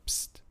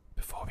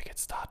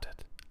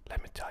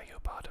tell you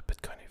about a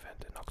Bitcoin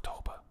event in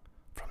October,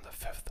 from the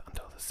 5th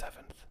until the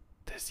 7th,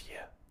 this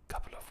year,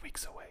 couple of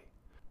weeks away,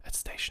 at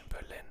Station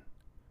Berlin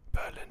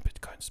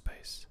Bitcoin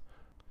Space.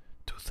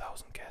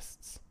 2,000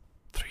 guests,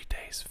 3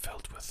 days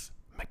filled with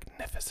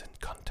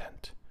magnificent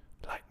content,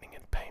 lightning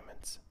and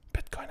payments,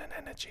 Bitcoin and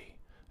energy,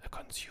 a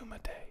consumer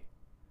day.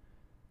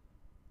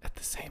 At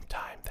the same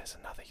time, there's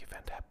another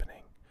event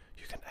happening.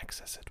 You can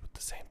access it with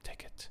the same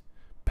ticket.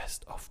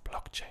 Best of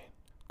blockchain.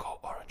 Go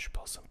orange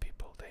pill some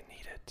people, they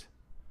need it.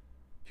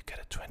 You get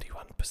a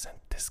 21%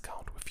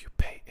 discount if you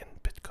pay in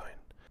Bitcoin.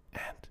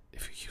 And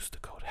if you use the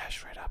code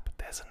HashRateUp,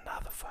 there's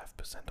another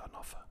 5% on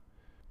offer.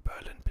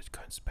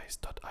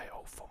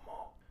 BerlinBitcoinspace.io for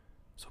more.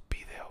 So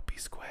be there or be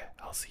square.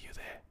 I'll see you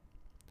there.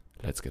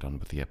 Let's get on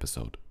with the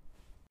episode.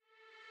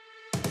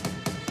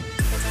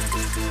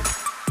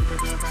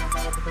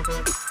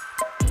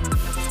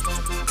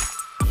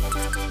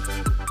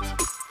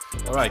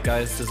 Alright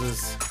guys, this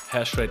is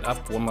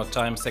HashRateUp one more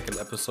time, second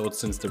episode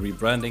since the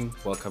rebranding.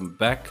 Welcome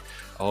back.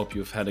 I hope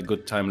you've had a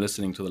good time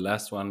listening to the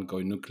last one.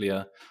 Going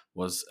Nuclear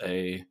was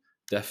a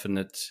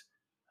definite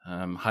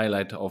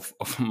highlight of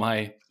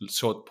my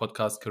short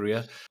podcast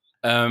career.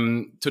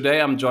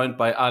 Today I'm joined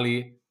by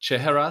Ali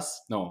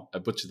Chehrehsaz. No, I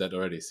butchered that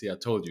already. See, I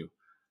told you.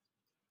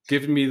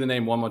 Give me the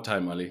name one more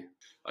time, Ali.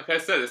 Like I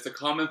said, it's a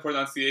common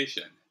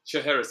pronunciation.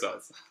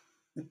 Chehrehsaz.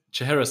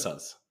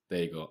 Chehrehsaz.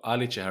 There you go.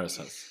 Ali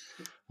Chehrehsaz.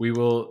 We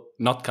will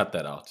not cut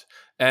that out.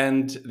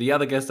 And the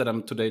other guest that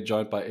I'm today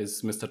joined by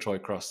is Mr. Troy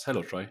Cross.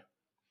 Hello, Troy.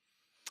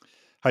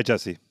 Hi,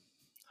 Jesse.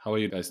 How are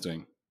you guys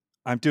doing?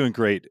 I'm doing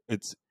great.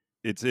 It's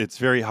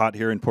very hot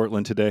here in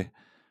Portland today,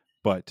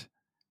 but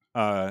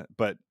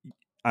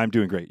I'm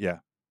doing great. Yeah.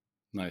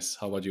 Nice.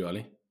 How about you,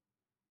 Ali?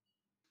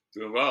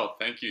 Doing well.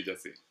 Thank you,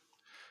 Jesse.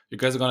 You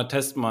guys are going to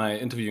test my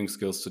interviewing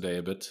skills today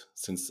a bit,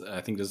 since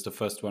I think this is the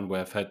first one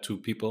where I've had two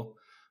people,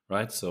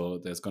 right? So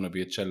there's going to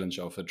be a challenge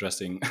of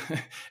addressing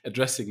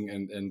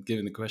and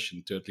giving the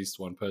question to at least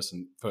one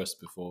person first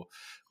before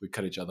we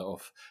cut each other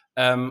off.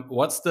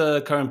 What's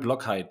the current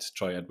block height,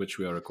 Troy, at which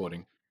we are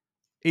recording?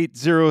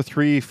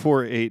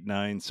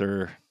 803489,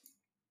 sir.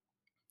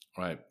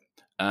 Right.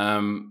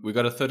 We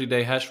got a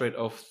 30-day hash rate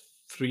of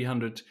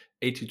 382.9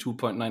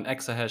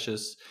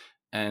 exahashes,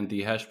 and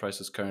the hash price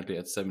is currently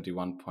at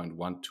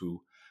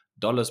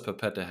 $71.12 per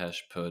petahash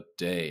per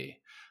day.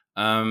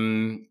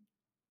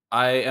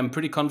 I am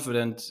pretty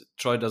confident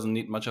Troy doesn't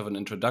need much of an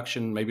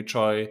introduction. Maybe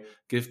Troy,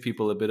 give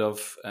people a bit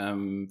of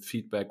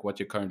feedback what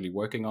you're currently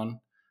working on,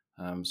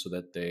 so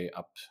that they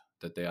are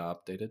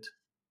updated.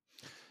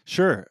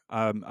 Sure.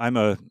 I'm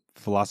a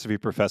philosophy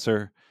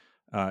professor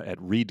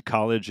at Reed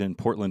College in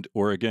Portland,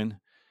 Oregon,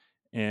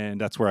 and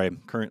that's where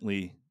I'm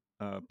currently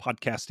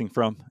podcasting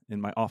from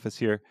in my office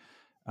here.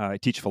 I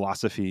teach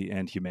philosophy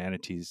and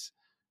humanities,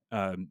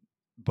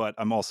 but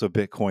I'm also a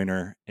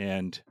Bitcoiner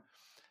and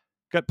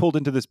got pulled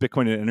into this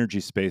Bitcoin and energy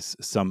space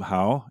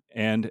somehow,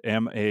 and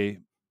am a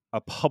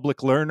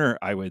public learner,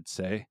 I would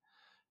say.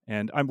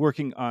 And I'm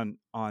working on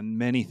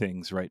many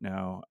things right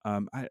now.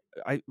 I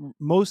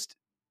most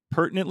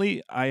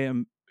pertinently, I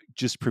am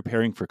just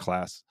preparing for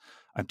class.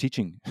 I'm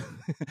teaching.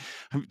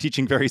 I'm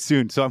teaching very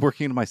soon, so I'm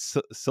working on my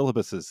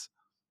syllabuses.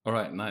 All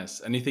right,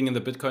 nice. Anything in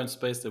the Bitcoin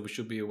space that we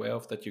should be aware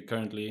of that you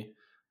currently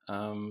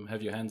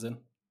have your hands in?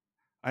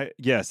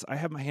 Yes, I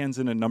have my hands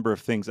in a number of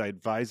things. I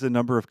advise a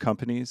number of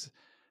companies.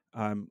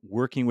 I'm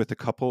working with a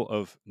couple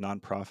of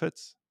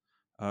nonprofits.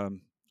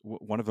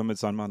 One of them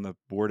is I'm on the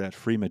board at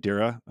Free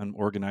Madeira. I'm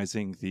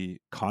organizing the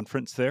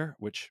conference there,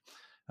 which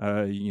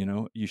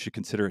you should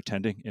consider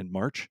attending in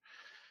March.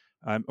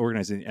 I'm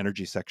organizing the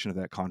energy section of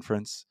that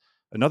conference.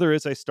 Another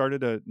is I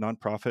started a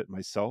nonprofit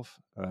myself,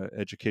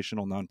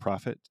 educational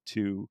nonprofit,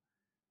 to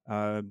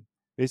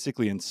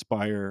basically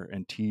inspire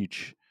and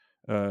teach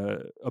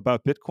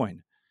about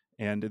Bitcoin.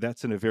 And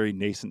that's in a very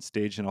nascent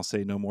stage, and I'll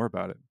say no more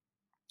about it.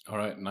 All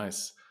right,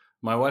 nice.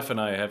 My wife and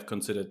I have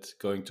considered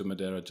going to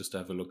Madeira just to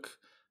have a look,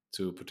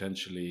 to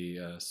potentially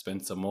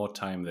spend some more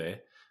time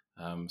there.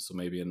 So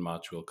maybe in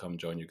March we'll come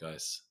join you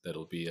guys.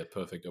 That'll be a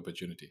perfect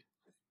opportunity.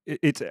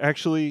 It's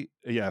actually,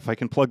 yeah, if I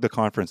can plug the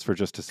conference for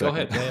just a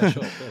second. Go ahead. Yeah,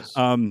 sure, of course.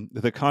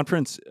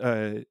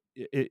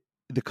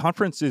 The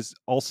conference is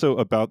also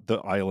about the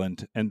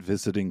island and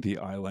visiting the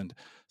island.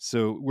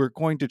 So we're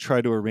going to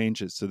try to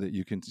arrange it so that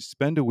you can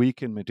spend a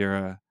week in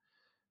Madeira,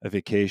 a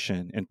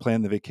vacation, and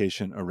plan the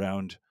vacation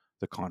around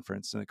the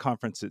conference. And the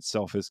conference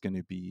itself is going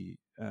to be,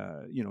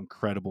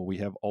 incredible. We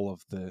have all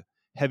of the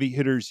heavy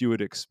hitters you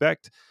would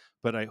expect,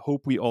 but I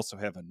hope we also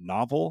have a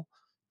novel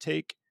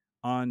take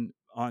on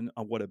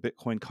what a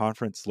Bitcoin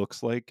conference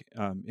looks like.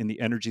 In the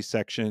energy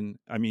section,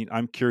 I mean,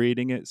 I'm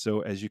curating it,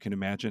 so as you can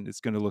imagine,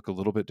 it's going to look a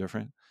little bit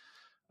different.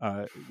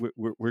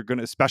 We're going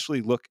to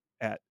especially look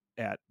at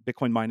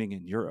Bitcoin mining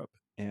in Europe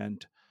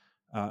and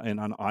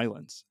on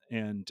islands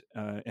and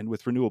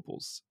with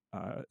renewables.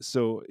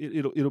 So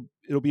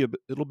it'll be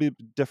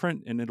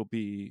different, and it'll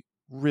be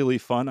really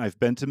fun. I've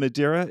been to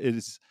Madeira. It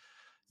is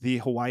the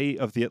Hawaii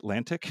of the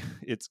Atlantic.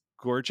 It's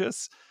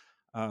gorgeous,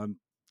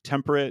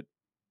 temperate.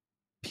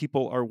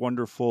 People are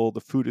wonderful.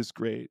 The food is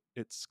great.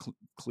 It's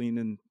clean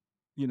and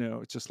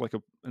it's just like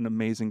an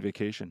amazing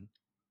vacation.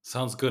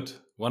 Sounds good.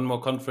 One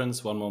more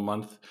conference, one more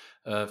month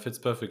fits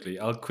perfectly.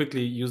 I'll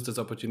quickly use this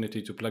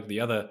opportunity to plug the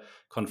other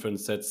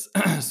conference that's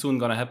soon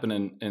going to happen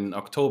in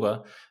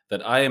October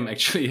that I am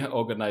actually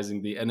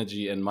organizing the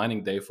Energy and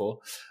Mining Day for.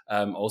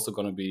 Also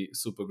going to be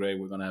super great.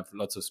 We're going to have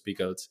lots of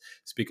speakers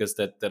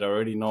that are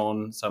already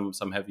known,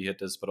 some heavy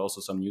hitters, but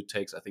also some new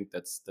takes. I think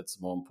that's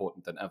more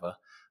important than ever.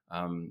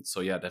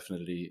 So yeah,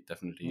 definitely.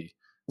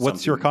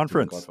 What's your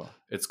conference?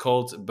 It's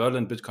called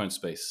Berlin Bitcoin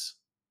Space.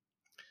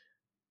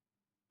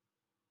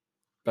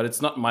 But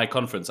it's not my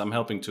conference. I'm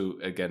helping to,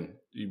 again,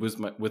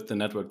 with the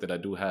network that I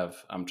do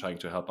have, I'm trying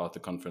to help out the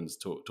conference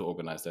to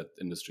organize that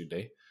industry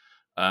day.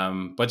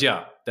 But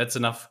yeah, that's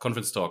enough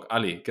conference talk.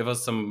 Ali, give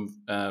us some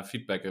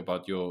feedback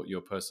about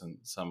your person,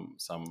 some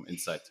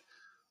insight.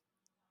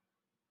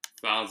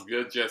 Sounds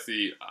good,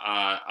 Jesse.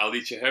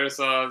 Ali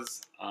Chehrehsaz.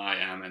 I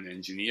am an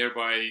engineer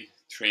by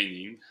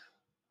training,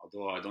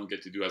 although I don't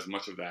get to do as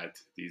much of that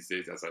these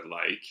days as I'd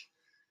like.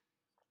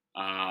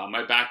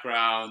 My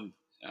background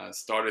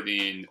started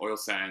in oil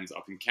sands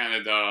up in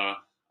Canada.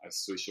 I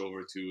switched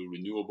over to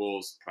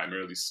renewables,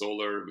 primarily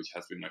solar, which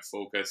has been my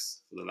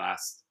focus for the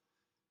last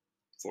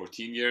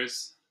 14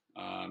 years,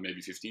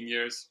 maybe 15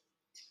 years.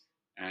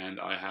 And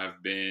I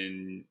have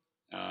been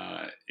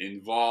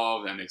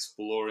involved and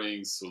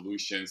exploring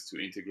solutions to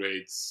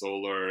integrate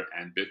solar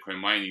and Bitcoin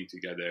mining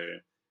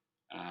together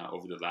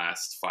over the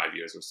last 5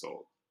 years or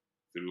so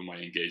through my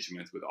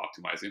engagement with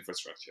optimized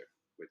infrastructure,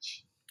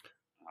 which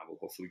I will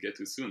hopefully get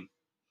to soon.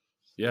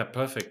 Yeah,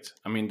 perfect.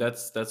 I mean,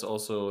 that's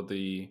also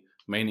the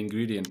main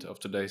ingredient of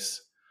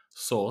today's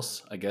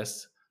sauce, I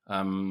guess.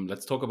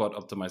 Let's talk about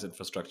optimized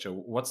infrastructure.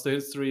 What's the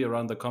history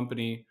around the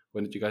company?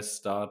 When did you guys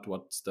start?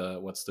 What's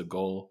the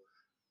goal?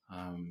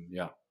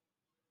 Yeah.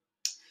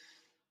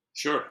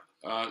 Sure.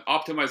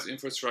 Optimized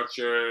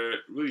infrastructure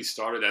really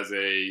started as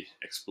a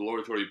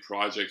exploratory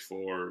project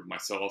for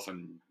myself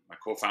and my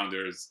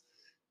co-founders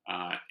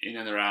in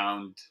and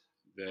around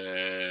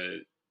the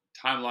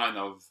timeline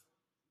of,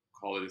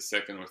 call it the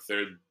second or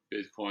third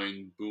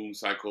Bitcoin boom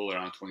cycle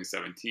around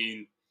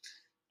 2017,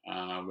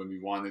 when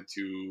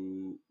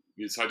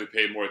we decided to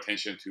pay more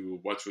attention to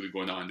what's really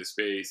going on in the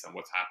space and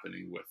what's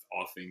happening with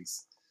all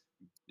things,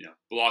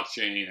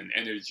 blockchain and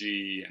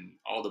energy and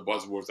all the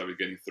buzzwords that were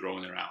getting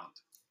thrown around.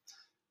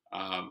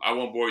 I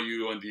won't bore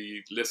you and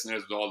the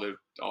listeners with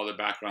all the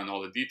background,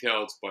 all the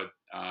details, but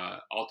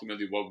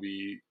ultimately what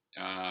we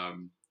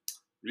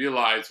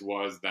realized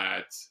was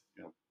that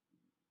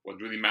what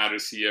really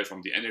matters here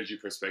from the energy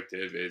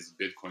perspective is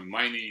Bitcoin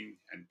mining,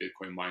 and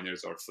Bitcoin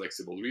miners are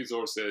flexible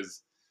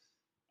resources.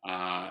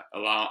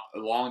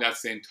 Along that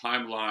same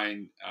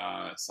timeline,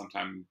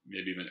 sometime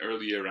maybe even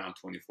earlier, around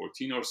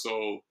 2014 or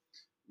so,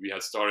 we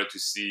had started to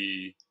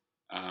see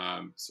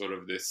sort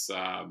of this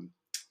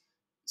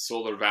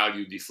solar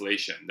value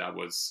deflation that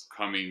was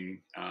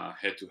coming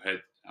head to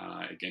head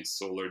against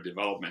solar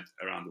development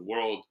around the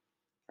world,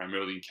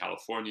 primarily in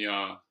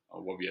California.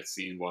 What we had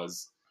seen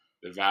was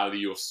the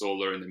value of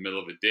solar in the middle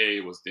of the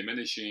day was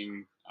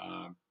diminishing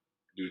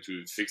due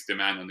to fixed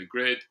demand on the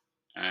grid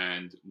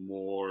and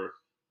more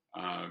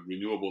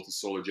renewable to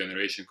solar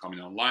generation coming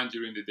online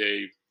during the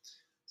day.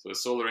 So the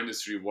solar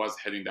industry was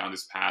heading down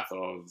this path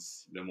of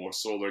the more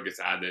solar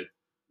gets added,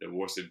 the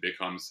worse it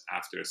becomes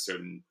after a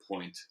certain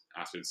point,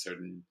 after a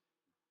certain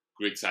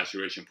grid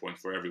saturation point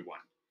for everyone.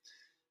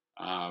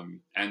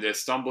 And the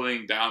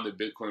stumbling down the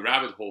Bitcoin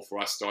rabbit hole for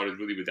us started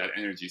really with that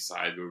energy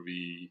side, where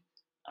we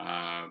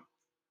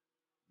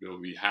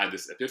had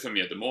this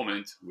epiphany at the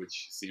moment,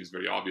 which seems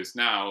very obvious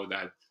now,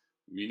 that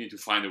we need to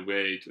find a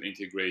way to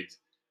integrate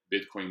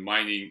Bitcoin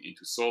mining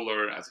into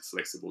solar as a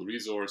flexible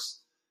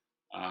resource,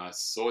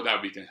 so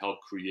that we can help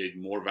create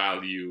more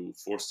value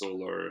for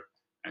solar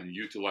and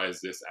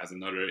utilize this as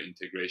another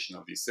integration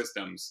of these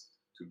systems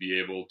to be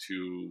able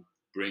to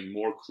bring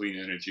more clean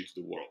energy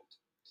to the world.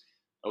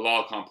 A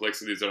lot of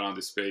complexities around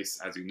the space,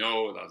 as you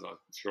know, as I'm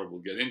sure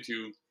we'll get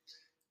into.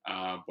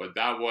 But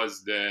that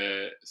was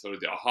the sort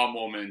of the aha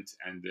moment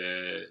and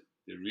the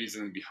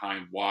reason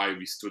behind why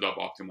we stood up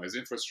optimized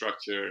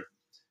infrastructure,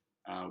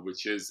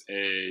 which is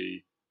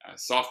a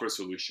software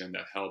solution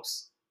that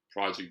helps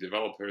project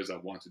developers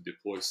that want to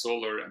deploy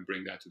solar and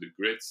bring that to the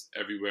grids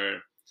everywhere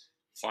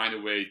find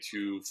a way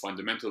to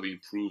fundamentally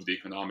improve the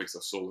economics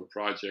of solar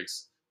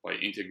projects by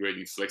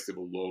integrating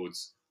flexible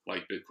loads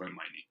like Bitcoin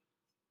mining.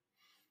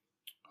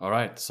 All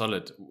right,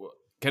 solid.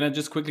 Can I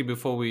just quickly,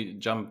 before we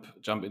jump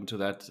into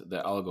that,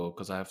 the algo,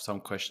 because I have some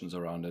questions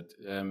around it.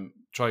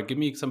 Troy, give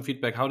me some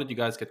feedback. How did you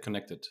guys get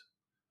connected?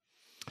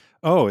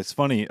 Oh, it's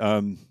funny.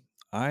 When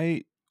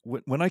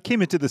I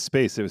came into the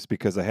space, it was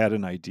because I had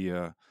an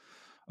idea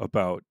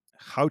about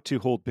how to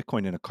hold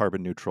Bitcoin in a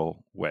carbon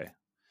neutral way,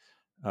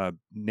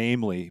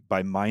 namely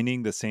by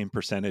mining the same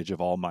percentage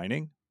of all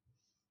mining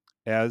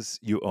as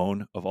you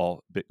own of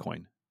all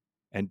Bitcoin,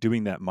 and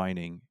doing that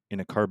mining in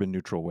a carbon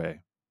neutral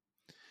way.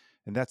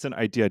 And that's an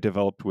idea I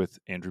developed with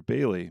Andrew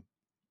Bailey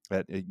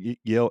at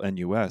Yale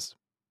NUS.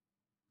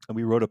 And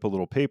we wrote up a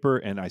little paper,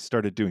 and I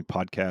started doing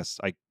podcasts.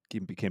 I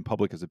became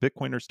public as a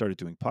Bitcoiner, started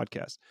doing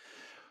podcasts.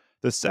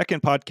 The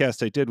second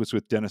podcast I did was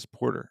with Dennis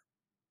Porter,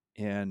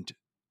 and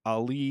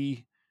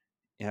Ali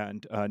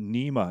and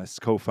Nima's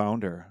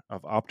co-founder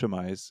of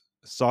Optimize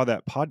saw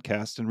that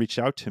podcast and reached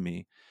out to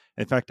me.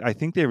 In fact, I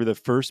think they were the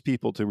first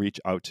people to reach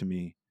out to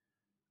me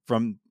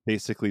from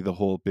basically the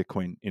whole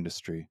Bitcoin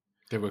industry.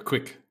 They were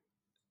quick.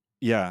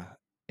 Yeah.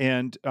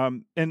 And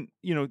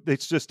they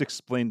just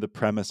explained the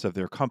premise of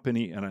their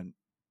company, and I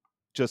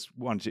just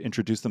wanted to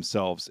introduce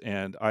themselves.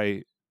 And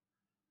I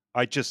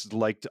just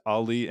liked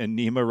Ali and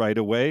Nima right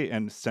away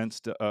and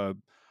sensed a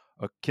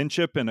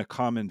kinship and a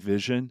common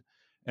vision.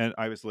 And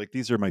I was like,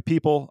 these are my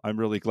people. I'm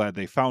really glad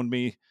they found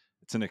me.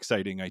 It's an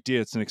exciting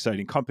idea. It's an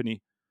exciting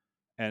company.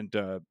 And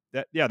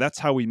that's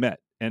how we met.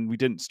 And we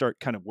didn't start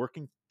kind of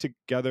working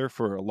together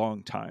for a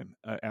long time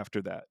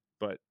after that.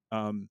 But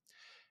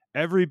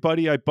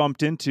everybody I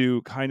bumped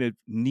into kind of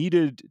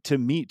needed to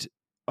meet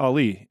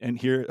Ali and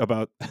hear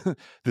about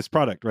this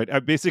product, right?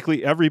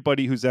 Basically,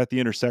 everybody who's at the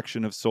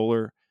intersection of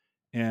solar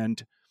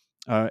and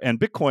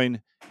Bitcoin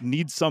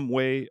needs some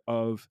way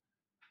of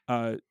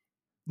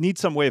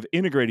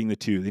integrating the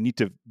two. They need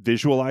to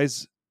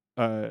visualize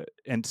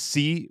and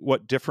see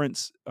what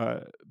difference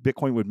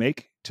Bitcoin would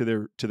make to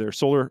their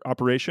solar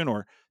operation,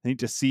 or they need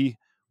to see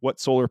what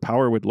solar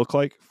power would look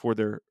like for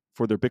their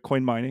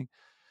Bitcoin mining,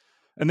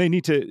 and they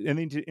need to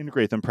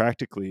integrate them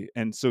practically.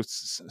 And so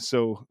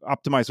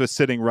Optimize was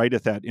sitting right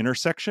at that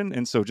intersection,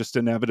 and so just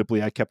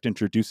inevitably I kept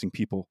introducing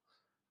people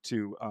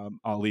to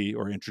Ali,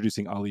 or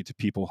introducing Ali to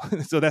people.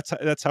 So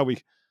that's how we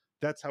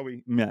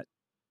met.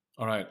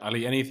 All right,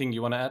 Ali, anything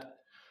you want to add?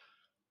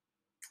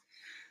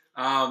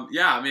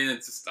 I mean,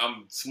 it's just,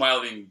 I'm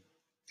smiling,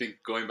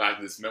 going back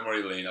to this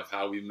memory lane of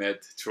how we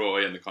met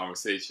Troy and the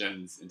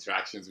conversations,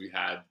 interactions we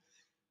had.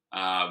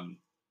 I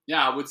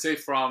would say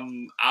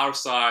from our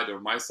side,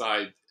 or my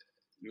side,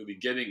 really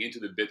getting into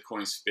the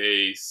Bitcoin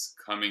space,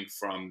 coming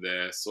from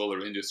the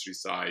solar industry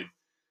side,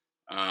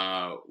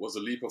 was a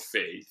leap of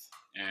faith.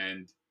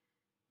 And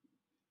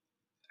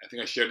I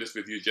think I shared this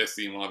with you,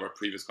 Jesse, in one of our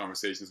previous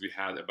conversations we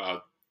had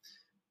about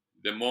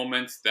the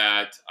moment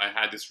that I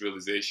had this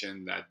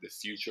realization that the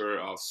future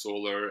of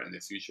solar and the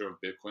future of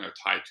Bitcoin are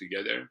tied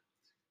together.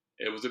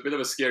 It was a bit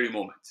of a scary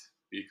moment,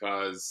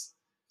 because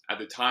at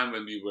the time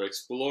when we were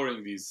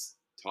exploring these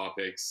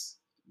topics,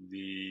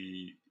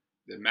 the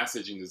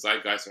messaging, the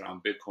zeitgeist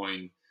around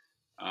Bitcoin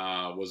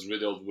was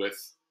riddled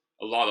with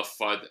a lot of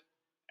FUD,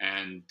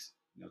 and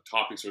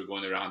topics were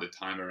going around the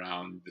time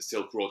around the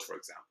Silk Road, for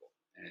example.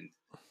 And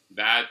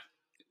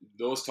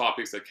those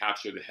topics that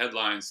capture the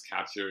headlines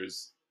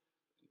captures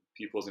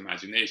people's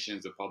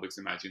imaginations, the public's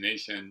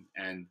imagination,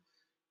 and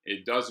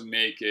it does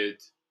make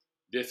it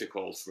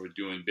difficult for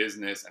doing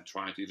business and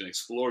trying to even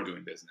explore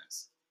doing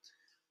business.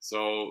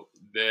 So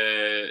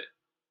the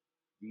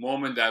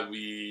moment that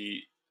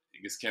we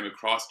came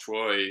across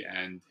Troy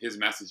and his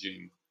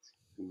messaging,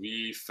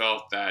 we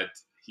felt that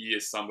he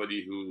is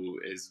somebody who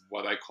is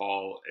what I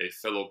call a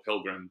fellow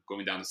pilgrim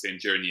going down the same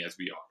journey as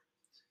we are.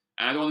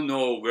 And I don't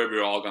know where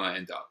we're all going to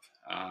end up.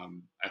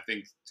 I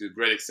think to a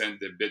great extent,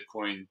 the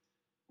Bitcoin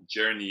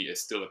journey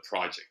is still a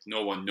project.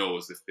 No one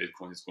knows if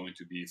Bitcoin is going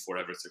to be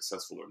forever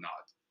successful or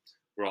not.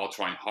 We're all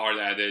trying hard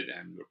at it,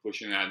 and we're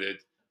pushing at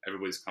it.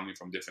 Everybody's coming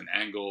from different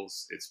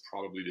angles. It's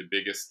probably the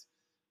biggest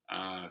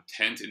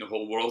tent in the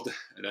whole world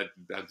that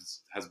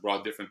has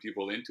brought different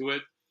people into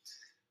it.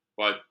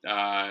 But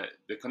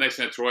the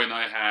connection that Troy and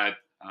I had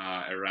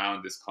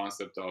around this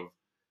concept of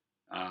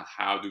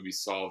how do we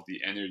solve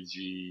the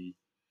energy,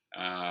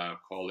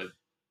 angle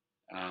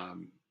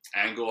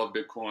of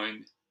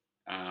Bitcoin,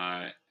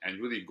 and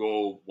really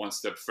go one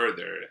step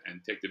further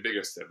and take the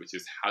bigger step, which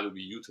is how do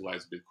we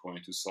utilize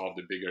Bitcoin to solve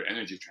the bigger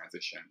energy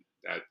transition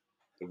that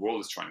the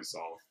world is trying to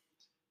solve,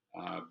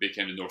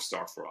 became the North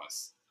Star for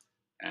us.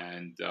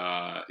 And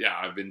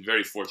I've been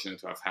very fortunate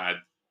to have had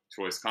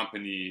Troy's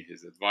company,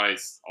 his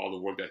advice, all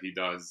the work that he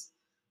does,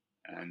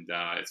 and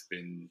it's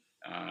been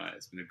a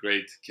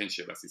great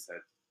kinship, as he said.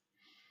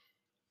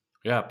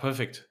 Yeah,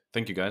 perfect.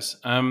 Thank you, guys.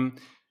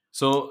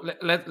 So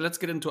let's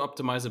get into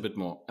Optimize a bit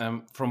more.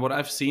 From what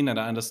I've seen and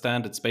I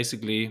understand, it's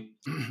basically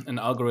an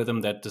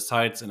algorithm that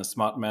decides in a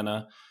smart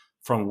manner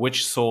from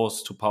which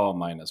source to power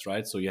miners,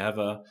 right? So you have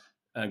a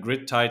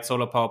grid-tied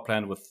solar power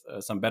plant with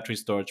some battery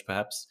storage,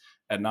 perhaps,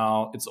 and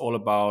now it's all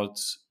about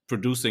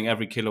producing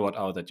every kilowatt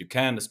hour that you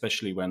can,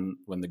 especially when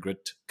the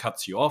grid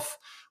cuts you off.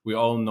 We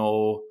all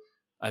know,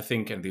 I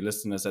think, and the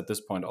listeners at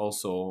this point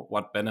also,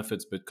 what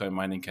benefits Bitcoin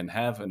mining can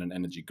have in an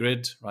energy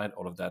grid, right?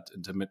 All of that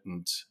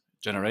intermittent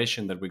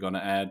generation that we're going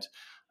to add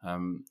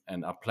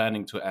and are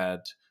planning to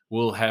add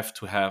will have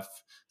to have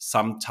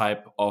some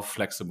type of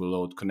flexible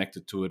load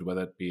connected to it,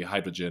 whether it be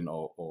hydrogen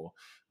or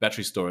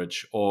battery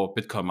storage or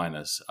Bitcoin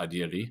miners,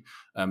 ideally.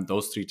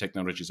 Those three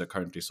technologies are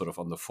currently sort of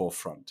on the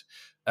forefront.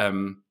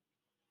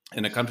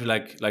 In a country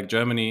like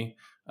Germany,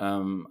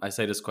 I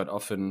say this quite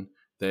often,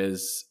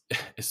 there's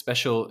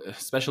special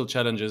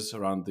challenges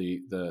around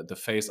the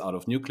phase out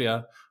of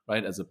nuclear,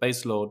 right, as a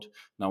base load.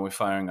 Now we're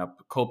firing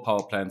up coal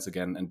power plants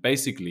again, and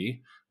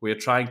basically we are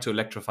trying to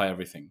electrify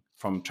everything.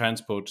 from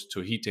transport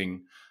to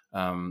heating,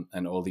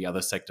 and all the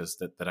other sectors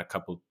that are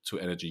coupled to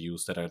energy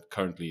use that are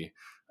currently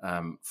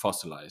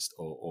fossilized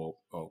or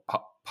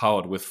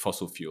powered with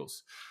fossil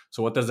fuels.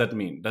 So what does that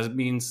mean? Does it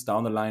mean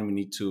down the line we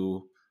need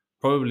to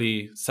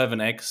probably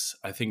 7x?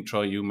 I think,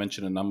 Troy, you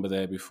mentioned a number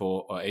there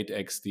before, or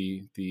 8x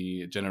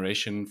the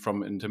generation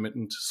from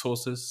intermittent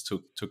sources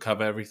to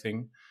cover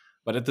everything.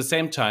 But at the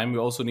same time, we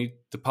also need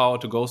the power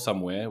to go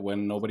somewhere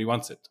when nobody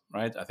wants it,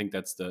 right? I think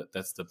that's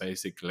the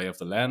basic lay of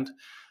the land.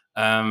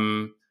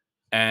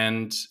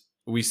 And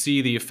we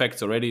see the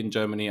effects already in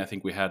Germany. I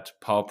think we had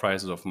power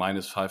prices of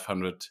minus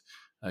 500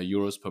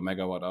 euros per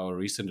megawatt hour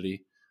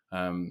recently,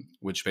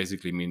 which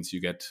basically means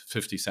you get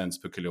 50 cents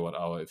per kilowatt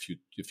hour if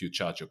you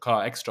charge your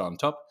car extra on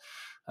top.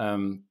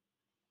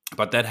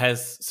 But that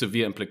has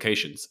severe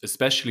implications,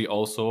 especially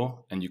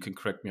also, and you can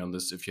correct me on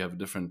this if you have a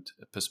different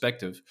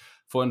perspective,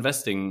 for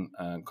investing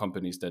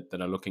companies that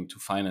are looking to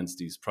finance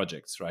these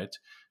projects, right?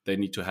 They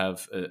need to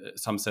have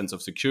some sense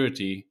of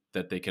security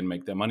that they can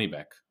make their money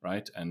back,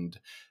 right? And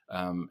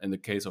in the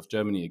case of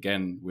Germany,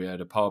 again, we're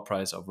at a power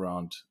price of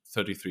around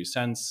 33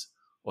 cents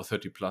or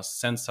 30 plus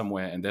cents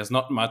somewhere, and there's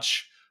not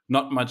much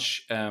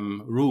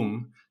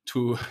room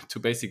to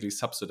basically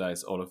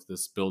subsidize all of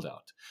this build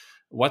out.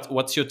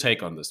 What's your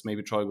take on this?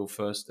 Maybe Troy go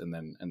first, and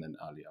then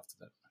Ali after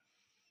that.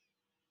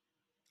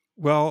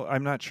 Well,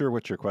 I'm not sure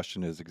what your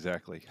question is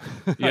exactly.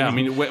 Yeah, I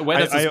mean, where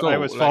does this go? I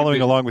was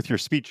following along with your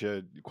speech,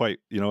 quite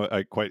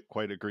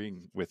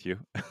agreeing with you.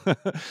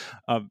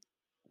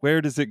 Where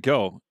does it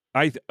go?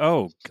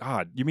 Oh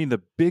God, you mean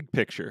the big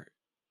picture?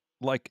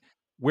 Like,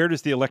 where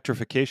does the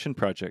electrification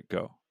project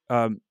go?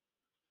 And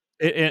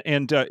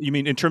you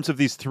mean in terms of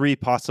these three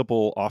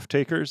possible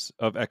off-takers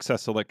of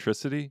excess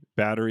electricity: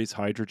 batteries,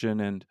 hydrogen,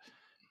 and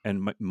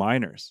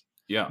miners?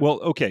 Yeah. Well,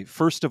 okay.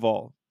 First of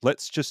all,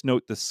 let's just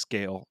note the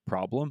scale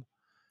problem.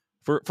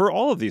 For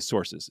all of these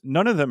sources,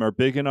 none of them are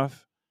big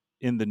enough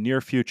in the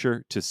near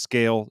future to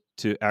scale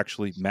to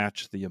actually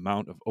match the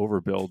amount of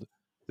overbuild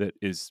that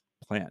is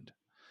planned.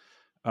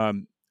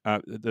 The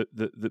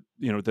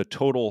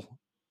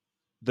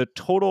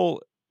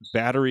total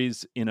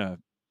batteries in a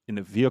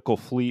vehicle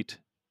fleet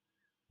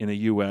in the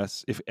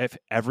U.S., if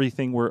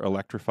everything were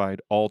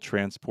electrified, all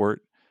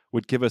transport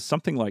would give us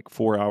something like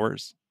 4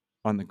 hours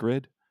on the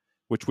grid,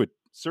 which would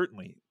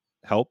certainly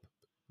help,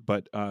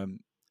 but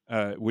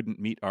wouldn't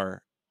meet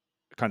our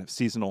kind of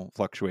seasonal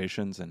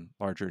fluctuations and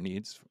larger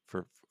needs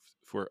for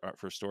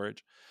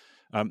storage.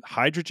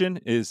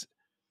 Hydrogen is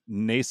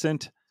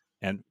nascent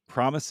and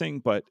promising,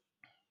 but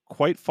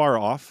quite far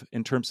off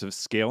in terms of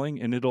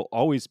scaling, and it'll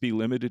always be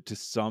limited to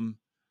some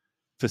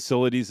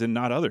facilities and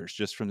not others,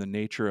 just from the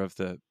nature of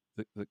the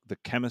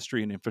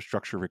chemistry and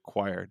infrastructure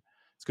required.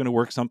 It's going to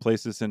work some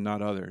places and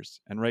not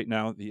others. And right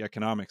now, the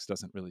economics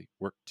doesn't really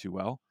work too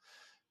well.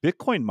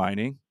 Bitcoin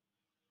mining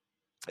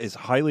is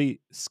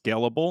highly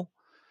scalable,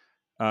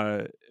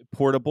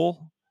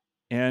 portable,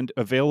 and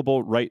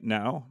available right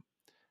now.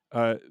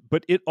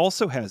 But it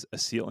also has a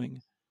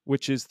ceiling,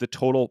 which is the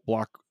total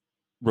block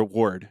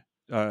reward.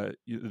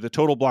 The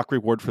total block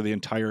reward for the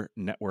entire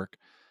network.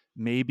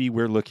 Maybe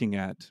we're looking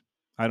at,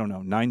 I don't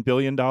know, $9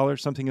 billion,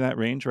 something in that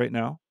range right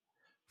now,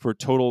 for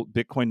total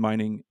Bitcoin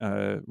mining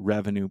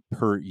revenue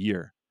per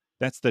year.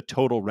 That's the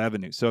total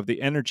revenue. So if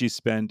the energy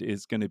spend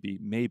is going to be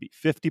maybe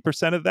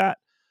 50% of that,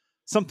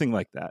 something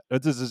like that.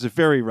 This is a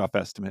very rough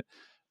estimate,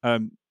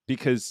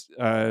 because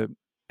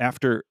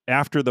after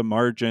the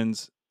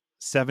margins,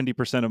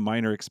 70% of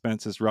miner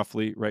expenses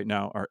roughly right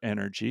now are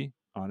energy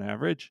on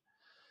average.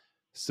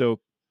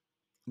 So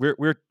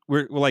we're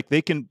like,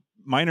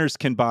 miners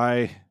can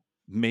buy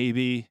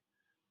maybe,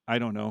 I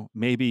don't know,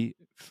 maybe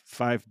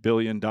 $5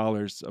 billion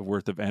of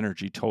worth of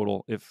energy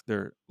total if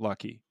they're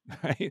lucky,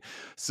 right?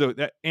 So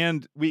that,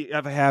 and we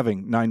have a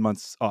halving 9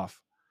 months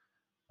off.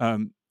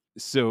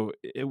 So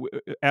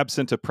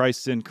absent a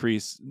price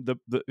increase,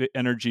 the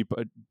energy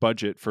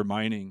budget for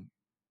mining,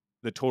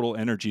 the total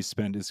energy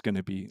spend is going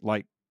to be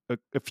like a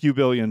few $1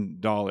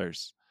 billion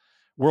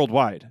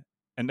worldwide,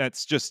 and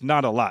that's just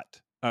not a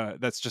lot.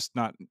 That's just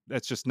not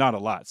a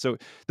lot. So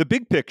the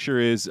big picture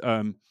is,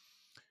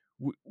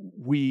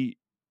 we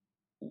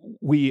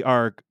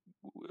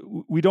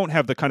don't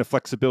have the kind of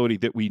flexibility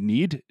that we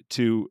need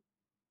to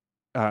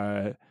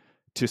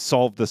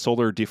solve the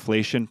solar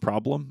deflation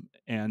problem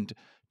and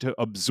to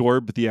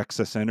absorb the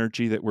excess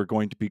energy that we're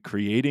going to be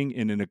creating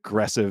in an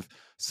aggressive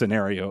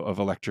scenario of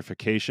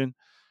electrification.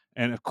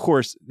 And of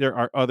course, there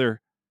are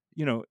other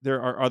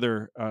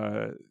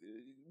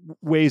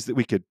ways that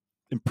we could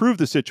improve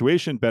the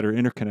situation, better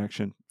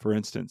interconnection, for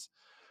instance.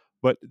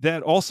 But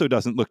that also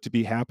doesn't look to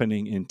be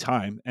happening in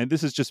time. And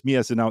this is just me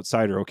as an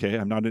outsider, okay?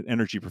 I'm not an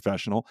energy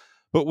professional.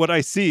 But what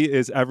I see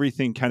is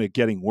everything kind of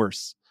getting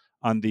worse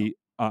on the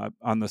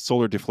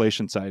solar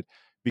deflation side,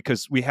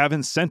 because we have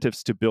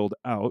incentives to build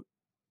out.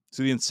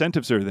 So the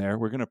incentives are there.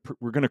 We're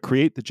gonna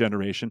create the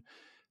generation.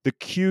 The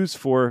queues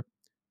for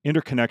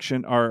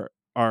interconnection are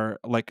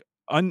like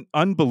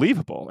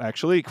unbelievable,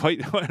 actually,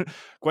 quite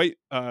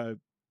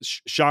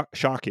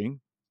shocking.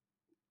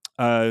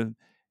 The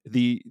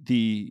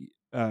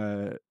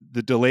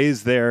the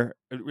delays there.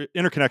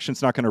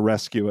 Interconnection's not going to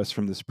rescue us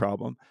from this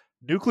problem.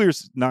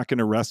 Nuclear's not going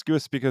to rescue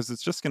us because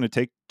it's just going to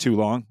take too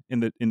long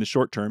in the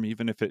short term,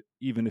 even if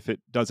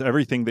it does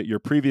everything that your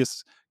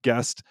previous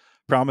guest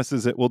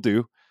promises it will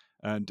do.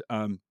 And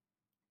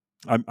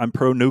I'm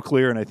pro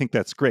nuclear, and I think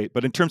that's great.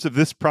 But in terms of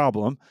this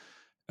problem,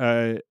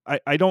 I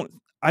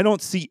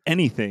don't see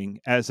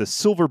anything as a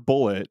silver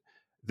bullet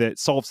that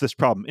solves this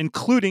problem,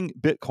 including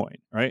Bitcoin.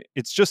 Right?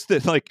 It's just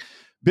that like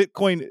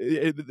Bitcoin,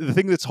 the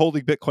thing that's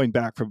holding Bitcoin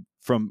back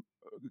from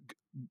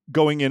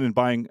going in and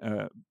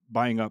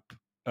buying up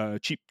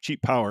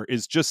cheap power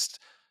is just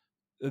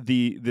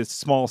the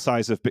small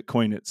size of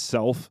Bitcoin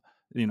itself.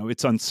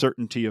 Its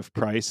uncertainty of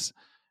price.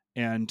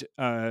 And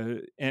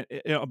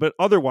but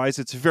otherwise,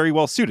 it's very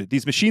well suited.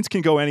 These machines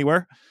can go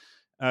anywhere.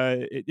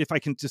 If I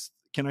can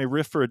I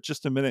riff for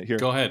just a minute here?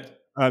 Go ahead.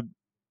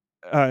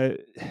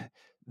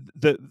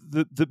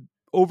 The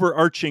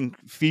overarching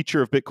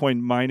feature of Bitcoin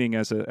mining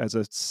as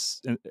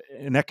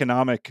an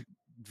economic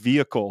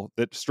vehicle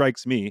that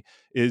strikes me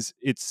is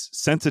its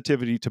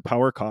sensitivity to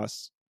power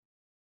costs.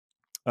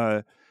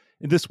 And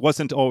this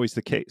wasn't always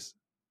the case.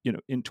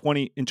 In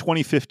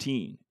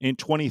 2015, in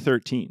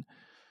 2013.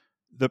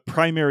 The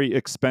primary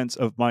expense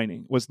of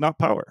mining was not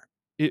power.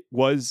 It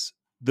was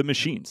the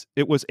machines.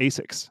 It was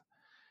ASICs.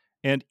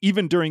 And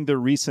even during the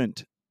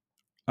recent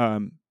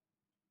boom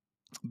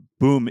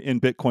in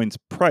Bitcoin's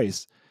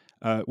price,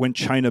 when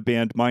China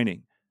banned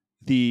mining,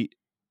 the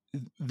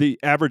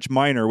average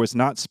miner was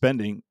not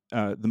spending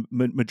the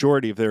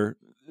majority of their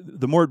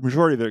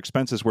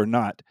expenses was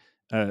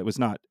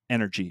not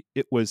energy.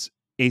 It was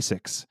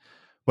ASICs.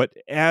 But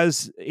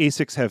as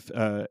ASICs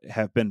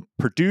have been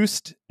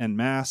produced en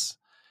masse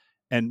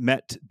and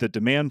met the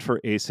demand for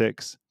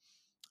ASICs,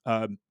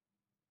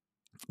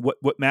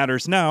 what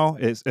matters now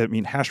is,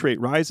 hash rate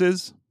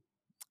rises.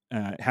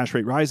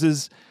 The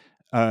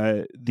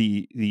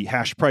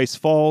hash price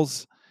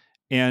falls,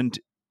 and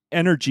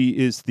energy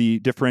is the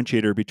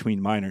differentiator between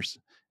miners.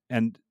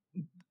 And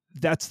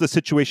that's the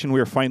situation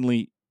we're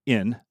finally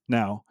in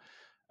now,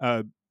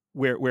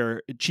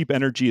 where cheap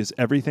energy is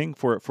everything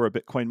for a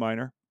Bitcoin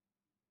miner.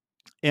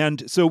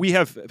 And so we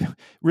have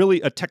really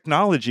a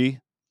technology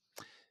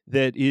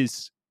that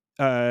is,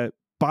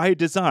 by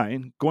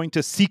design, going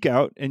to seek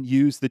out and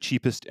use the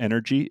cheapest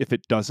energy. If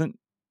it doesn't,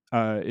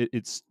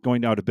 it's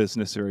going out of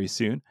business very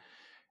soon.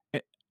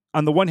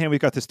 On the one hand, we've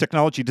got this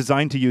technology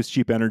designed to use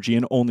cheap energy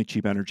and only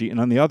cheap energy. And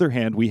on the other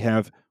hand, we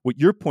have what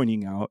you're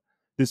pointing out,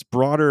 this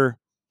broader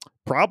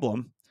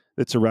problem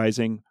that's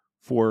arising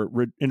for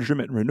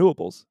intermittent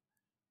renewables,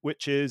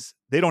 which is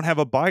they don't have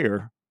a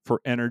buyer for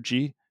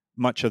energy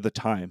much of the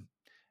time.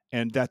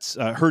 And that's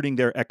hurting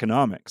their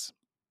economics.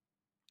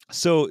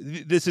 So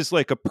this is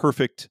like a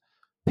perfect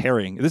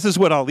pairing. This is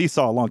what Ali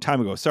saw a long time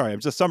ago. Sorry, I'm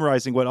just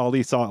summarizing what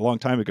Ali saw a long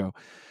time ago.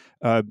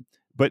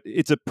 But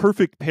it's a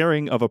perfect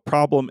pairing of a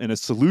problem and a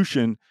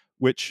solution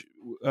which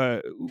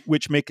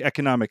make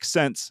economic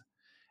sense.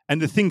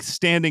 And the thing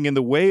standing in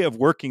the way of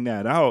working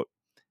that out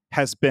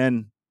has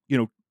been,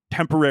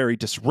 temporary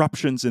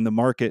disruptions in the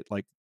market,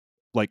 like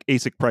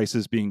ASIC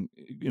prices being,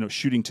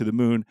 shooting to the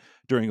moon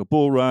during a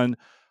bull run,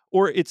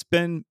 or it's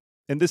been,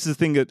 and this is the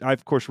thing that I've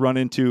of course run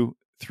into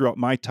throughout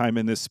my time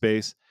in this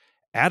space,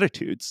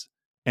 attitudes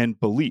and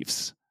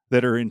beliefs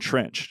that are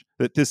entrenched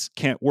that this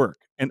can't work.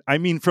 And I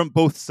mean from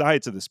both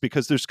sides of this,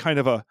 because there's kind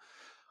of a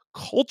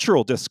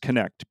cultural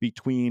disconnect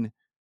between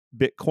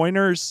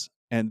Bitcoiners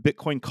and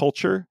Bitcoin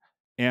culture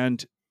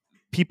and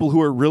people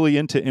who are really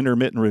into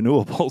intermittent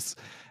renewables.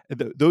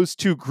 Those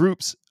two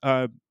groups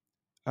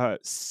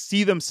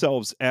see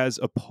themselves as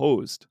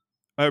opposed.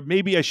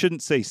 Maybe I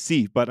shouldn't say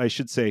see, but I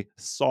should say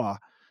saw,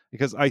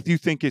 because I do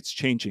think it's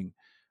changing.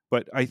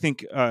 But I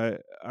think I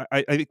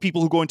think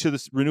people who go into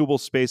this renewable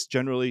space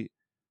generally,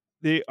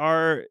 they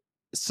are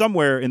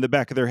somewhere in the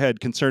back of their head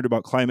concerned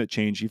about climate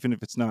change, even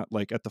if it's not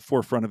like at the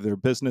forefront of their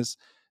business.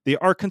 They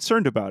are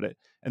concerned about it,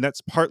 and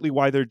that's partly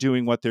why they're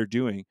doing what they're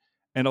doing.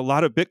 And a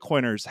lot of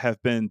Bitcoiners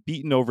have been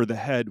beaten over the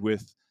head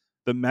with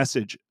the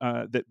message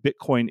that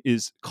Bitcoin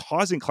is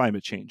causing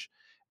climate change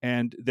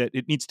and that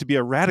it needs to be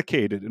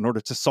eradicated in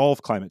order to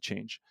solve climate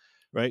change,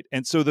 right?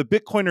 And so the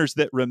Bitcoiners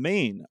that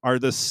remain are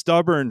the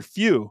stubborn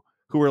few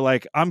who are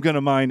like, I'm going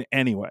to mine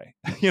anyway.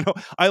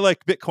 I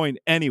like Bitcoin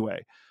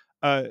anyway.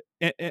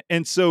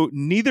 And so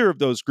neither of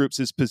those groups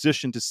is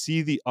positioned to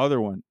see the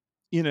other one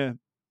in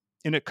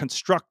a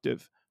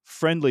constructive,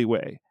 friendly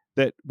way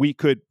that we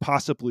could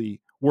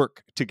possibly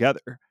work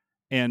together.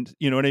 And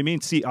you know what I mean?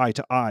 See eye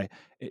to eye.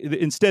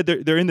 Instead,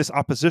 they're in this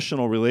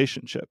oppositional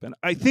relationship. And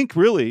I think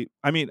really,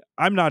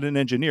 I'm not an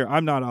engineer.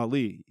 I'm not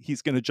Ali.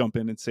 He's going to jump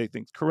in and say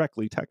things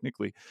correctly,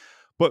 technically.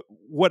 But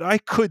what I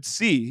could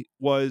see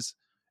was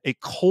a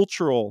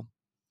cultural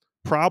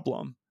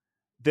problem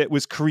that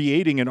was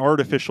creating an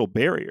artificial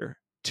barrier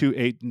to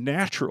a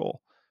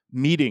natural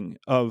meeting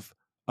of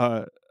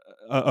a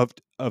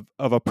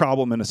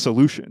problem and a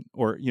solution,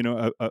 or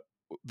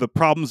the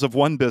problems of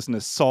one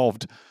business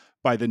solved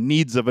by the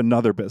needs of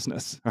another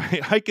business.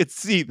 Right? I could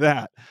see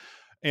that,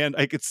 and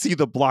I could see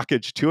the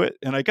blockage to it.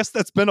 And I guess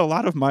that's been a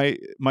lot of my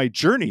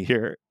journey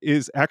here,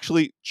 is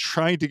actually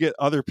trying to get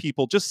other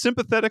people just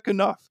sympathetic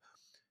enough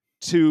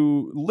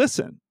to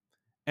listen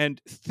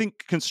and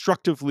think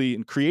constructively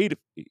and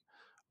creatively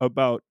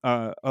about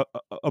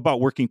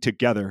working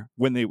together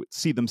when they would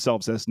see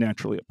themselves as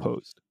naturally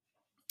opposed.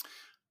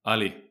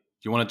 Ali, do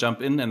you want to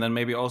jump in and then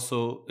maybe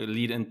also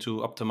lead into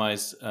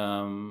Optimize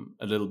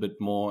a little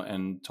bit more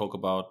and talk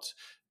about,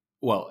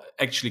 well,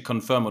 actually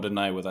confirm or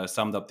deny whether I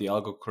summed up the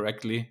algo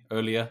correctly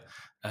earlier,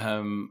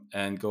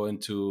 and go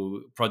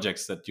into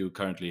projects that you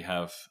currently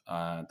have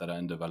that are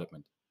in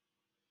development?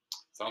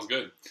 Sounds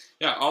good.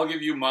 Yeah, I'll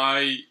give you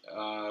my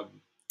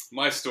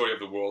my story of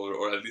the world,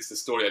 or at least the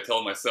story I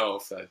tell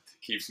myself that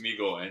keeps me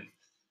going.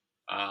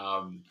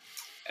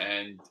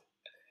 And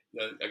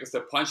I guess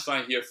the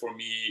punchline here for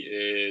me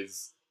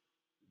is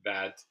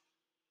that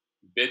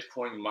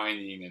Bitcoin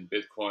mining and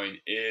Bitcoin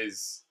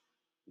is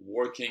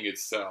working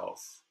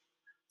itself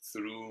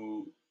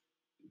through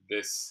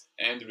this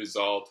end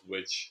result,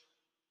 which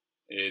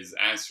is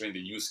answering the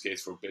use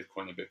case for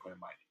Bitcoin and Bitcoin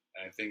mining.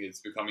 And I think it's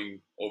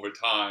becoming, over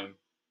time,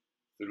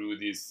 through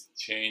these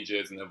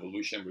changes and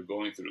evolution we're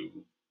going through,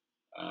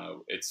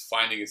 it's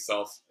finding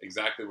itself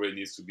exactly where it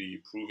needs to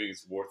be, proving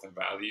its worth and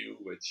value,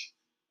 which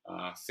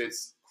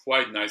fits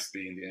quite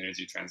nicely in the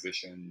energy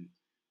transition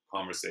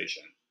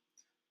conversation.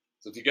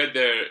 So to get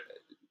there,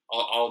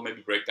 I'll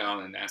maybe break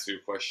down and answer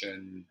your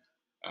question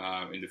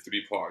in the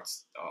three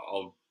parts.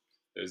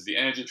 There's the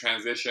energy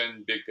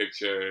transition, big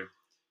picture.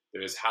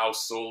 There's how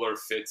solar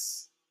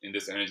fits in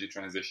this energy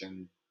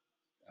transition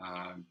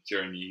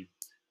journey,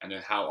 and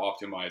then how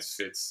Optimize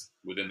fits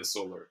within the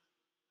solar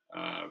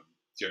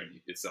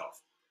journey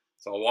itself.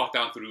 So I'll walk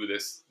down through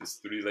this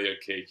three-layer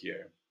cake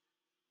here.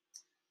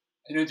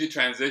 Energy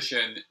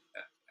transition,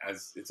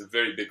 as it's a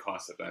very big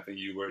concept. I think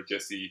you were,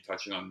 Jesse,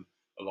 touching on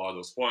a lot of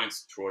those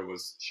points. Troy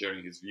was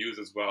sharing his views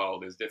as well.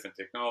 There's different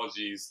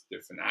technologies,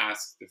 different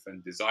asks,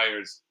 different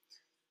desires.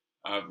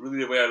 Really,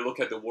 the way I look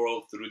at the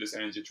world through this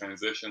energy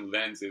transition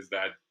lens is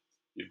that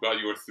you've got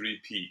your three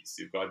Ps.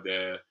 You've got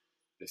the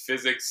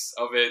physics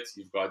of it,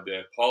 you've got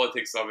the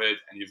politics of it,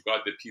 and you've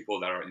got the people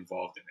that are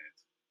involved in it.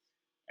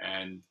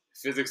 And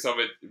physics of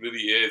it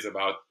really is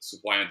about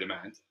supply and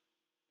demand,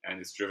 and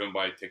it's driven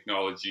by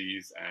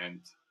technologies and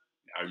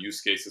our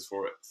use cases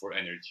for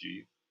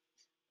energy.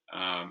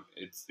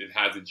 It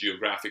has a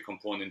geographic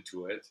component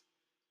to it,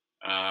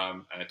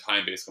 and a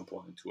time-based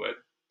component to it.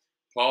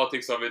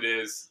 Politics of it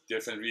is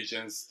different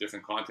regions,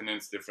 different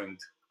continents, different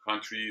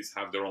countries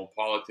have their own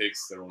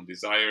politics, their own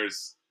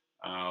desires,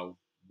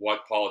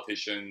 what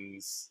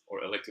politicians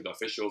or elected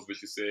officials,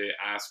 which you say,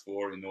 ask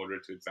for in order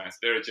to advance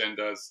their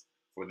agendas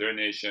for their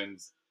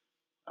nations,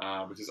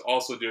 which is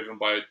also driven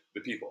by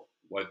the people,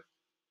 what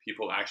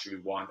people actually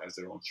want as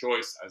their own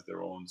choice, as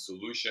their own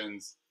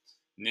solutions.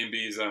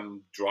 NIMBYism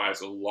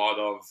drives a lot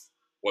of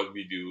what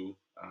we do,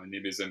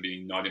 NIMBYism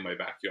being not in my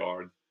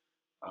backyard.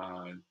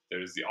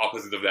 There's the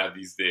opposite of that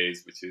these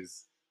days, which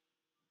is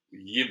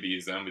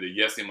YIMBYism, with a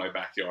yes in my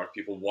backyard,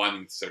 people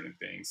wanting certain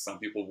things. Some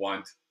people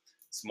want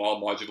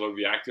small modular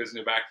reactors in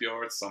their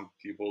backyard. Some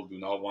people do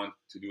not want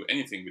to do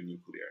anything with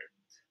nuclear.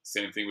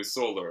 Same thing with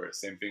solar,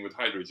 same thing with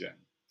hydrogen.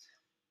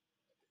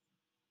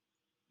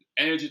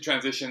 Energy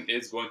transition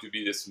is going to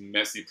be this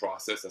messy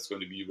process that's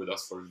going to be with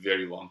us for a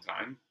very long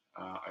time.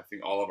 I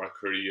think all of our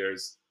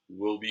careers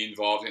will be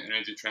involved in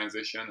energy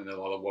transition, and a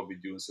lot of what we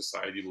do in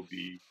society will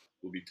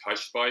be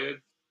touched by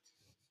it.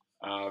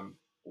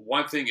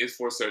 One thing is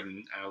for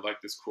certain, and I like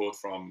this quote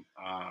from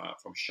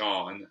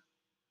Sean,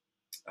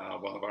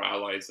 one of our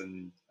allies,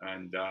 and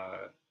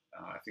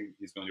I think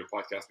he's been on your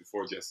podcast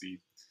before, Jesse.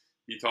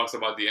 He talks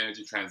about the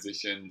energy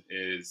transition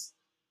is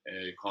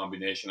a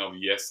combination of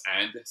yes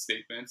and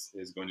statements.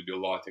 There's going to be a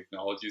lot of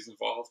technologies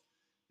involved.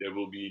 There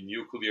will be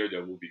nuclear,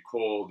 there will be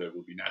coal, there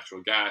will be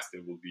natural gas,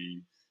 there will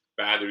be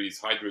batteries,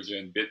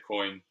 hydrogen,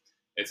 Bitcoin.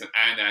 It's an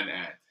and.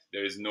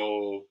 There is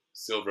no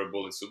silver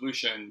bullet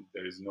solution.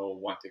 There is no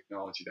one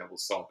technology that will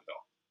solve it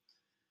all.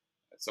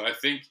 So I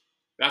think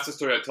that's the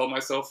story I tell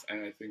myself,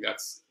 and I think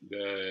that's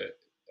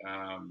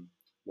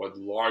what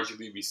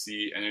largely we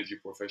see energy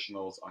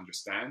professionals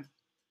understand.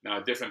 Now,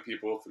 different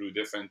people through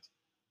different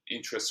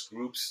interest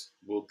groups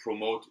will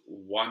promote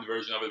one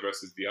version of it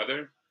versus the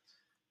other.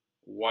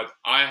 What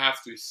I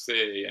have to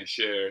say and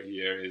share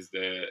here is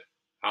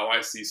how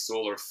I see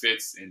solar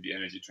fits in the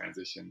energy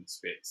transition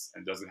space,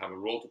 and does it have a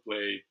role to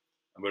play,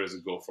 and where does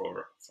it go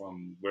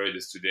from where it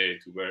is today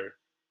to where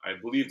I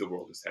believe the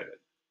world is headed.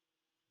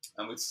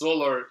 And with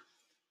solar,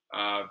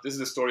 this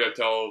is a story I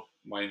tell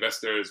my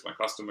investors, my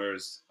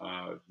customers,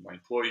 my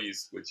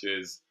employees, which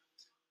is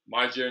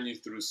my journey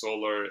through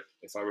solar.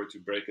 If I were to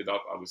break it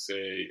up, I would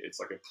say it's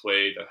like a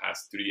play that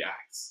has three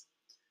acts.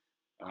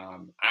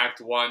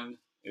 Act 1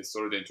 is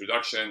sort of the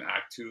introduction.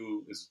 Act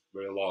 2 is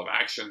where a lot of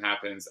action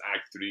happens.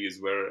 Act 3 is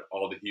where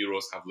all the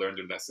heroes have learned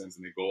their lessons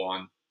and they go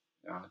on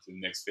to the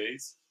next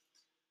phase.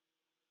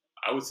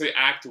 I would say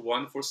Act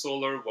 1 for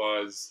solar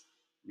was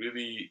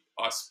really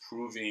us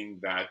proving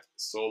that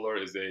solar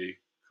is a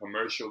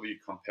commercially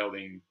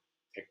compelling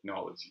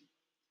technology.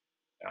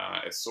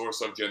 a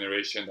source of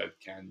generation that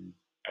can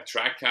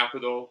attract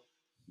capital,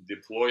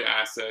 deploy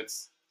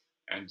assets,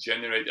 and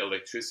generate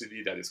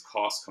electricity that is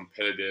cost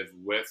competitive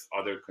with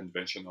other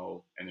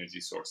conventional energy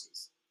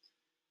sources.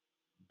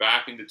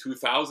 Back in the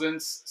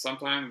 2000s,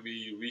 sometime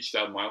we reached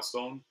that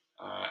milestone,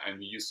 and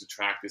we used to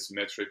track this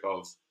metric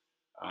of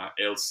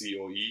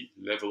LCOE,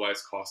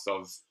 levelized cost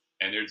of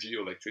energy,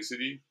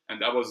 electricity,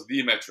 and that was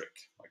the metric.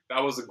 Like,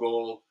 that was the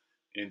goal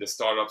in the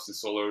startups in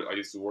solar I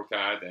used to work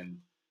at, and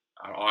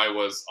our eye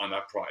was on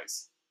that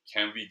prize.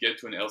 Can we get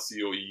to an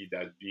LCOE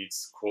that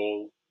beats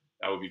coal?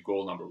 That would be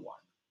goal number one.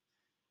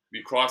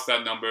 We crossed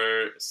that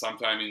number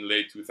sometime in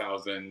late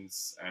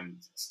 2000s and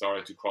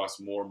started to cross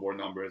more and more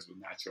numbers with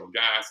natural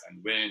gas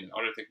and wind and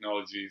other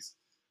technologies.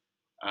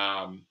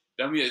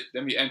 Then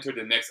we entered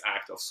the next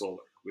act of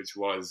solar, which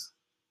was,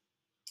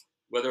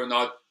 whether or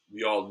not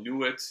we all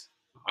knew it,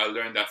 I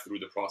learned that through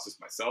the process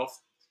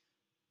myself,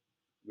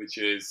 which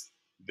is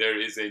there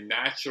is a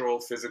natural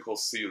physical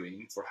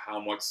ceiling for how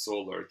much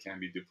solar can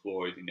be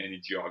deployed in any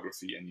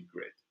geography, any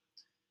grid.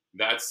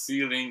 That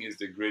ceiling is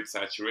the grid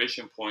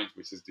saturation point,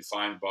 which is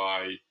defined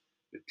by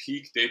the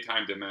peak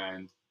daytime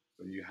demand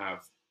when you have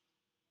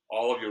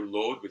all of your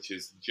load, which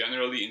is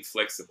generally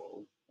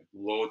inflexible.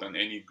 Load on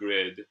any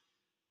grid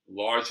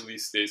largely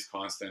stays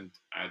constant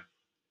at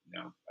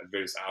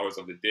various hours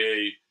of the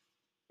day.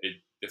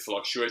 The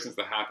fluctuations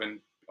that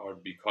happen are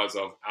because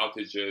of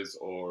outages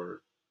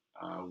or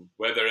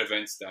weather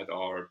events that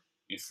are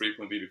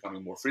infrequently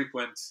becoming more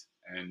frequent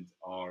and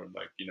are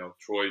like,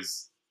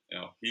 Troy's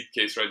heat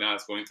case right now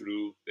is going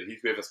through, the heat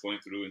wave that's going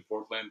through in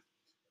Portland.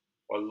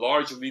 But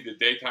largely the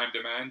daytime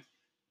demand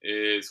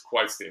is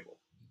quite stable.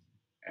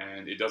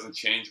 And it doesn't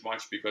change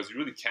much because you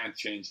really can't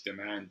change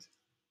demand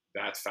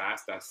that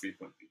fast, that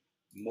frequently.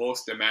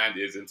 Most demand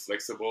is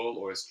inflexible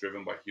or is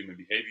driven by human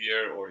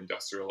behavior or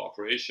industrial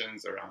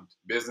operations around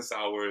business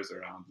hours,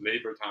 around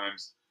labor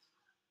times.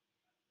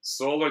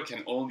 Solar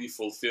can only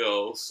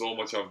fulfill so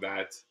much of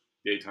that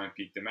daytime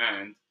peak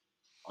demand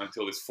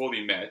until it's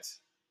fully met.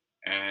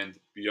 And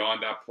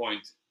beyond that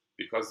point,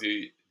 because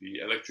the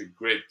electric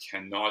grid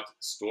cannot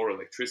store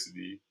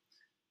electricity,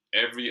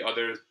 every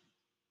other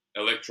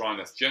electron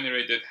that's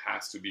generated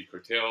has to be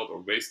curtailed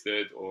or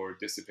wasted or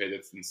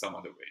dissipated in some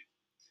other way.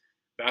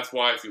 That's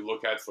why if you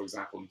look at, for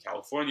example, in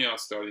California,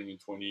 starting in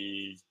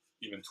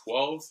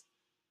 2012,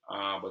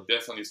 but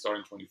definitely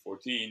starting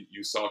 2014,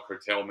 you saw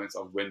curtailments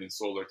of wind and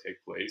solar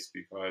take place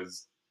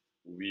because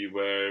we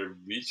were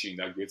reaching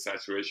that grid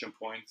saturation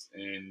point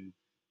in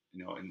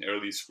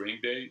early spring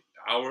day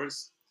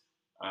hours,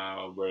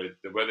 where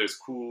the weather is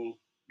cool,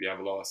 we have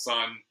a lot of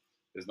sun,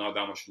 there's not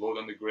that much load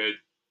on the grid,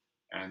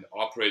 and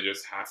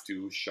operators have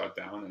to shut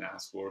down and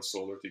ask for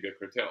solar to get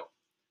curtailed.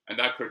 And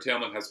that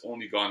curtailment has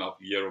only gone up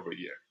year over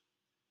year.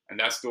 And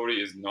that story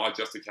is not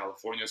just a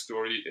California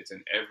story, it's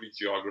in every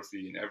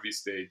geography, in every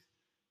state.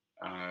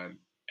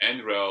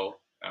 NREL,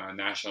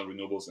 National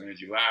Renewables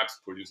Energy Labs,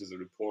 produces a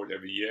report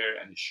every year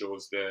and it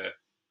shows the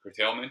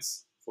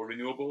curtailments for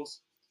renewables.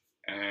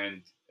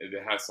 And they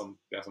have some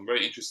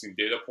very interesting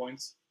data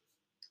points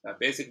that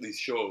basically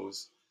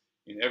shows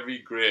in every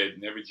grid,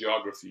 in every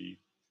geography,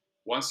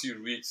 once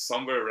you reach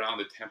somewhere around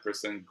the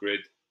 10% grid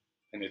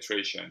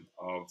penetration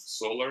of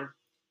solar,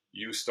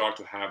 you start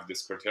to have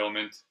this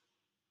curtailment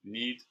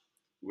need,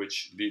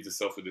 which leads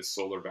itself to this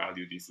solar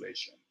value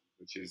deflation,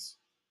 which is,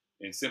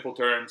 in simple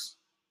terms,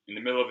 in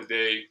the middle of the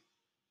day,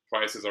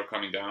 prices are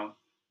coming down,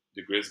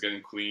 the grid's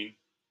getting clean,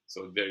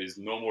 so there is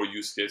no more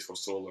use case for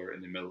solar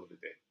in the middle of the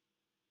day.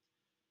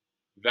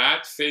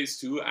 That phase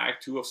 2,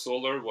 act 2 of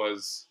solar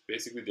was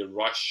basically the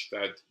rush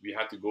that we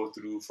had to go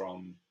through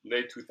from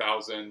late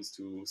 2000s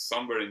to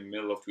somewhere in the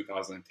middle of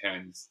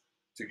 2010s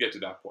to get to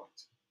that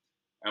point.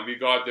 And we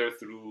got there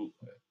through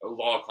a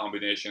lot of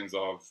combinations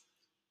of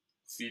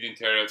feed-in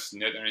tariffs,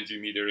 net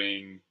energy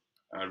metering,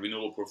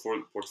 renewable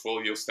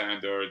portfolio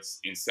standards,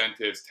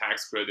 incentives,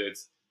 tax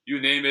credits, you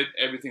name it,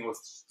 everything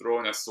was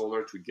thrown at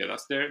solar to get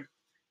us there.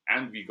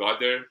 And we got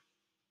there.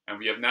 And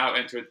we have now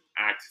entered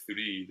Act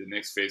 3, the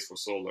next phase for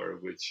solar,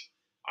 which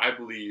I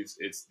believe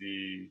it's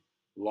the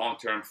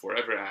long-term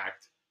forever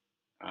act.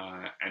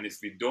 And if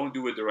we don't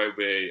do it the right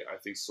way, I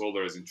think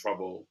solar is in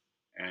trouble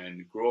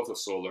and growth of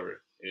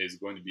solar is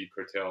going to be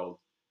curtailed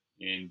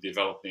in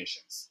developed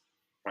nations,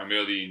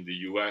 primarily in the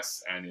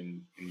US and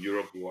in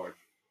Europe, who are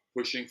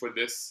pushing for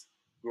this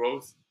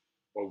growth,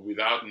 but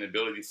without an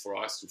ability for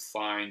us to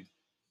find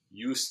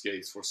use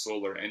case for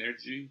solar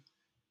energy,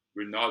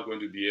 we're not going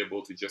to be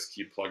able to just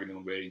keep plugging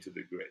away into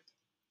the grid.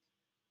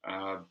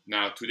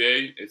 Now,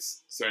 today,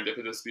 it's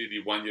serendipitously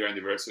the 1-year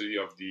anniversary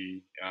of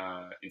the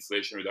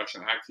Inflation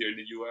Reduction Act here in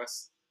the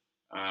US.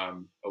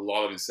 A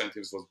lot of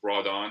incentives was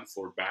brought on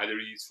for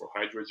batteries, for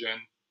hydrogen.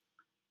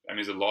 That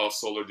means a lot of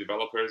solar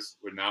developers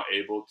were now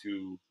able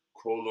to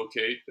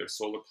co-locate their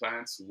solar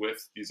plants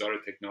with these other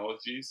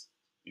technologies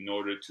in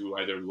order to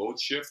either load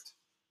shift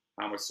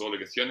how much solar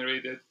gets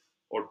generated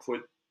or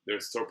put their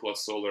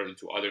surplus solar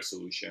into other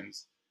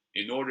solutions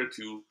in order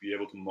to be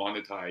able to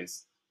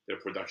monetize their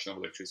production of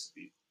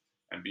electricity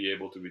and be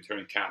able to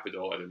return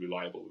capital at a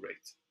reliable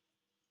rate.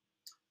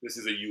 this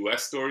is a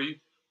US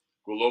story.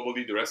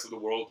 Globally, the rest of the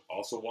world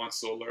also wants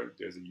solar.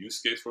 There's a use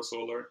case for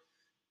solar,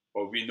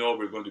 but we know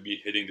we're going to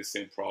be hitting the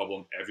same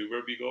problem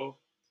everywhere we go.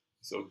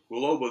 So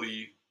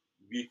globally,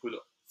 we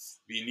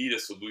need a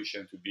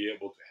solution to be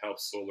able to help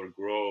solar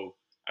grow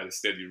at a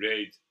steady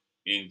rate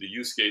in the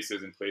use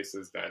cases in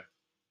places that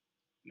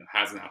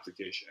has an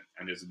application,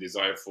 and there's a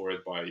desire for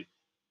it by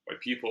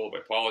people, by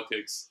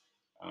politics,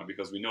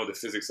 because we know the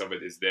physics of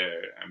it is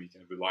there, and we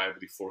can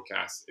reliably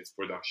forecast its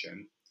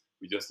production.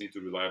 We just need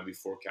to reliably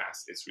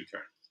forecast its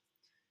return.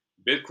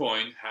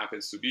 Bitcoin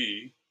happens to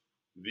be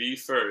the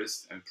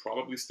first, and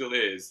probably still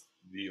is,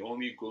 the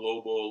only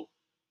global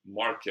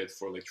market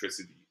for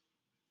electricity,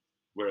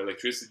 where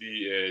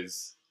electricity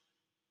is,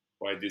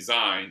 by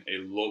design, a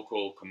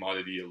local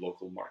commodity, a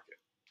local market.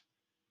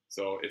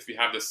 So if we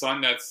have the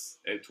sun that's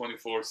a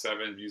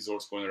 24/7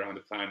 resource going around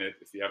the planet,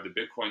 if we have the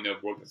Bitcoin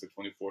network that's a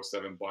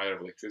 24/7 buyer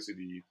of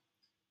electricity,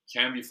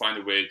 can we find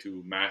a way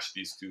to mash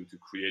these two to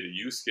create a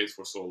use case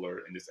for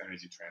solar in this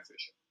energy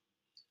transition?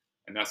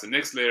 And that's the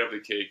next layer of the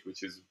cake,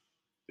 which is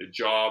the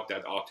job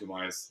that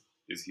Optimize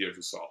is here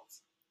to solve,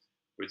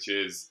 which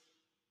is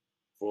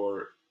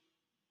for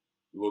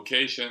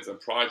locations and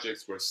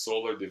projects where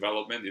solar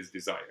development is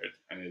desired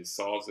and it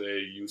solves a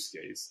use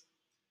case.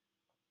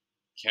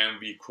 Can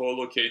we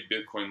co-locate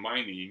Bitcoin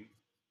mining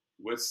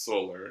with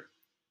solar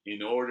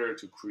in order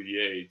to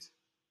create,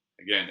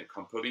 again, a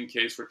compelling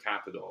case for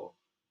capital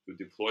to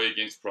deploy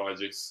against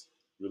projects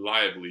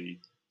reliably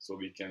so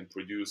we can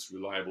produce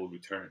reliable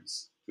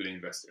returns to the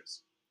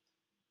investors?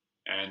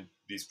 And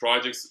these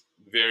projects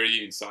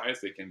vary in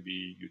size. They can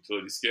be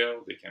utility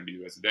scale, they can be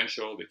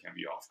residential, they can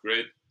be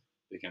off-grid,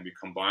 they can be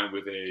combined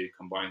with a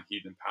combined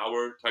heat and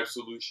power type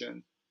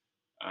solution,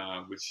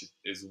 which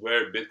is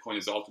where Bitcoin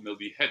is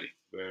ultimately heading,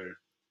 where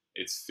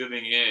it's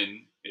filling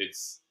in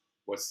its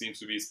what seems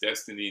to be its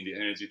destiny in the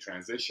energy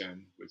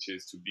transition, which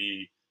is to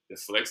be the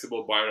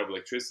flexible buyer of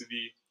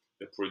electricity,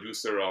 the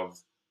producer of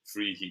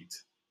free heat.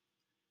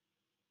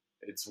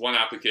 It's one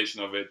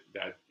application of it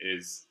that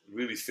is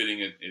really fitting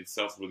it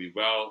itself really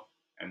well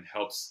and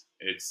helps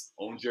its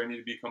own journey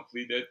to be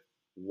completed,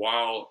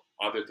 while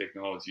other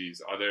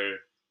technologies, other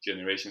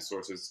generation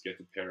sources get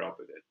to pair up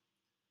with it.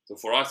 So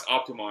for us,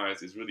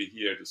 Optimize is really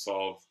here to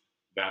solve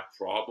that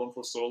problem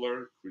for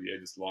solar,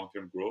 create this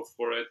long-term growth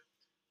for it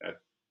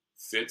that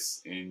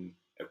fits in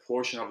a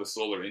portion of the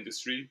solar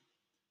industry.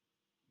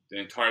 The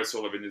entire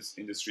solar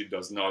industry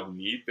does not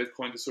need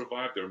Bitcoin to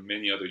survive. There are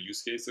many other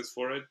use cases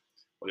for it,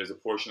 but there's a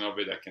portion of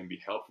it that can be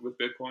helped with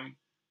Bitcoin.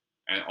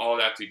 And all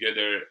that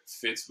together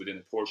fits within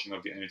a portion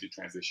of the energy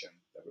transition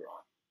that we're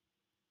on.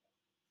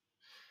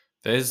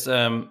 There's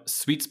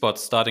sweet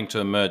spots starting to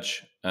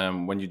emerge.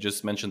 When you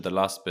just mentioned the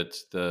last bit,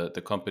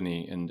 the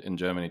company in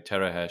Germany,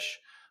 Chehrehsaz,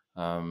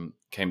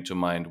 came to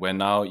mind, where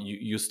now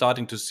you're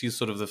starting to see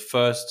sort of the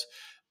first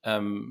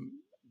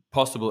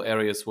possible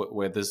areas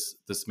where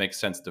this makes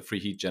sense, the free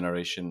heat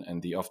generation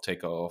and the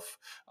off-taker of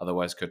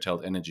otherwise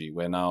curtailed energy,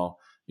 where now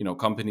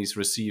companies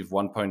receive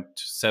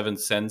 1.7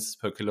 cents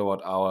per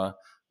kilowatt hour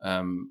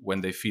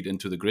when they feed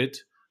into the grid,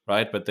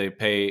 right? But they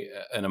pay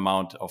an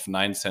amount of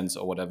 9 cents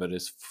or whatever it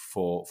is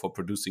for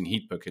producing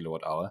heat per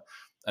kilowatt hour.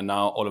 And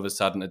now all of a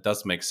sudden it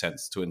does make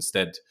sense to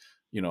instead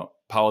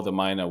power the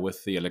miner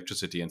with the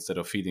electricity instead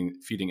of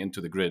feeding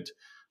into the grid.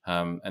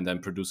 And then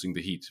producing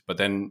the heat. But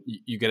then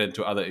you get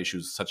into other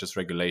issues such as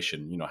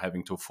regulation,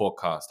 having to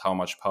forecast how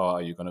much power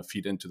are you going to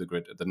feed into the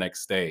grid the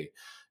next day.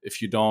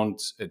 If you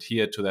don't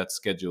adhere to that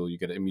schedule, you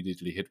get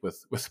immediately hit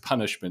with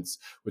punishments,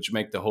 which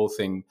make the whole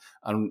thing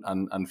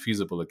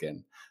unfeasible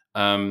again.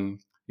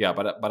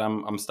 But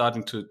I'm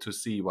starting to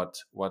see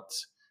what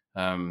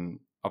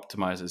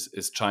Optimize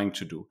is trying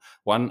to do.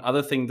 One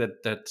other thing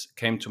that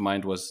came to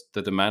mind was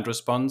the demand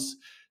response.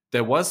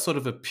 There was sort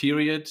of a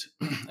period,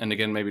 and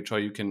again, maybe Troy,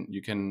 you can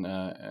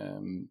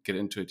get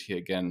into it here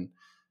again.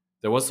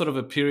 There was sort of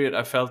a period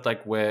I felt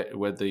like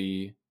where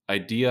the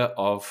idea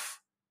of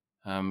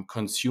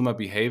consumer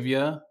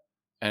behavior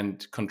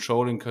and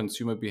controlling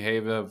consumer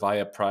behavior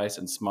via price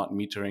and smart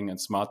metering and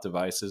smart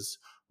devices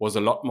was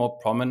a lot more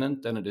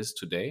prominent than it is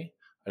today.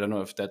 I don't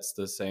know if that's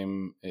the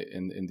same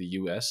in the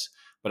US,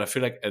 but I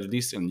feel like at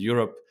least in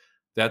Europe,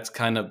 that's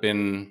kind of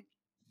been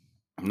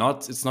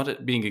it's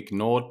not being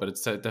ignored, but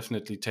it's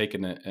definitely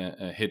taken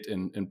a hit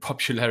in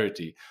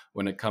popularity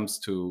when it comes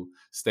to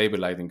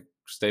stabilizing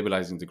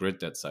the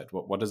grid that side.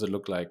 What does it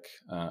look like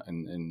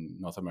in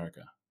North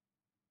America?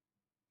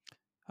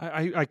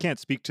 I can't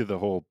speak to the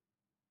whole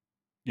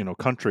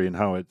country and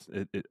how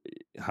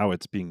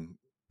it's being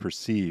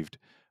perceived,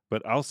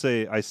 but I'll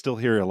say I still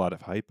hear a lot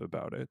of hype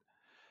about it.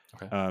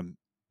 Okay.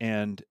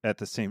 And at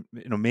the same,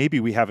 maybe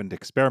we haven't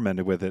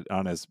experimented with it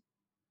on as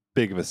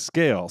big of a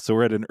scale, so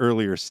we're at an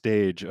earlier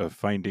stage of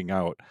finding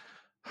out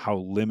how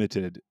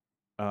limited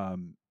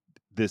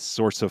this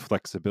source of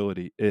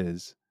flexibility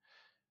is.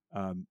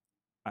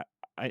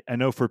 I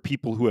know for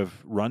people who have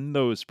run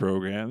those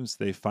programs,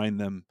 they find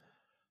them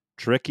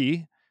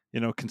tricky.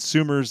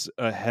 Consumers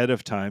ahead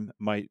of time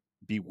might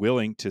be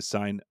willing to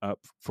sign up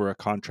for a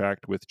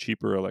contract with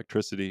cheaper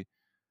electricity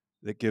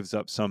that gives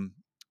up some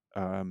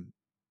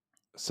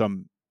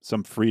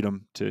some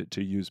freedom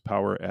to use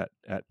power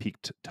at peak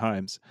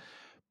times.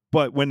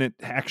 But when it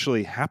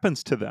actually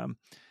happens to them,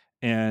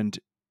 and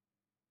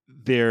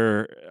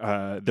their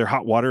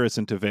hot water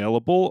isn't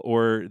available,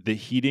 or the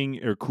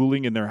heating or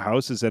cooling in their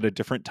house is at a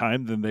different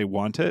time than they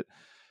want it,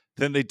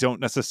 then they don't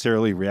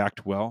necessarily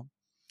react well.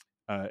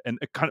 And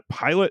kind of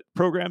pilot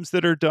programs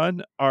that are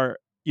done are,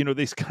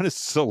 they kind of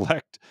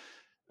select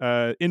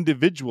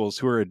individuals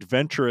who are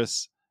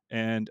adventurous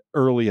and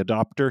early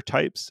adopter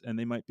types, and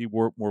they might be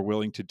more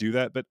willing to do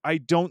that. But I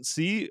don't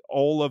see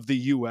all of the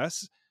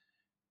U.S.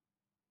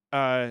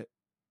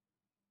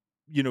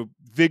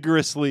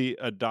 Vigorously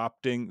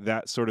adopting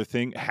that sort of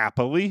thing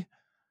happily.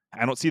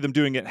 I don't see them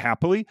doing it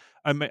happily.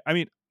 I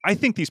mean, I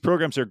think these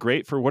programs are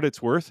great for what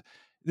it's worth.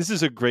 This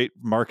is a great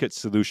market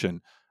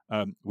solution.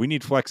 We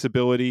need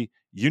flexibility.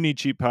 You need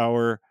cheap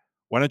power.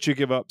 Why don't you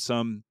give up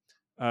some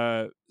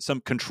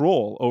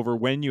control over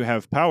when you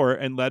have power,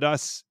 and let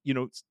us,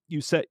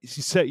 you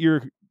set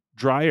your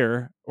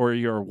dryer or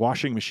your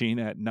washing machine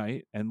at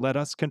night, and let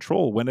us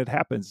control when it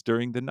happens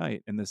during the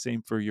night. And the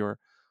same for your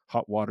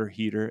hot water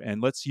heater.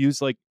 And let's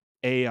use like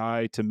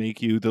AI to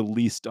make you the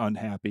least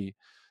unhappy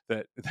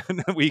that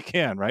we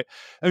can, right?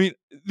 I mean,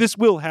 this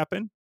will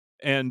happen.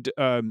 And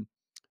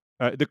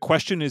the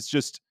question is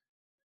just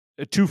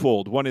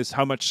twofold. One is,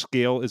 how much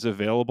scale is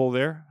available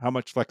there? How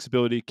much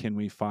flexibility can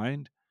we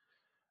find?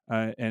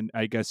 And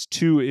I guess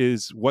two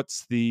is,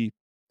 what's the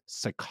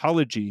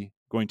psychology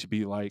going to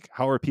be like?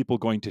 How are people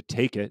going to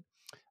take it?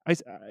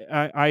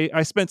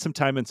 I spent some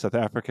time in South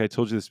Africa, I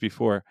told you this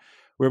before,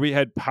 where we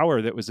had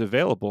power that was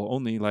available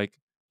only like,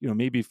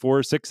 maybe 4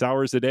 or 6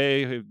 hours a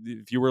day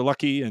if you were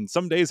lucky, and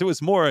some days it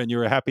was more and you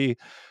were happy.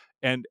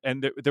 And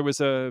there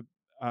was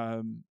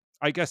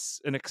I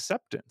guess an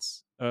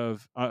acceptance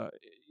of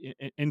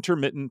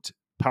intermittent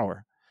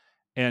power.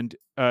 And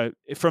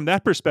from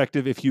that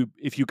perspective, if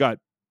you got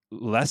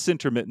less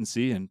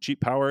intermittency and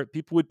cheap power,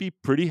 people would be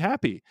pretty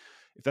happy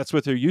if that's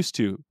what they're used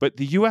to. But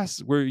the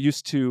US, we're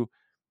used to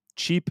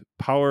cheap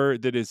power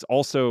that is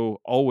also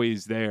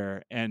always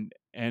there. And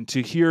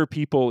to hear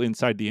people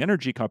inside the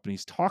energy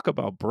companies talk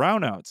about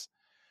brownouts,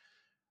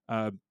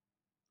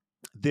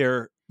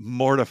 they're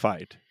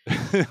mortified.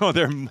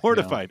 They're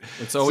mortified.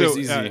 Yeah. It's always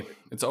easy.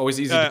 It's always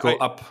easy to go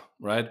up,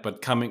 right?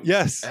 But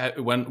yes,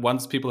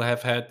 once people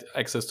have had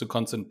access to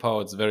constant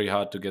power, it's very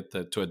hard to get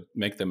to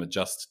make them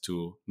adjust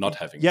to not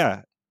having.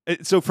 Yeah.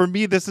 So for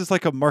me, this is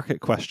like a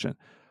market question.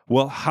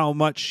 Well, how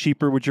much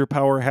cheaper would your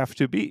power have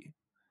to be?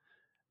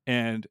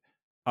 And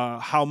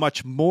how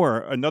much more,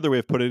 another way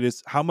of putting it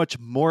is, how much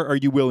more are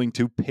you willing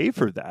to pay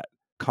for that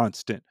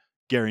constant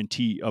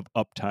guarantee of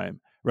uptime,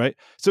 right?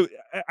 So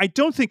I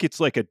don't think it's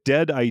like a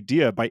dead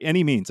idea by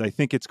any means. I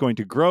think it's going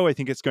to grow. I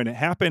think it's going to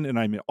happen, and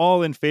I'm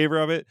all in favor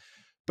of it.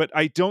 But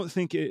I don't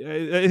think,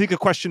 I think the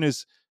question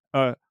is,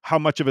 how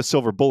much of a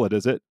silver bullet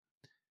is it?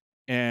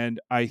 And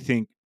I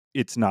think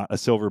it's not a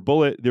silver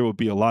bullet. There will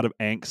be a lot of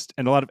angst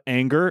and a lot of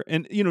anger.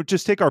 And,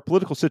 just take our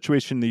political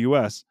situation in the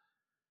U.S.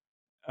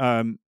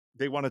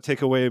 They want to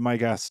take away my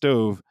gas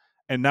stove,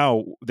 and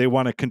now they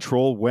want to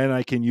control when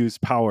I can use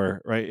power,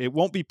 right? It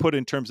won't be put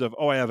in terms of,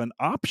 I have an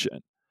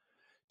option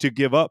to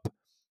give up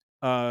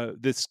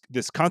this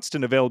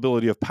constant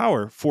availability of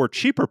power for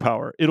cheaper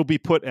power. It'll be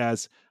put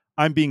as,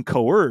 I'm being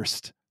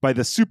coerced by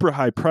the super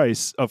high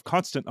price of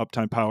constant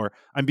uptime power.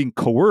 I'm being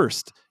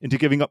coerced into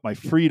giving up my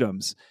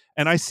freedoms.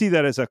 And I see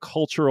that as a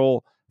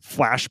cultural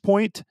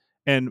flashpoint,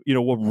 and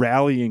a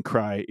rallying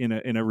cry in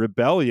a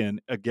rebellion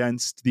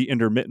against the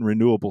intermittent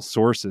renewable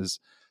sources.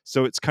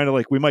 So it's kind of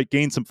like we might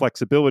gain some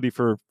flexibility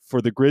for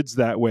the grids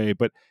that way,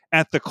 but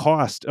at the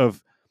cost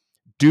of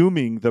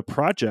dooming the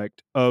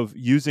project of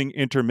using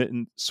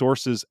intermittent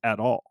sources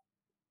at all.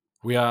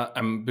 We are.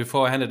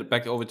 Before I hand it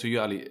back over to you,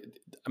 Ali,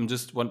 I'm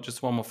just one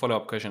more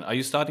follow-up question. Are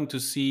you starting to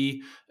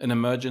see an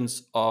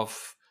emergence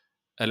of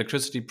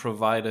electricity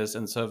providers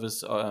and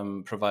service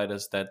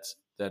providers that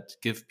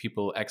give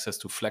people access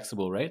to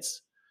flexible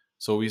rates?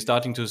 So we're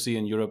starting to see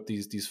in Europe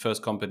these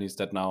first companies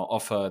that now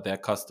offer their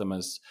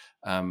customers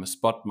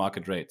spot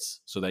market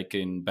rates, so they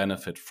can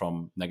benefit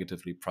from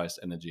negatively priced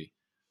energy.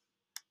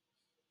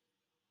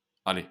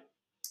 Ali?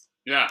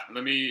 Yeah,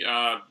 let me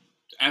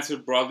answer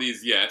broadly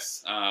is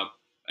yes.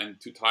 And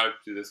to tie up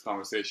to this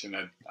conversation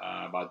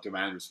about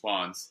demand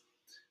response,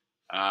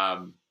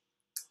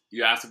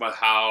 you asked about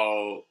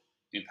how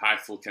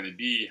impactful can it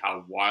be,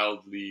 how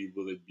wildly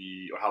will it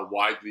be, or how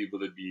widely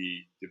will it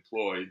be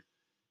deployed.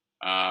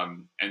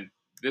 And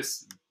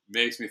this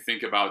makes me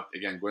think about,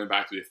 again, going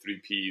back to the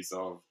 3 Ps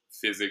of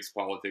physics,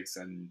 politics,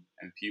 and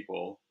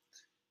people.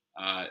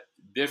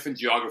 Different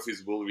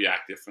geographies will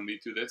react differently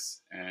to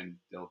this, and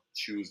they'll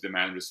choose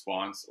demand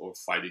response or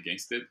fight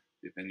against it,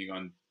 depending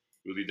on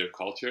really their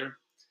culture.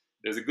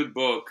 There's a good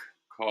book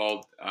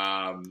called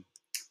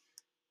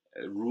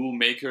Rule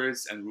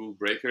Makers and Rule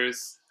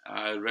Breakers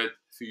I read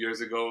a few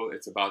years ago.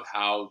 It's about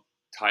how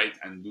tight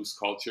and loose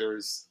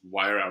cultures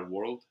wire our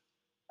world.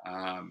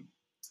 And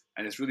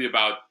it's really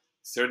about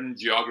certain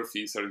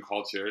geographies, certain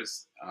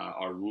cultures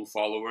are rule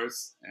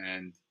followers,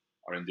 and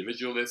are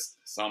individualist,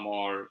 some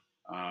are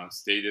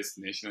statist,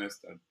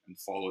 nationalist, and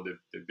follow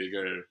the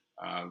bigger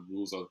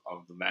rules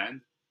of the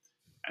land.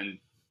 And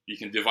you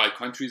can divide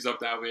countries up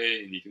that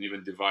way, and you can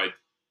even divide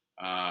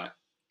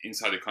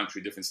inside the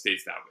country different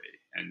states that way.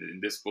 And in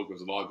this book,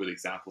 there's a lot of good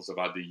examples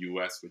about the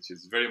U.S., which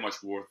is very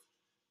much worth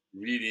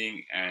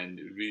reading, and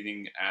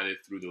reading at it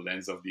through the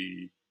lens of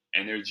the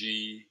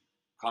energy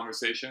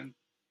conversation.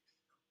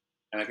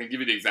 And I can give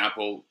you the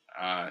example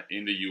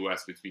in the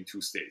U.S. between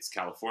two states,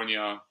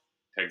 California,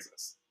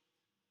 Texas.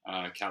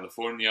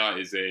 California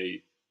is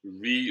a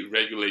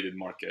re-regulated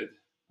market,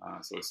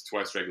 so it's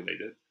twice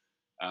regulated.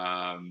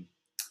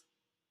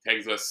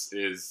 Texas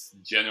is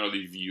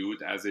generally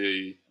viewed as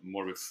a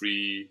more of a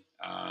free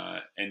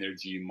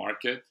energy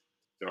market.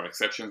 There are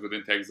exceptions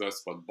within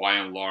Texas, but by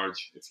and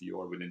large, if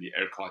you are within the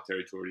ERCOT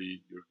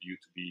territory, you're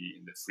viewed to be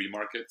in the free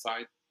market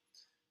side.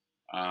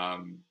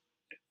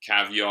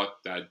 Caveat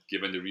that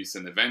given the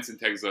recent events in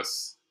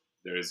Texas,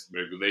 there's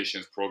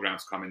regulations,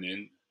 programs coming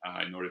in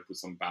order to put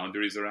some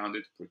boundaries around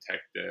it to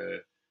protect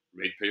the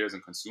ratepayers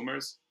and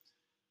consumers.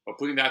 But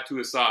putting that to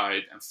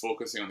aside and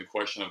focusing on the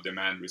question of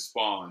demand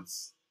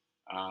response,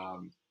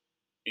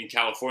 in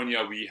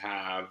California, we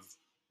have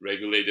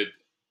regulated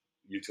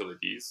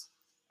utilities,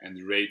 and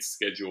the rate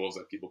schedules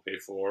that people pay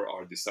for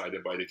are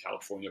decided by the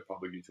California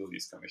Public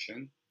Utilities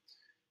Commission.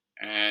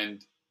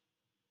 And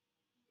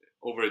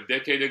over a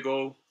decade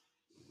ago,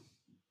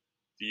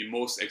 the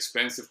most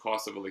expensive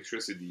cost of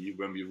electricity,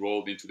 when we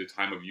rolled into the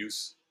time of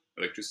use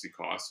electricity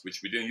costs,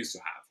 which we didn't used to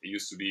have. It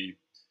used to be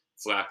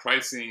flat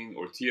pricing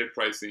or tiered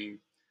pricing.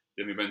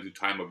 Then we went to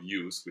time of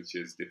use, which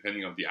is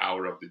depending on the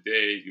hour of the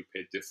day, you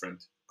pay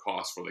different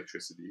costs for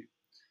electricity.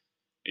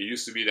 It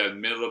used to be that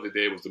middle of the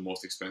day was the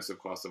most expensive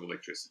cost of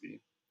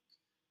electricity.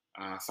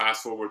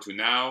 Fast forward to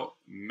now,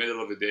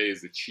 middle of the day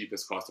is the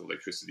cheapest cost of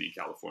electricity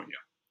in California.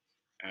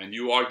 And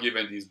you are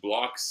given these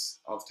blocks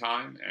of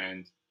time,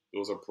 and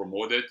those are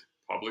promoted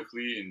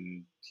publicly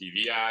in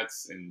TV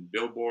ads and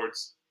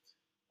billboards.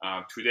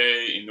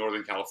 Today in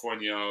Northern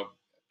California,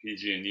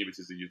 PG&E, which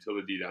is a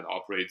utility that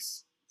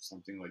operates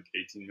something like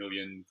 18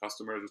 million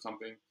customers or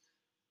something,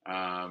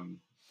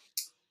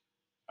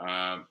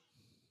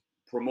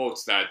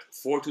 promotes that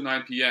 4 to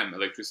 9 p.m.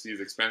 electricity is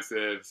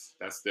expensive.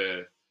 That's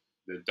the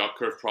duck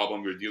curve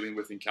problem we're dealing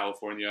with in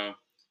California.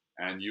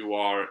 And you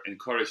are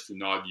encouraged to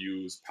not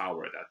use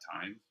power at that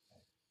time.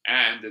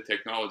 And the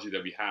technology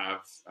that we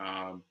have,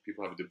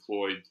 people have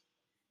deployed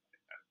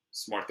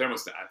smart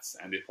thermostats,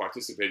 and they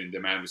participate in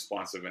demand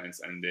response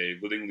events, and they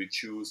willingly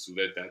choose to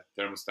let that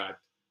thermostat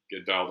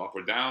get dialed up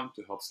or down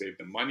to help save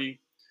them money.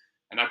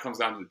 And that comes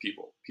down to the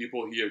people.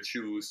 People here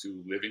choose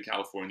to live in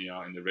California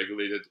in the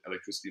regulated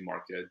electricity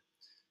market,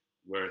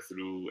 where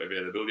through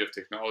availability of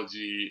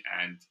technology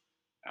and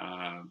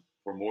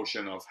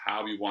promotion of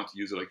how we want to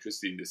use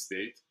electricity in this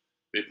state,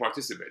 they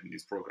participate in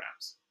these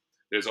programs.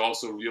 There's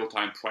also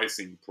real-time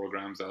pricing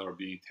programs that are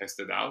being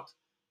tested out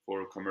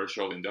for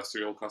commercial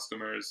industrial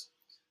customers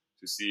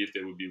to see if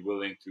they would be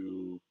willing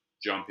to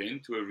jump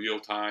into a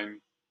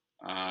real-time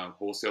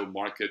wholesale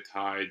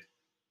market-tied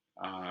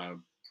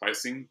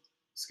pricing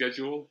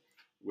schedule,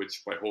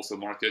 which by wholesale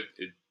market,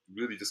 it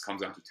really just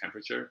comes down to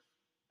temperature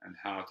and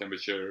how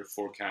temperature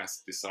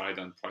forecasts decide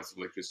on price of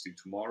electricity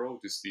tomorrow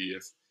to see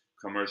if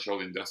commercial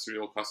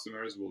industrial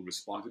customers will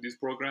respond to these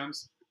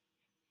programs.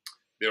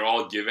 They're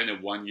all given a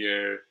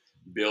 1-year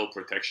bill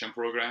protection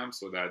program,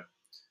 so that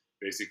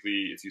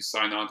basically if you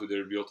sign on to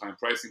their real-time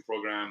pricing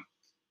program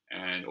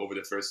and over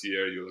the first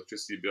year your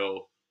electricity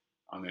bill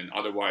on an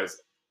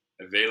otherwise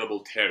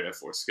available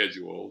tariff or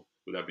schedule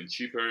would have been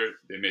cheaper,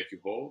 they make you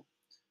whole.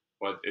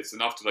 But it's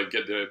enough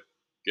to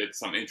get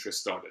some interest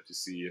started to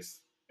see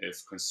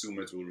if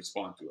consumers will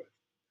respond to it.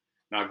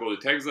 Now go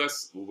to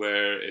Texas,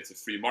 where it's a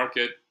free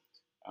market.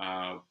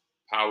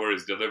 Power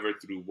is delivered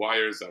through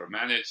wires that are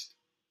managed,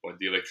 but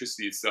the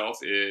electricity itself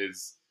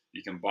is,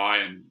 you can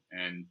buy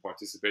and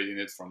participate in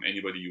it from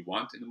anybody you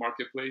want in the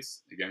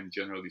marketplace, again,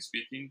 generally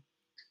speaking.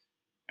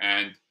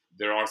 And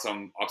there are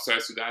some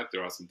upsides to that,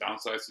 there are some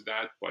downsides to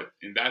that, but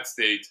in that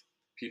state,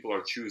 people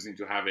are choosing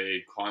to have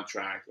a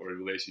contract or a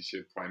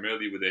relationship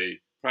primarily with a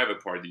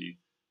private party,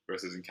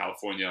 versus in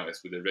California,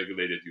 it's with a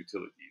regulated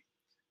utility.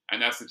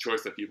 And that's the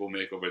choice that people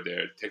make over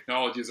there.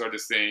 Technologies are the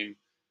same.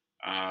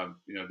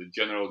 The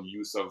general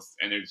use of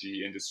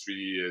energy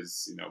industry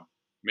is,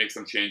 make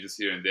some changes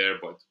here and there,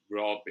 but we're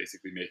all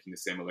basically making the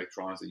same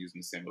electrons and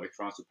using the same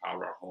electrons to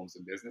power our homes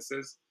and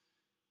businesses.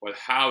 But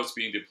how it's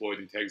being deployed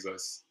in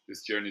Texas,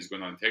 this journey is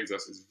going on in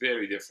Texas, is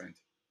very different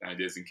than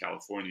it is in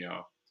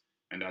California.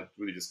 And that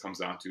really just comes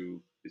down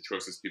to the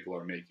choices people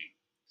are making.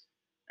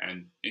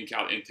 And in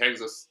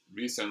Texas,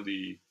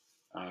 recently,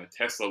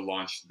 Tesla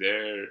launched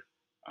their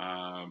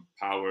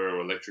power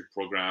or electric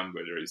program,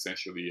 where they're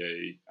essentially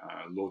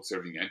a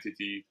load-serving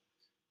entity.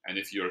 And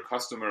if you're a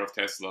customer of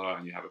Tesla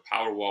and you have a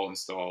Powerwall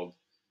installed,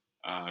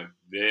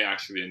 they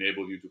actually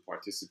enable you to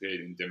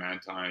participate in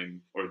demand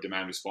time or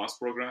demand response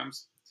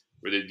programs,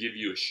 where they give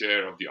you a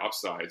share of the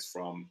upsides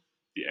from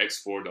the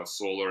export of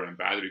solar and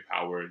battery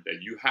power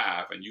that you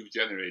have and you've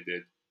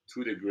generated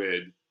to the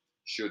grid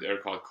should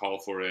ERCOT call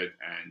for it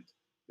and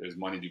there's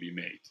money to be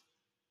made.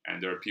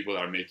 And there are people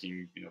that are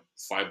making,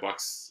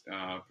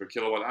 $5 per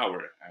kilowatt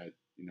hour at,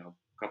 a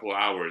couple of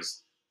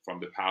hours from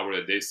the power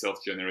that they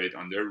self-generate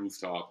on their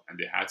rooftop and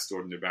they had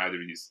stored in their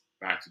batteries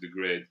back to the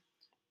grid.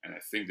 And I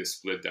think the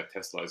split that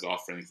Tesla is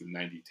offering is the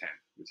 90-10,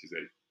 which is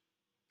a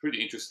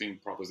pretty interesting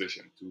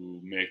proposition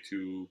to make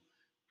to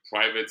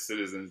private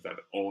citizens that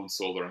own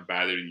solar and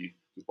battery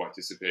to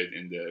participate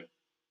in the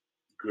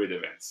grid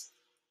events.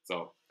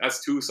 So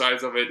that's two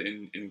sides of it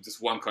in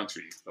just one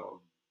country.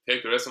 So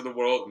take the rest of the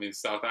world. I mean,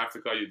 South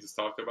Africa, you just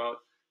talked about,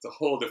 it's a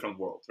whole different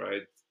world,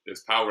 right?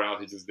 There's power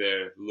outages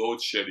there,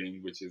 load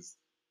shedding, which is,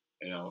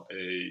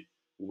 a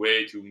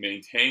way to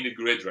maintain the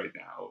grid right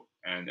now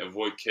and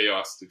avoid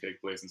chaos to take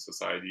place in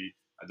society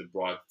at the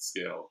broad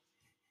scale.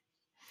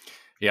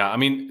 Yeah, I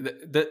mean,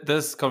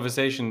 this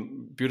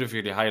conversation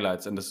beautifully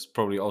highlights, and this is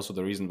probably also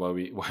the reason why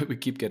we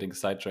keep getting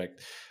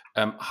sidetracked,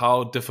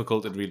 how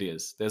difficult it really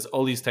is. There's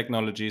all these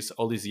technologies,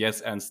 all these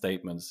yes and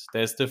statements.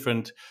 There's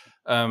different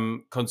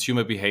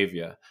consumer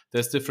behavior.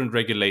 There's different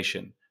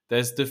regulation.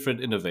 There's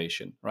different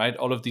innovation, right?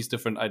 All of these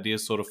different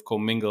ideas sort of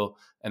commingle,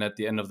 and at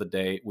the end of the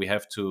day, we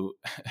have to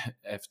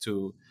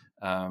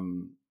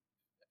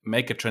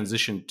make a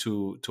transition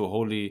to a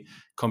wholly,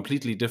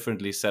 completely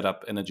differently set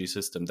up energy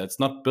system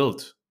that's not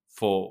built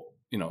for,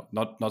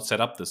 not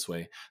set up this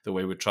way, the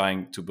way we're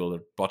trying to build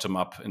it bottom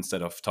up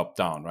instead of top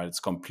down, right? It's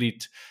a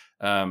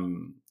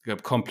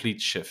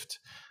complete shift.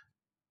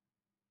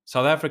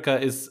 South Africa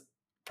is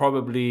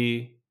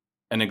probably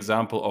an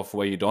example of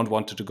where you don't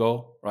want it to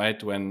go,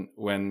 right?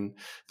 When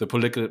the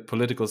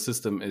political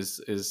system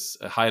is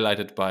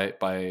highlighted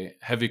by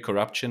heavy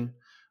corruption,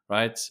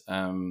 right?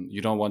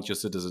 You don't want your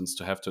citizens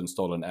to have to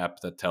install an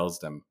app that tells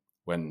them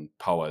when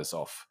power is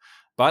off.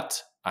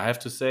 But I have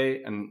to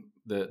say, and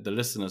the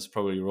listeners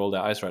probably roll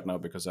their eyes right now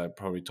because I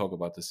probably talk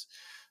about this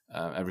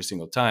every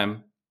single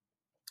time,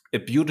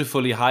 it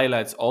beautifully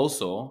highlights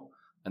also,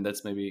 and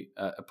that's maybe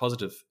a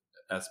positive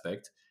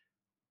aspect,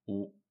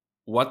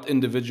 what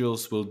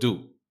individuals will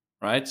do,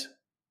 right?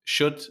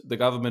 Should the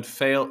government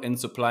fail in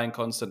supplying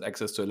constant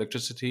access to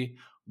electricity,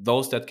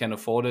 those that can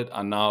afford it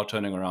are now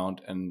turning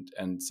around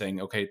and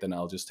saying, okay, then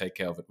I'll just take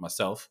care of it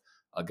myself.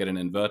 I'll get an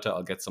inverter,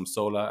 I'll get some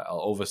solar,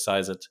 I'll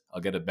oversize it,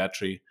 I'll get a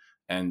battery,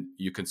 and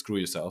you can screw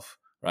yourself,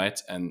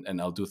 right?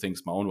 And I'll do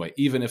things my own way,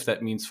 even if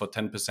that means for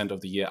 10%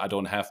 of the year I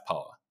don't have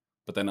power,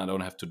 but then I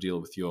don't have to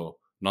deal with your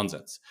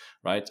nonsense,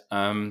 right?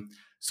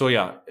 So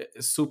yeah,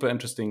 super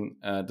interesting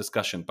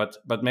discussion.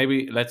 But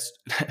maybe let's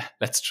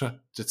try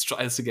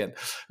this again.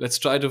 Let's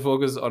try to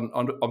focus on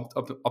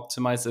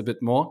optimize a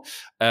bit more.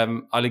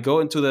 Ali,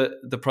 go into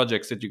the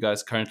projects that you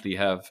guys currently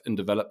have in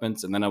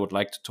development, and then I would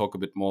like to talk a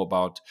bit more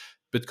about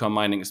Bitcoin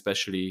mining,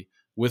 especially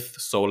with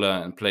solar,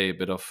 and play a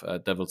bit of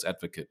devil's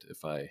advocate,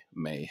 if I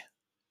may.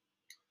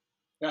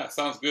 Yeah,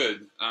 sounds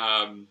good.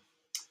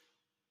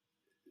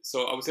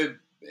 So I would say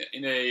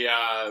in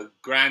a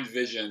grand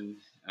vision,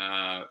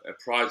 a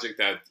project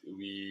that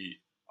we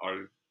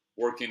are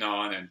working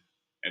on and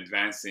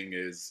advancing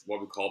is what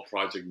we call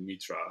Project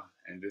Mitra.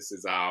 And this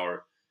is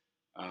our,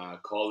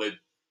 call it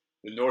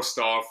the North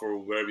Star for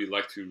where we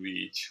like to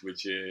reach,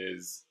 which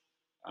is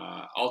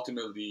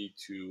ultimately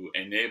to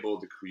enable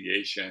the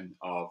creation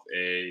of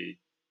a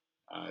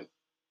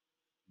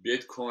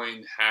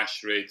Bitcoin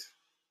hash rate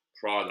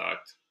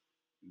product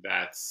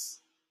that's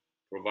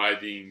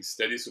providing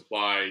steady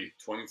supply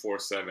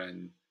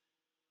 24/7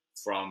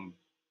 from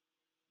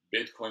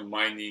Bitcoin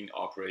mining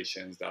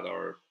operations that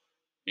are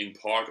in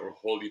part or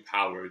wholly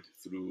powered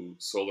through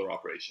solar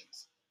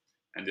operations.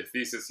 And the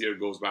thesis here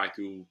goes back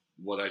to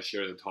what I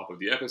shared at the top of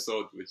the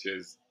episode, which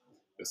is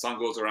the sun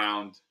goes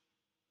around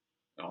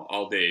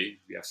all day.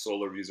 We have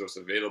solar resource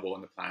available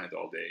on the planet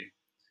all day.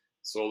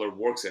 Solar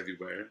works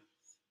everywhere.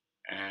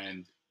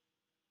 And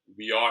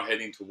we are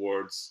heading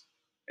towards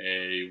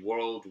a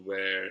world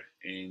where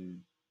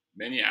in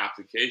many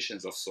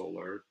applications of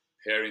solar,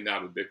 pairing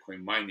that with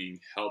Bitcoin mining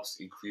helps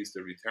increase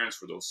the returns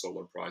for those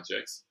solar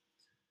projects.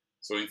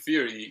 So in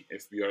theory,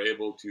 if we are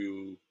able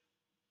to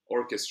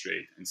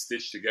orchestrate and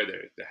stitch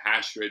together the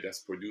hash rate that's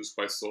produced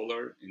by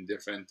solar in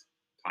different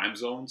time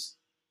zones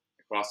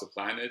across the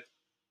planet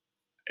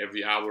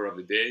every hour of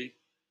the day,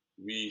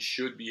 we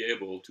should be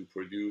able to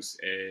produce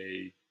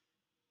a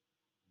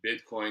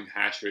Bitcoin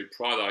hash rate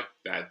product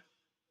that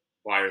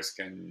buyers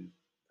can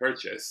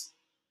purchase,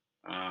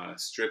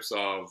 strips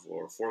of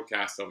or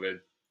forecasts of it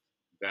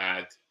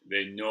that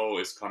they know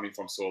is coming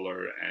from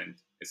solar and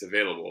is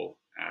available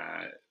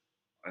on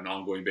an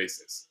ongoing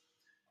basis.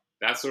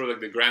 That's sort of like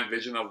the grand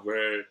vision of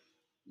where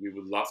we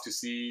would love to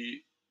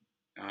see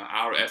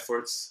our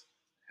efforts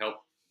help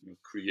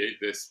create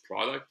this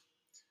product.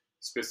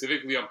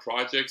 Specifically on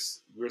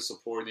projects, we're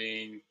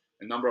supporting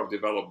a number of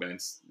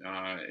developments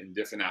in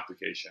different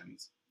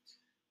applications.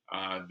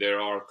 There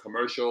are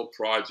commercial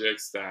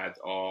projects that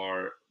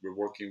we're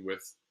working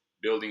with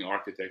building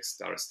architects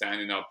that are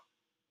standing up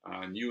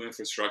new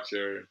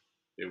infrastructure.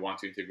 They want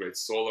to integrate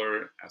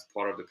solar as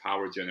part of the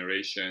power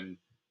generation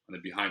on the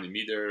behind the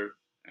meter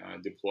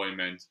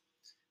deployment.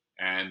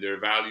 and they're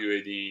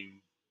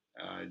evaluating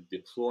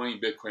deploying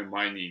Bitcoin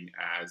mining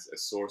as a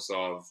source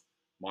of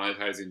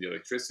monetizing the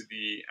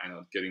electricity and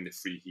of getting the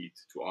free heat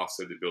to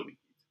offset the building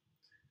heat.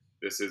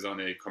 This is on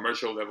a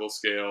commercial level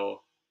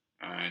scale,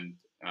 and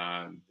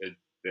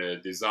the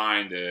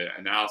design, the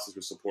analysis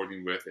we're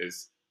supporting with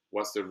is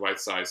what's the right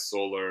size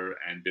solar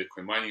and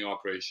Bitcoin mining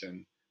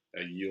operation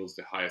that yields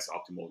the highest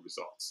optimal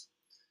results.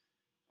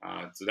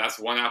 So that's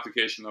one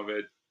application of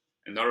it.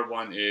 Another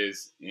one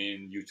is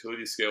in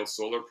utility scale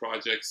solar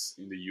projects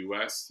in the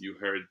US. You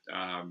heard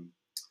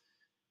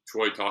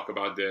Troy talk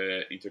about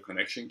the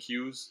interconnection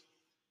queues.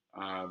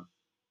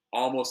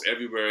 Almost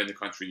everywhere in the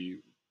country,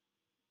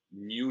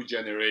 new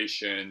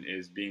generation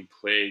is being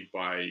plagued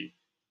by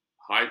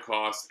high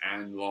cost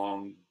and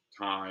long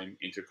time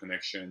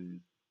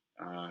interconnection,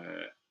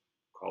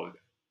 call it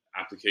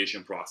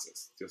application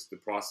process. Just the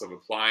process of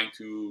applying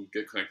to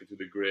get connected to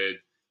the grid,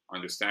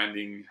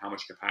 understanding how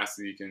much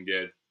capacity you can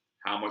get,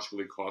 how much will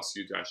it cost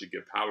you to actually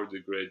get power to the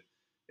grid,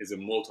 is a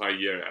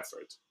multi-year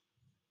effort.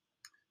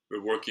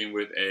 We're working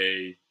with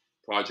a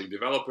project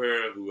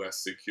developer who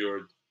has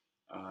secured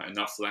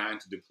enough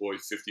land to deploy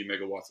 50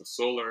 megawatts of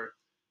solar.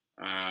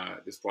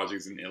 This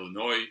project is in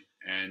Illinois,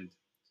 and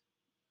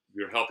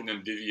we're helping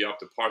them divvy up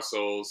the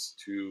parcels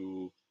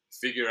to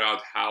figure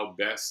out how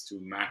best to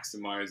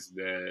maximize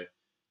the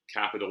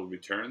capital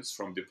returns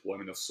from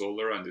deployment of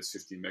solar on this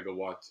 50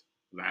 megawatt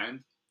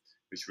land,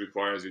 which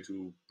requires you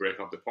to break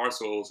up the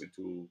parcels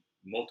into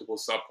multiple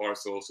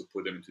sub-parcels, to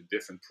put them into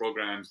different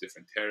programs,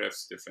 different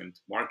tariffs, different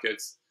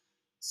markets,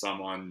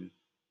 some on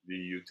the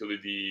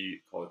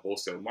utility, call it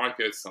wholesale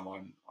markets, some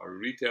on our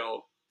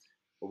retail.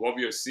 But what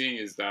we are seeing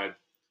is that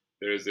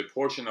there is a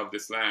portion of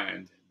this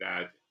land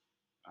that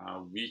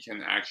we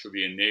can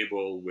actually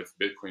enable with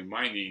Bitcoin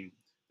mining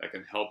that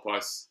can help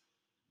us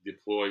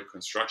deploy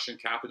construction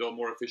capital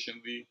more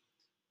efficiently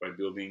by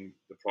building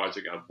the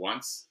project at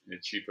once in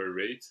a cheaper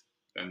rate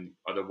than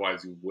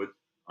otherwise you would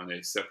on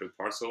a separate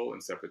parcel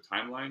and separate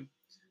timeline.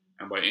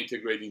 And by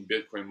integrating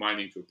Bitcoin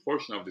mining to a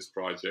portion of this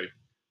project,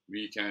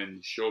 we can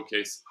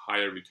showcase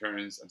higher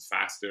returns and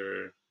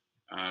faster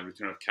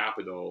return of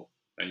capital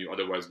than you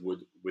otherwise would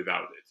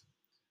without it.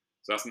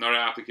 So that's another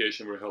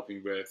application we're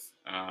helping with.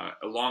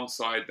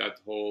 Alongside that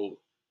whole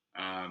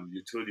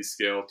utility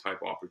scale type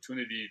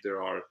opportunity,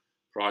 there are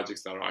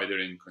projects that are either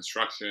in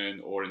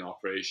construction or in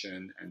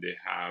operation, and they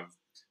have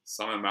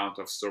some amount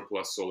of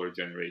surplus solar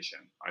generation.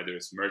 Either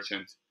it's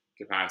merchant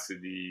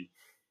capacity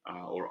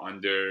or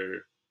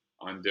under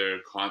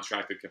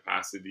contracted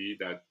capacity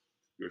that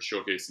you're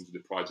showcasing to the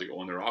project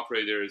owner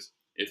operators.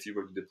 If you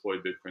were to deploy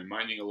Bitcoin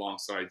mining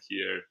alongside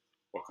here,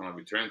 what kind of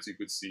returns you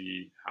could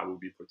see, how would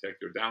we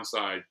protect your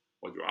downside,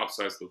 what your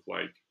upsides look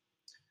like.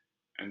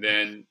 And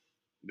then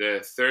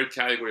the third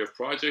category of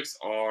projects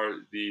are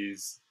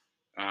these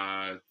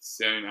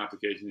same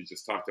applications we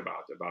just talked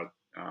about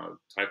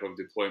type of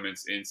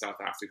deployments in South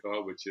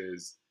Africa, which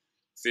is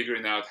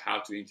figuring out how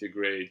to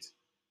integrate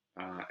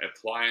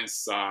appliance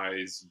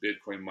size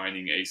Bitcoin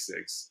mining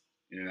ASICs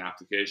in an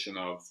application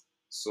of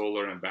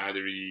solar and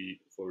battery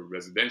for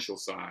residential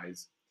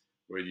size,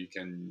 where you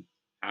can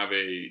have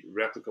a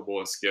replicable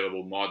and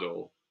scalable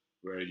model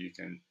where you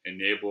can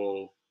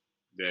enable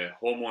the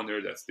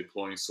homeowner that's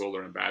deploying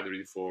solar and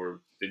battery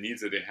for the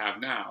needs that they have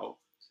now,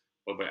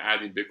 but by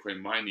adding Bitcoin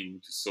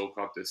mining to soak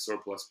up the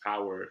surplus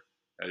power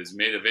that is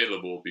made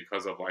available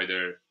because of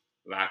either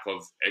lack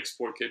of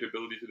export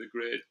capability to the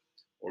grid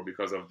or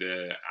because of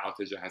the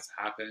outage that has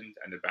happened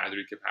and the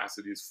battery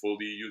capacity is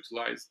fully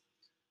utilized.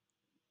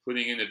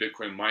 Putting in a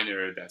Bitcoin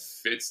miner that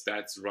fits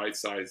that right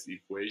size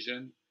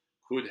equation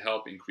could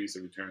help increase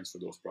the returns for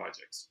those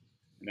projects.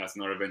 And that's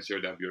another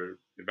venture that we're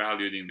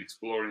evaluating and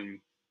exploring.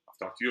 I've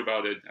talked to you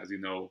about it, as you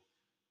know,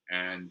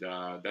 and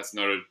that's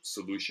another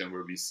solution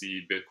where we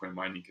see Bitcoin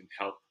mining can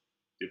help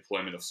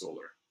deployment of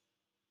solar.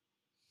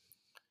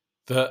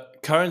 The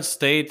current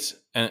state,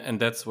 and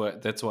that's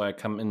why I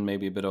come in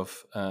maybe a bit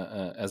of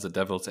as a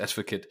devil's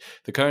advocate.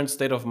 The current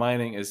state of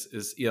mining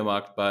is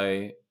earmarked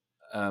by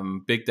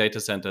big data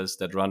centers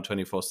that run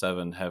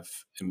 24/7, have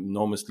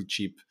enormously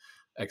cheap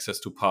access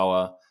to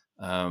power,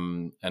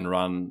 and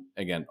run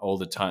again all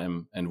the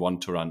time and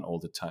want to run all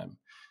the time.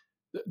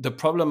 The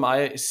problem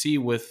I see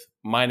with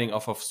mining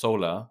off of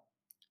solar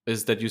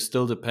is that you're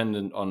still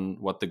dependent on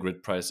what the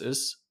grid price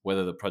is,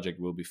 whether the project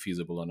will be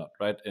feasible or not,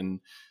 right? In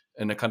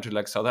a country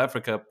like South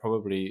Africa,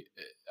 probably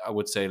I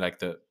would say like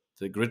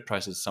the grid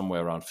price is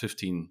somewhere around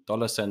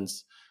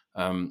 $15.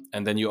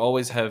 And then you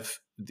always have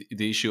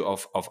the issue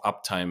of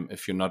uptime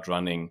if you're not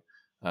running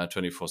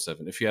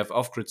 24/7. If you have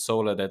off-grid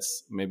solar,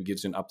 that's maybe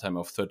gives you an uptime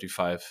of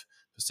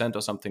 35%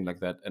 or something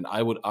like that. And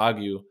I would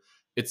argue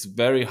it's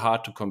very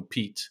hard to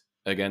compete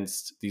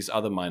against these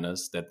other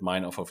miners that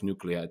mine off of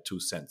nuclear at 2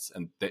 cents,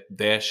 and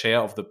their share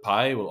of the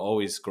pie will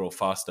always grow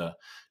faster,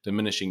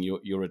 diminishing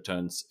your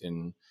returns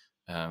in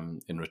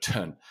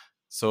return.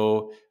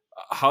 So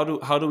how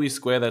do we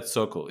square that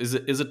circle? Is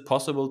it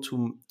possible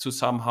to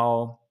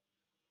somehow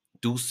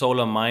do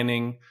solar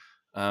mining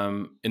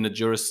in a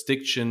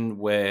jurisdiction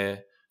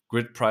where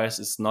grid price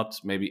is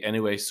not maybe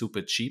anyway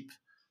super cheap,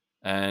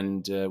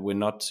 and we're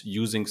not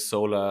using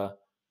solar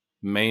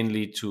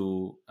mainly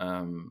to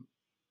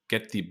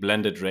get the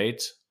blended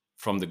rate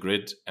from the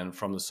grid and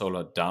from the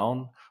solar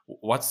down.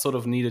 What's sort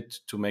of needed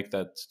to make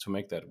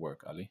that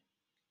work, Ali?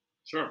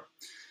 Sure.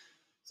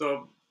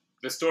 So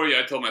the story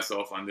I told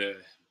myself on the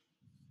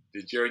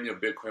journey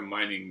of Bitcoin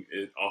mining,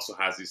 it also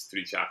has these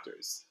three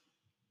chapters.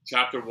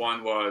 Chapter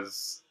one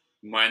was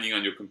mining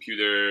on your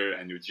computer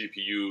and your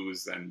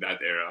GPUs and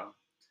that era.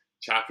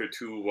 Chapter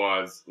two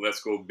was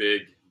let's go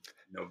big,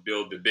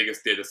 build the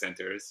biggest data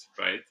centers,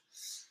 right?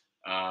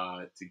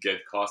 To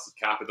get cost of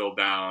capital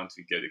down,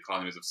 to get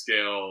economies of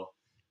scale.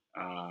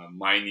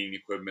 Mining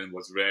equipment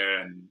was rare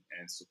and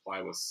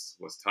supply was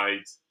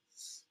tight.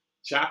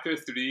 Chapter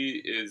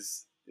three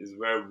is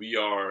where we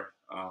are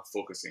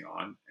focusing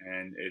on,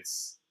 and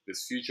it's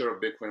this future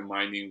of Bitcoin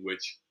mining,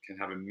 which can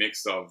have a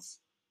mix of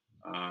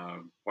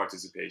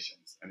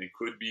participations. And it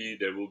could be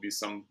there will be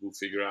some who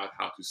figure out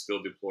how to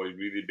still deploy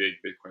really big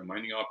Bitcoin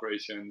mining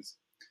operations.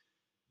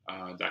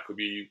 That could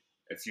be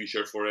a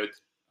future for it.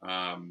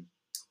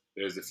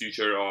 There's the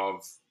future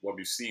of what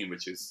we've seen,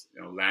 which is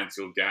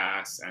landfill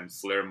gas and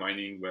flare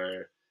mining,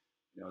 where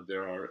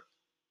there are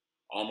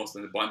almost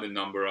an abundant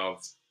number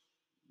of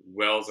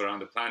wells around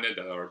the planet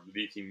that are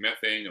leaking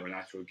methane or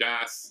natural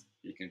gas.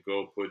 You can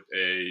go put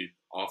a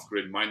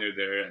off-grid miner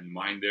there and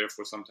mine there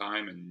for some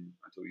time and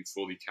until you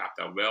fully cap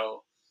that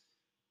well.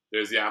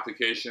 There's the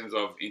applications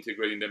of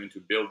integrating them into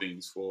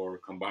buildings for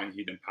combined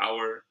heat and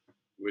power,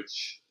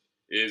 which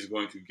is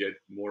going to get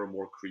more and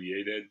more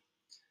created.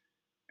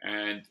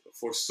 And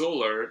for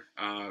solar,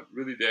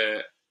 really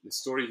the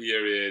story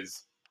here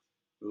is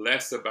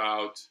less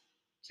about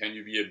can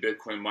you be a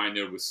Bitcoin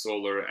miner with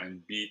solar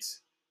and beat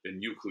the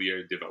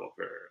nuclear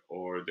developer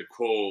or the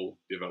coal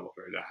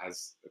developer that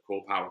has a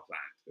coal power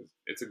plant.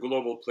 It's a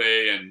global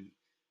play, and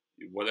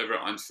whatever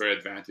unfair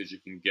advantage you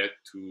can get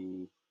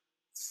to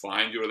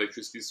find your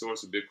electricity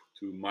source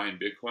to mine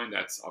Bitcoin,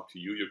 that's up to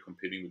you. You're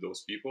competing with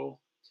those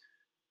people.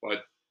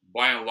 But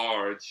by and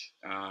large,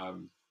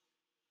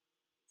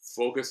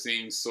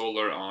 focusing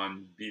solar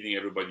on beating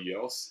everybody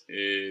else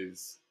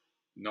is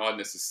not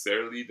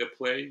necessarily the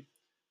play.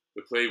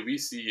 The play we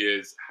see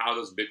is how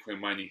does Bitcoin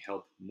mining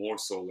help more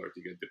solar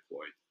to get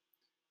deployed?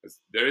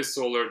 There is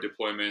solar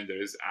deployment,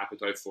 there is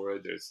appetite for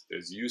it,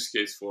 there's use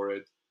case for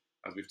it,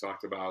 as we've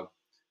talked about.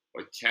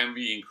 But can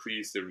we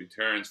increase the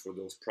returns for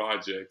those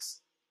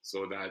projects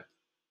so that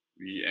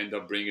we end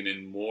up bringing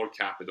in more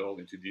capital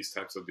into these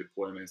types of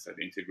deployments that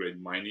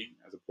integrate mining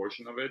as a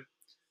portion of it,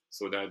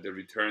 so that the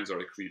returns are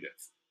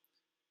accretive?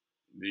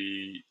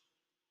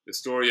 The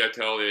story I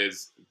tell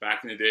is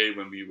back in the day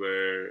when we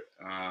were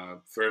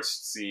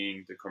first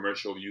seeing the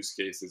commercial use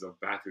cases of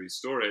battery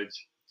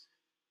storage,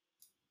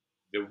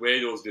 the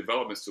way those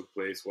developments took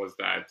place was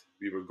that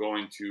we were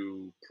going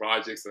to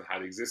projects that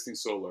had existing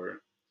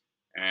solar,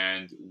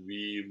 and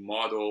we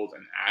modeled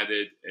and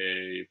added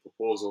a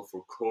proposal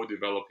for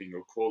co-developing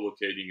or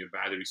co-locating a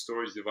battery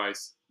storage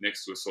device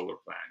next to a solar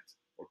plant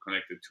or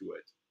connected to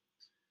it.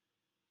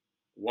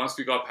 Once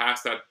we got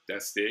past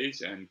that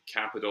stage and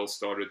capital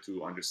started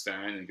to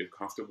understand and get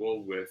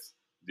comfortable with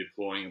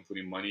deploying and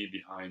putting money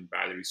behind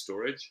battery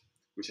storage,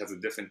 which has a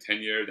different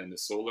tenure than the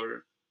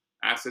solar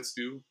assets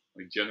do.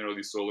 Like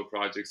generally, solar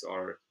projects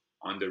are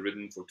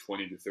underwritten for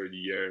 20 to 30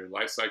 year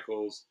life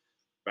cycles.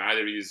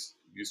 Batteries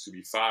used to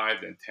be 5,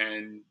 then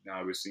 10.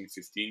 Now we're seeing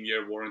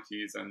 15-year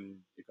warranties and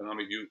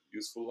economic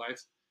useful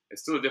life.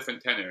 It's still a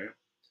different tenor,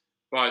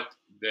 but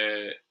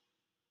the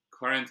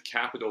current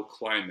capital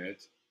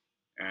climate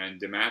and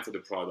demand for the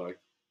product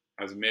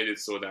has made it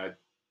so that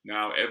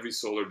now every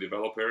solar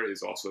developer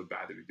is also a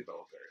battery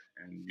developer,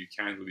 and you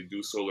can't really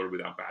do solar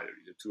without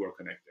battery. The two are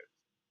connected.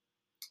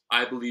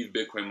 I believe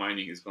Bitcoin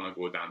mining is going to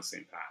go down the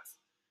same path.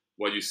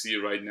 What you see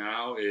right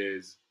now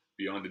is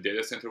beyond the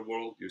data center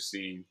world, you're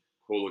seeing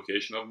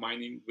co-location of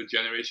mining with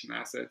generation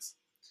assets.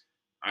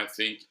 I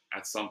think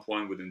at some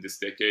point within this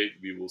decade,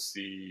 we will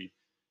see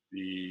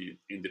the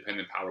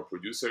independent power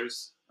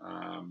producers,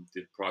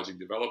 the project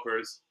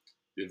developers,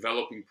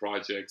 developing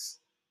projects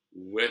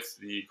with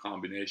the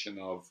combination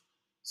of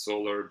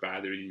solar,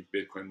 battery,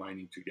 Bitcoin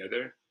mining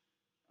together.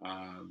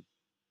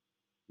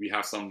 We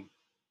have some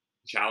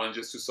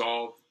challenges to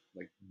solve,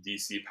 like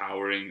DC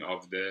powering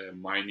of the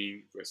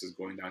mining versus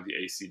going down the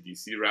AC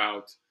DC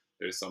route.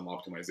 There's some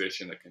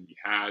optimization that can be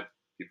had.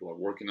 People are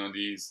working on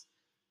these.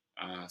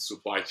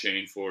 Supply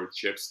chain for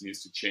chips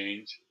needs to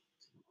change.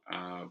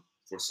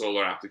 For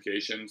solar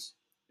applications,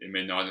 it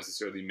may not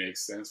necessarily make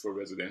sense for a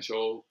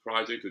residential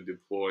project to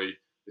deploy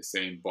the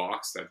same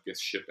box that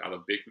gets shipped out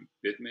of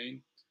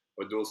Bitmain,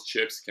 but those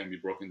chips can be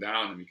broken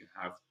down and we can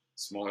have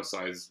smaller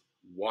size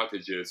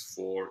wattages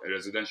for a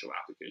residential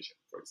application,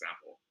 for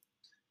example.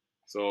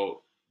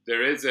 So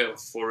there is a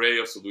foray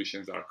of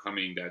solutions that are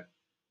coming that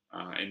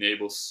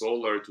enable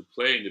solar to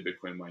play in the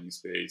Bitcoin mining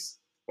space,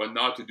 but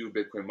not to do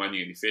Bitcoin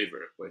mining any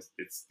favor. But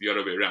it's the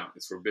other way around.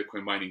 It's for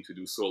Bitcoin mining to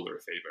do solar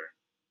a favor.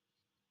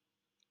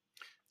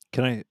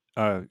 Can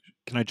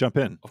I jump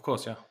in? Of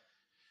course, yeah.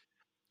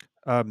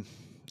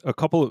 A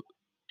couple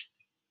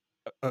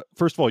of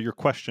first of all, your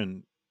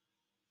question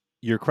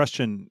your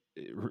question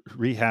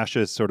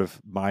rehashes sort of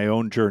my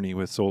own journey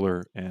with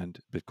solar and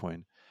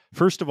Bitcoin.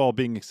 First of all,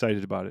 being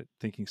excited about it,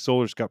 thinking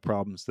solar's got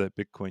problems that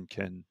Bitcoin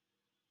can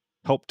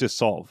help to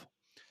solve.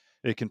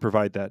 It can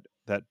provide that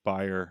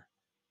buyer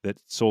that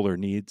solar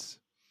needs.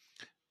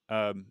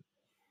 And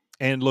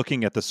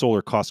looking at the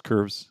solar cost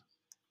curves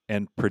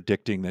and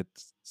predicting that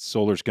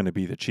solar is going to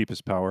be the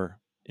cheapest power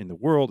in the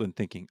world, and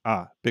thinking,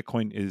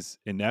 Bitcoin is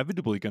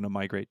inevitably going to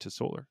migrate to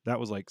solar. That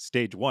was like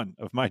stage one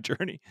of my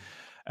journey.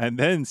 And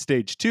then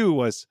stage two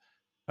was,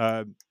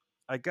 I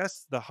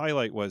guess the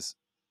highlight was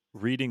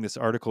reading this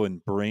article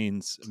in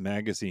Brains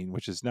magazine,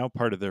 which is now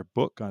part of their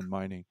book on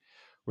mining,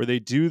 where they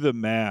do the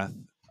math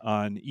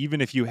on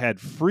even if you had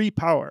free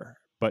power,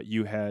 but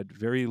you had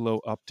very low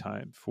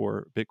uptime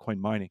for Bitcoin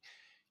mining,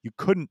 you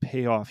couldn't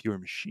pay off your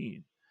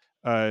machine.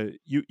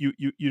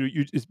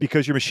 It's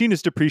because your machine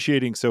is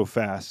depreciating so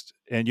fast,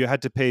 and you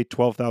had to pay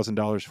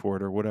 $12,000 for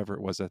it or whatever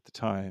it was at the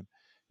time,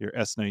 your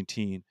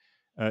S19.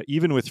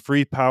 Even with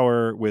free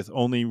power, with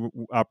only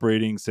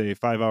operating say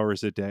 5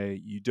 hours a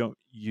day, you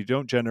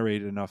don't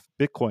generate enough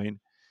Bitcoin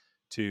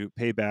to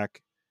pay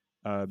back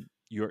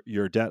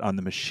your debt on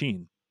the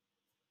machine.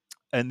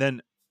 And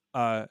then,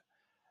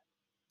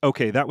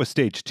 okay, that was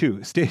stage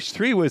two. Stage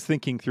three was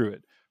thinking through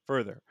it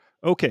further.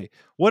 Okay,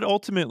 what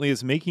ultimately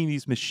is making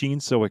these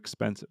machines so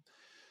expensive?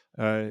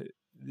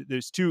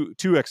 There's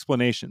two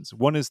explanations.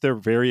 One is they're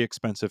very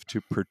expensive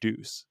to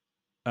produce.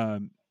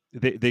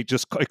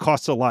 It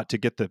costs a lot to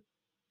get the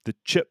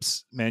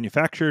chips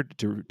manufactured,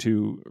 to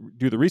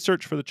do the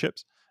research for the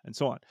chips, and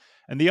so on.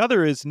 And the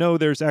other is, no,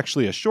 there's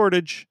actually a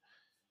shortage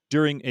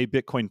during a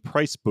Bitcoin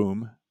price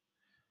boom,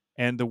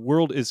 and the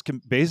world is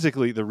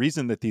basically the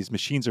reason that these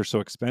machines are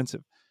so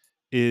expensive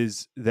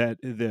is that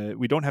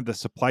we don't have the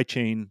supply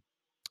chain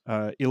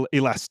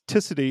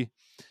elasticity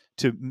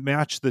to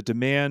match the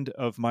demand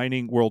of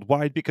mining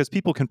worldwide, because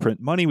people can print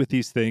money with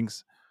these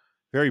things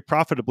very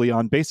profitably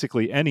on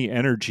basically any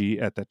energy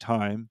at the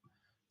time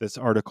this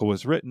article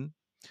was written.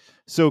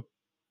 So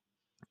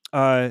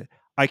I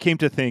came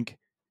to think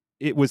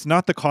it was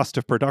not the cost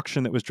of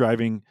production that was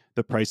driving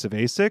the price of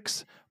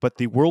ASICs, but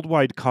the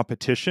worldwide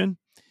competition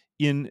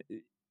in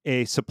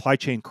a supply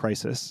chain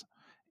crisis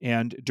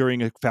and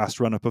during a fast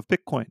run-up of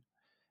Bitcoin.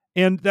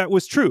 And that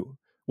was true.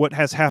 What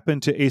has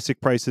happened to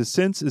ASIC prices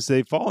since is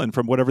they've fallen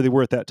from whatever they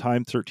were at that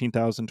time,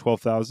 $13,000,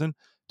 $12,000,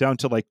 down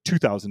to like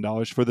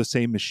 $2,000 for the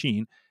same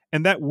machine.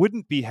 And that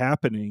wouldn't be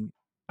happening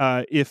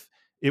if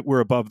it were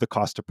above the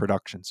cost of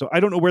production. So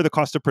I don't know where the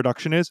cost of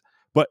production is,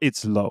 but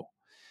it's low.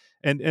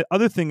 And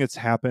other thing that's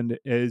happened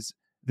is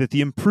that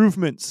the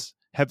improvements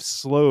have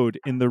slowed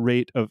in the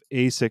rate of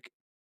ASIC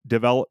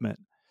development.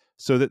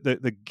 So that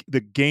the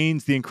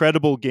gains, the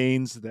incredible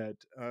gains that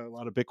a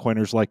lot of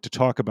Bitcoiners like to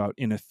talk about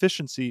in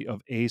efficiency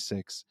of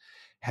ASICs,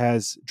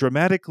 has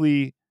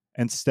dramatically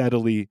and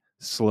steadily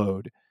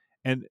slowed.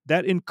 And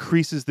that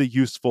increases the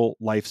useful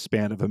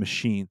lifespan of a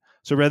machine.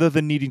 So rather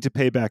than needing to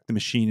pay back the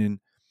machine in,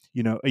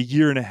 a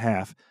year and a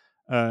half,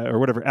 or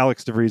whatever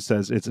Alex DeVries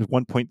says, it's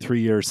 1.3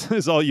 years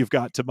is all you've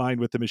got to mine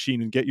with the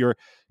machine and get your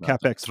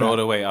capex. Throw it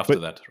away after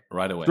that,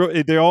 right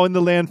away. They're all in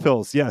the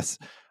landfills, yes.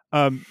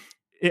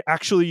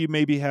 Actually, you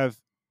maybe have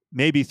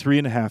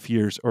 3.5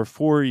 years or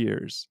 4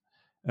 years,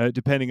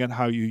 depending on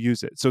how you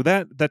use it. So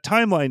that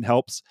timeline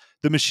helps.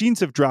 The machines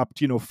have dropped,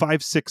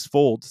 5-6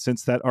 fold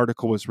since that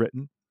article was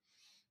written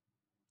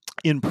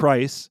in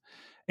price,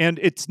 and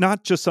it's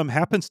not just some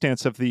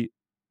happenstance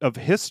of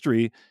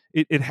history.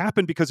 It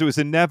happened because it was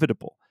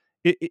inevitable.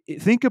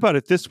 Think about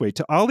it this way.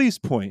 To Ali's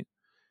point,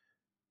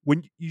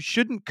 when you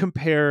shouldn't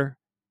compare,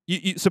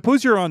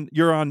 suppose you're on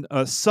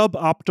a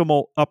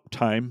suboptimal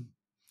uptime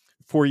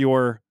for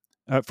your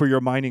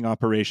mining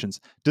operations.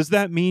 Does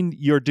that mean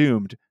you're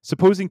doomed?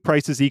 Supposing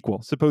price is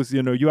equal. Suppose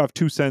you have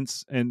 2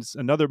 cents and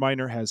another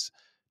miner has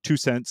 2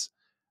 cents,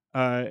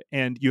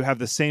 and you have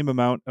the same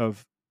amount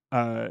of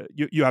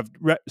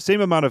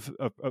same amount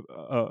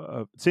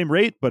of same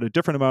rate but a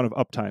different amount of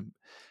uptime.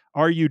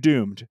 Are you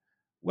doomed?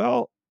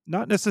 Well,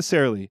 not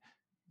necessarily.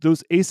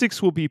 Those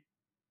ASICs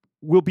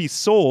will be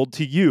sold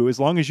to you as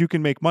long as you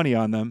can make money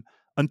on them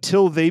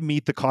until they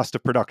meet the cost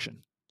of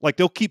production. Like,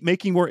 they'll keep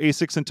making more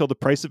ASICs until the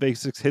price of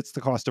ASICs hits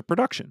the cost of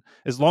production,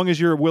 as long as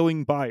you're a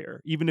willing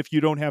buyer, even if you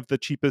don't have the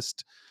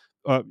cheapest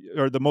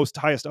or the most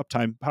highest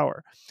uptime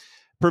power.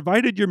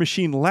 Provided your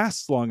machine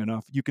lasts long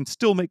enough, you can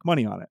still make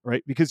money on it,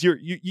 right? Because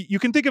you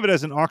can think of it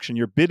as an auction.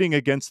 You're bidding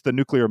against the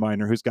nuclear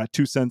miner who's got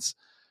 2 cents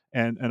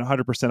and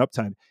 100%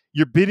 uptime.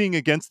 You're bidding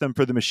against them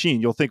for the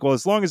machine. You'll think, well,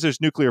 as long as there's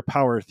nuclear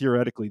power,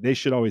 theoretically, they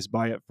should always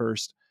buy it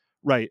first,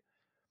 right?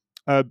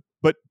 So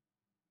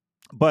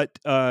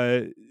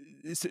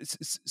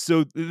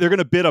they're going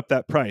to bid up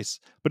that price.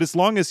 But as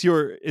long as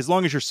you're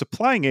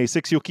supplying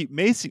ASICs, you'll keep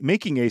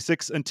making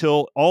ASICs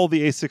until all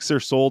the ASICs are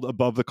sold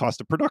above the cost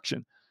of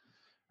production.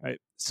 Right.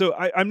 So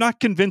I'm not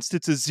convinced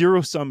it's a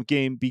zero-sum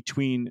game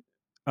between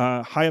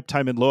high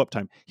uptime and low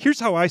uptime. Here's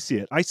how I see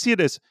it. I see it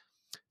as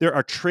there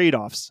are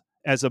trade-offs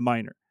as a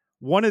miner.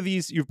 One of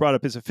these you've brought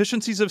up is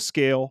efficiencies of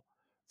scale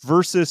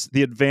versus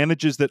the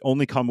advantages that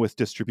only come with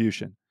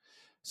distribution.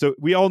 So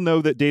we all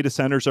know that data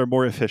centers are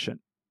more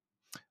efficient.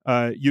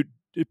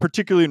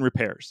 Particularly in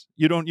repairs,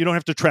 you don't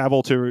have to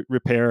travel to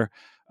repair.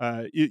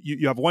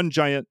 You have one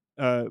giant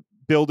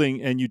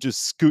building, and you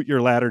just scoot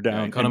your ladder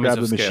down and grab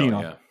the machine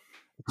off.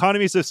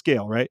 Economies of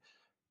scale, right?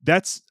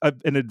 That's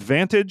an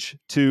advantage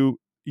to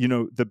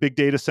the big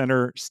data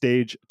center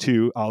stage,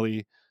 to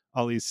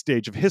Ali's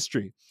stage of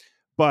history.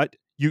 But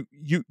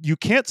you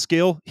can't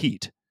scale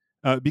heat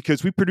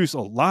because we produce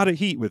a lot of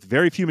heat with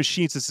very few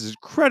machines. This is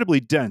incredibly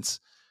dense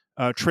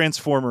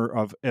transformer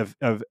of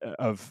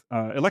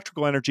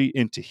electrical energy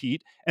into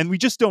heat, and we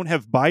just don't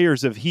have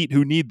buyers of heat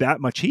who need that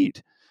much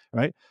heat,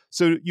 right?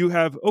 So you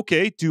have,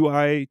 okay, do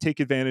I take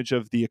advantage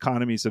of the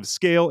economies of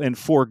scale and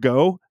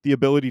forego the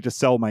ability to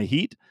sell my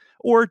heat,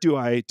 or do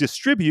I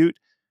distribute,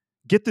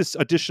 get this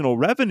additional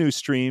revenue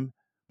stream,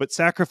 but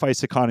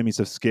sacrifice economies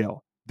of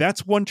scale?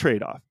 That's one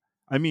trade-off.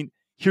 I mean,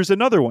 here's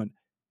another one.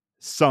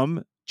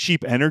 Some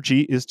cheap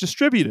energy is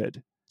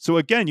distributed. So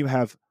again, you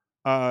have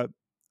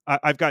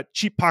I've got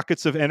cheap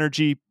pockets of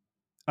energy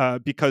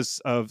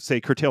because of,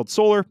 say, curtailed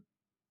solar,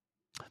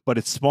 but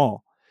it's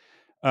small.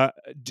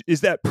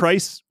 Is that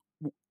price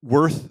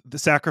worth the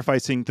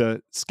sacrificing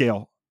the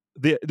scale,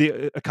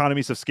 the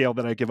economies of scale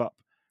that I give up?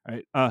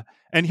 Right.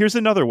 And here's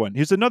another one.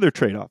 Here's another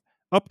trade-off: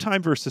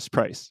 uptime versus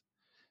price.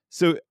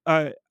 So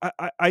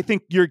I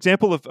think your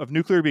example of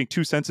nuclear being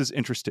 2 cents is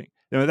interesting.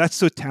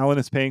 That's what Talon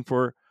is paying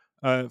for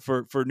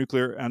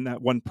nuclear on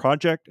that one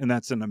project, and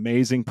that's an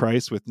amazing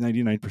price with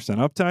 99%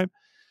 uptime.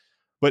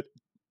 But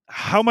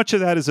how much of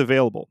that is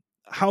available?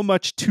 How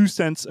much 2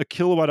 cents a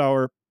kilowatt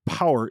hour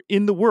power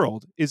in the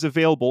world is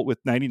available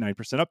with 99%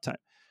 uptime?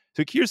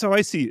 So here's how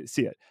I see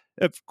it.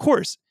 Of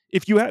course,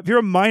 if you're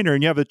a miner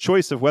and you have a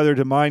choice of whether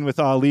to mine with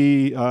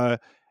Ali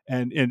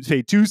and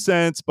say 2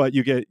 cents, but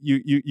you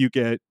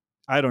get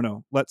I don't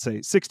know, let's say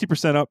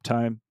 60%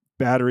 uptime,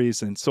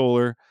 batteries and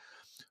solar,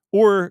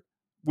 or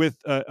with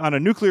on a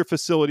nuclear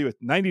facility with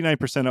 99%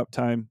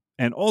 uptime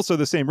and also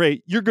the same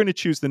rate, you're going to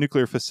choose the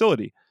nuclear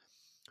facility.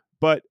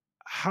 But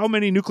how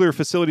many nuclear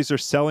facilities are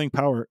selling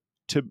power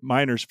to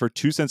miners for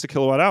 2 cents a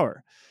kilowatt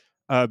hour?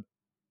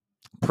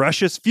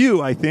 Precious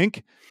few, I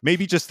think.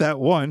 Maybe just that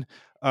one.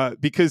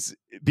 Because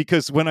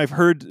when I've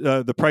heard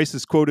the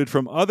prices quoted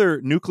from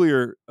other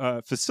nuclear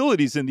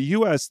facilities in the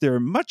U.S., they're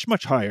much,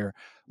 much higher,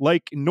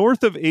 like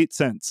north of 8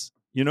 cents.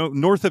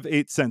 North of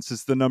 8 cents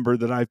is the number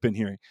that I've been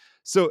hearing.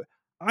 So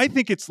I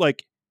think it's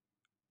like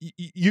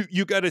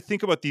you got to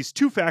think about these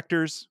two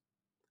factors: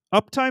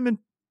 uptime and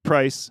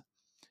price.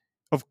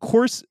 Of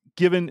course,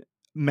 given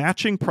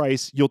matching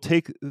price, you'll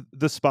take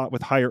the spot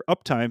with higher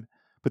uptime,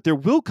 but there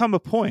will come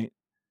a point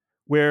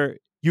where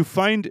you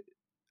find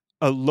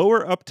a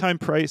lower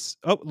uptime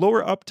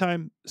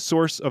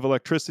source of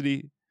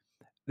electricity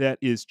that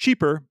is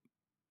cheaper,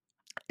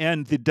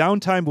 and the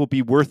downtime will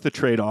be worth the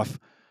trade-off,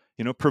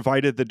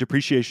 provided the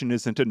depreciation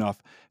isn't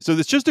enough. So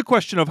it's just a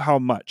question of how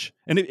much.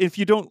 And if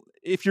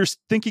you're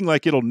thinking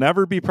like it'll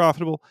never be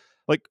profitable,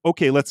 like,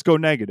 okay, let's go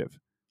negative.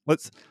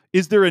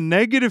 Is there a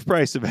negative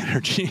price of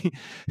energy?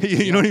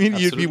 You know what I mean?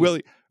 Absolutely. You'd be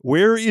willing.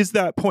 Where is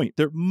that point?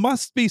 There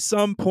must be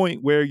some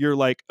point where you're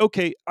like,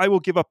 okay, I will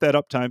give up that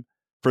uptime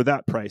for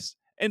that price.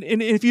 And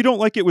if you don't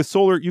like it with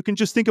solar, you can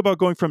just think about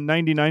going from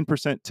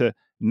 99% to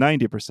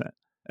 90%.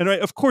 And right,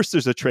 of course,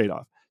 there's a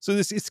trade-off. So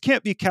this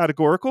can't be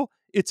categorical.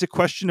 It's a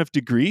question of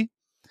degree.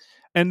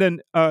 And then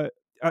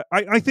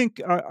I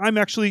think I'm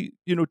actually,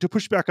 to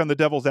push back on the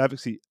devil's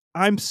advocacy,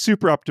 I'm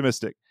super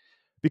optimistic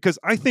because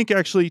I think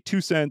actually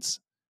 2 cents,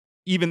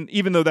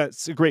 even though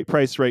that's a great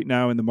price right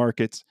now in the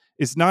markets,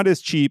 is not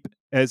as cheap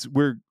as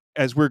we're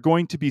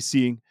going to be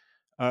seeing,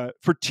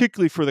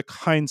 particularly for the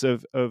kinds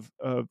of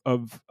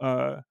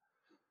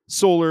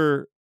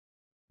solar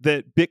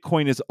that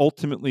Bitcoin is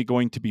ultimately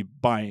going to be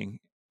buying.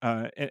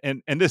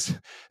 And this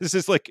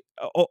is like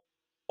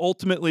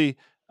ultimately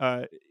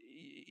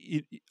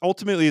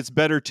it's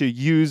better to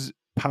use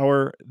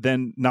power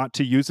than not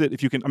to use it.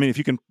 If you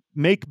can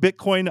make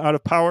Bitcoin out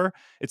of power,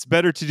 it's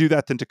better to do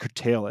that than to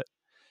curtail it.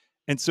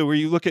 And so where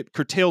you look at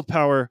curtailed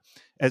power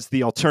as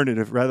the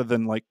alternative rather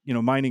than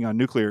mining on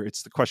nuclear,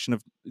 it's the question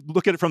of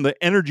look at it from the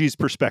energy's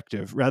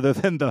perspective rather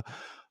than the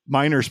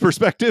miner's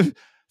perspective.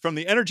 From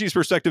the energy's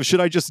perspective,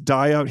 should I just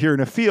die out here in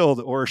a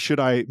field or should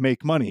I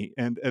make money?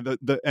 And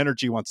the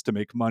energy wants to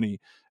make money.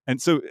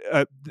 And so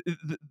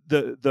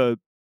the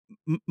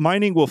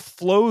mining will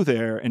flow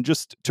there. And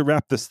just to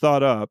wrap this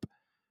thought up,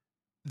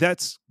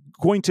 that's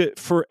going to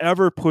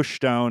forever push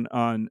down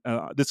on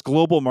this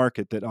global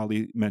market that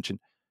Ali mentioned.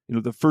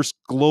 The first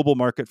global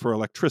market for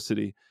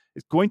electricity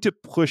is going to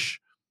push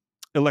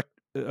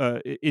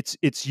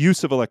its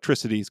use of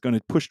electricity is going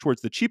to push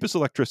towards the cheapest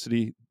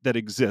electricity that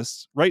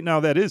exists right now.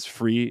 That is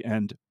free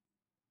and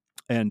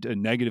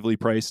negatively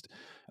priced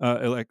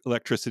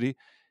electricity,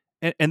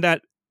 and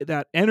that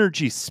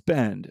energy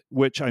spend,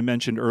 which I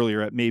mentioned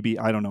earlier, at maybe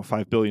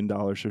 $5 billion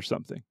or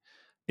something,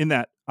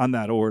 on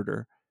that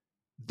order,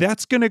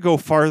 that's going to go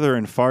farther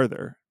and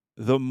farther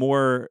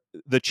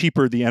the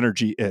cheaper the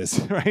energy is,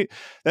 right?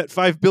 That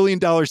 $5 billion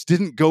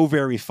didn't go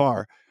very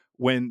far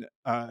when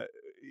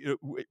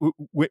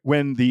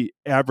when the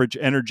average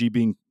energy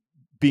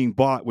being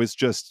bought was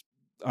just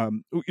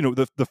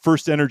the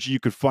first energy you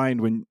could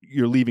find when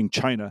you're leaving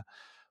China.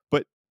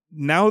 But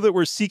now that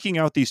we're seeking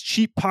out these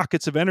cheap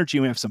pockets of energy,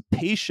 and we have some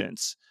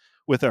patience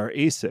with our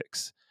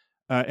ASICs,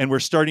 and we're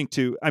starting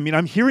to. I mean,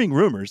 I'm hearing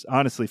rumors,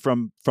 honestly,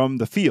 from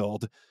the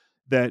field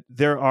that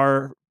there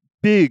are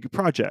big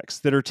projects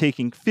that are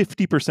taking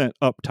 50%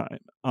 uptime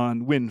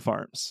on wind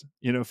farms.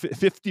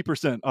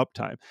 50%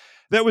 uptime.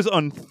 That was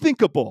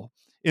unthinkable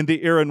in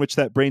the era in which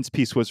that Brains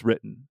piece was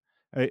written,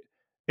 right?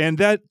 And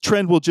that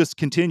trend will just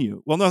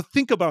continue. Well, now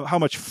think about how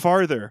much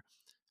farther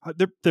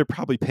they're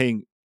probably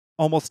paying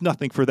almost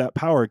nothing for that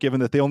power, given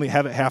that they only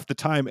have it half the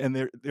time and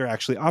they're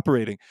actually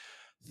operating.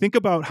 Think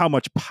about how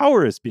much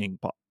power is being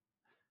bought.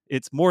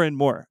 It's more and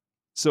more.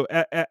 So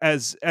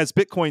as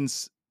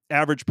Bitcoin's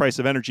average price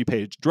of energy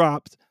page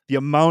drops, the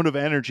amount of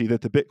energy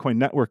that the Bitcoin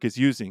network is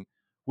using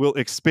will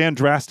expand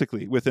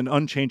drastically with an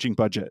unchanging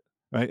budget,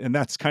 right? And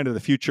that's kind of the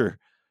future.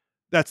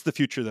 That's the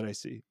future that I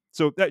see.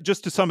 So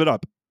just to sum it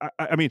up,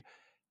 I mean,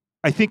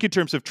 I think in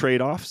terms of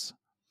trade-offs,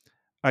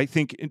 I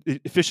think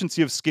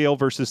efficiency of scale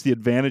versus the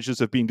advantages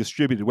of being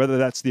distributed, whether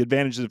that's the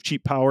advantages of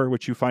cheap power,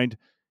 which you find,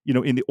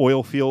 in the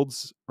oil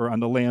fields or on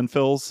the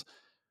landfills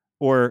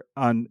or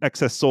on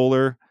excess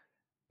solar,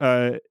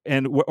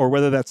 or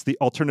whether that's the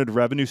alternative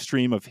revenue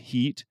stream of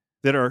heat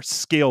that are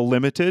scale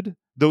limited.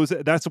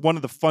 That's one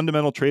of the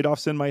fundamental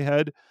trade-offs in my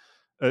head,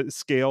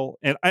 scale.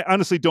 And I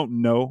honestly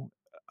don't know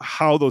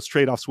how those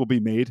trade-offs will be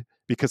made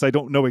because I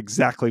don't know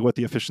exactly what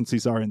the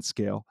efficiencies are in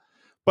scale.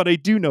 But I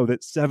do know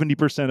that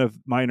 70% of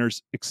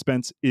miners'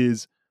 expense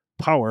is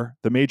power,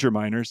 the major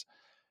miners.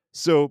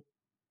 So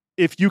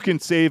if you can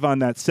save on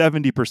that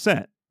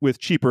 70% with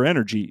cheaper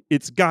energy,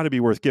 it's got to be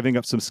worth giving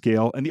up some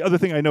scale. And the other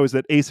thing I know is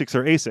that ASICs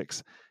are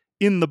ASICs.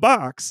 In the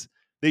box,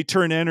 they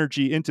turn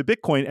energy into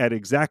Bitcoin at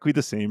exactly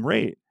the same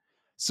rate.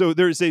 So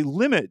there's a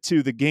limit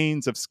to the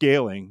gains of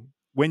scaling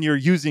when you're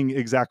using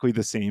exactly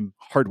the same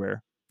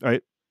hardware,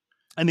 right?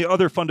 And the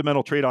other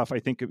fundamental trade-off, I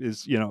think,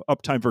 is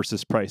uptime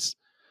versus price.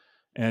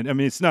 And I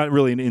mean, it's not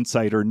really an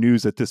insight or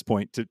news at this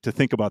point to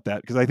think about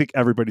that, because I think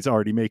everybody's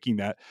already making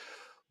that.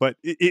 But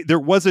there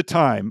was a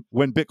time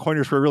when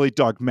Bitcoiners were really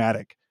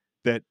dogmatic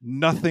that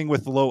nothing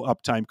with low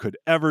uptime could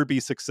ever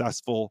be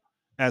successful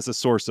as a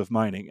source of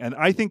mining. And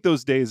I think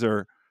those days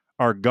are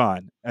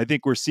gone. I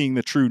think we're seeing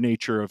the true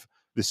nature of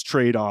this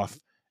trade-off.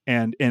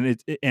 And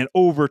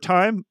over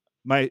time,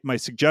 my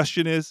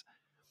suggestion is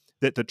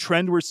that the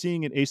trend we're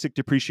seeing in ASIC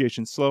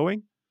depreciation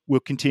slowing will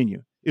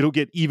continue. It'll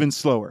get even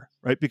slower,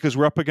 right? Because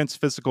we're up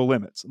against physical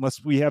limits,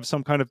 unless we have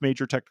some kind of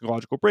major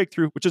technological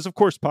breakthrough, which is of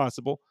course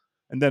possible,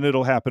 and then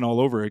it'll happen all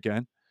over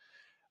again.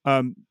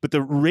 But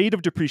the rate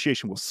of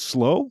depreciation will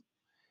slow,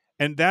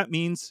 and that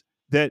means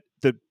that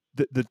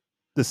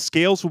the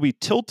scales will be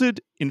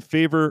tilted in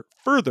favor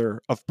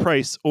further of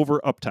price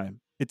over uptime.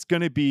 It's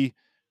going to be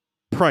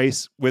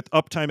price with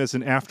uptime as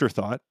an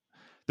afterthought.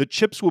 The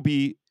chips will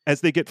be,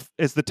 as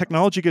the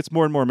technology gets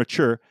more and more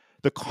mature,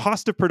 the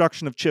cost of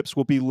production of chips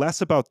will be less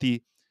about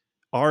the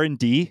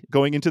R&D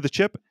going into the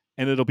chip,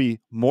 and it'll be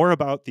more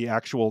about the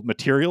actual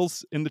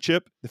materials in the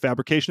chip, the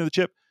fabrication of the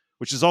chip,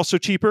 which is also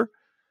cheaper.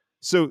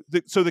 So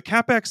the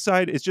CapEx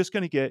side is just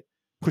going to get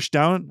pushed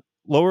down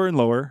lower and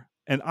lower,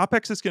 and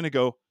OpEx is going to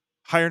go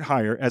higher and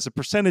higher as a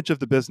percentage of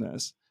the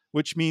business,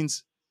 which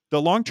means the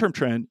long-term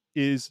trend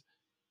is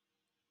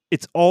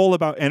it's all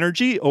about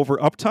energy over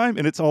uptime,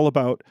 and it's all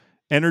about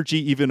energy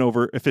even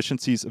over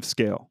efficiencies of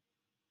scale.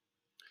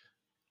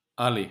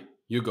 Ali,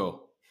 you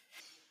go.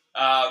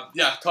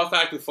 Tough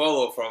act to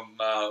follow from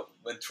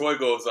when Troy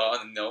goes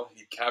on.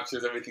 He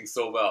captures everything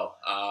so well.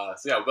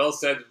 Well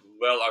said,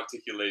 well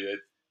articulated.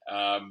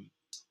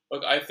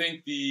 Look, I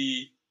think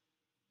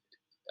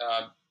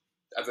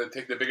as I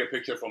take the bigger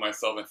picture for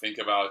myself and think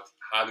about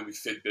how do we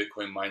fit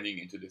Bitcoin mining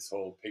into this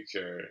whole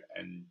picture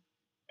and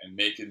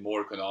make it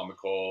more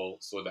economical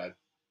so that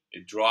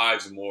it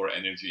drives more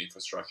energy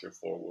infrastructure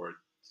forward,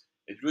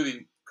 it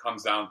really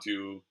comes down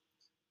to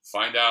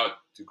find out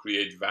to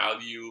create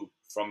value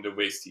from the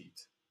waste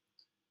heat.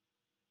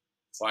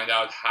 Find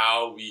out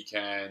how we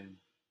can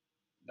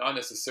not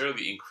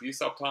necessarily increase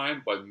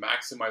uptime, but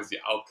maximize the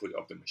output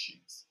of the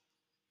machines,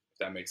 if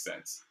that makes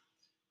sense.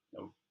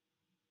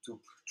 To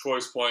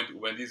Troy's point,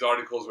 when these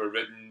articles were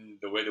written,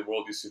 the way the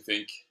world used to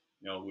think,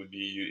 would be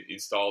you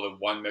install a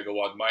 1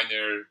 megawatt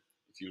miner.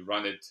 If you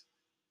run it,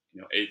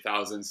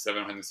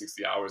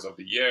 8,760 hours of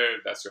the year,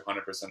 that's your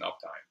 100%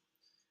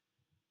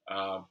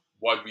 uptime.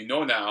 What we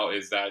know now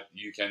is that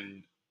you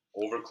can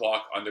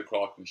overclock,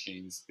 underclock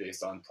machines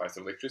based on price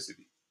of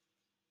electricity.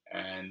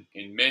 And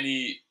in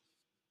many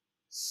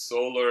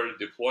solar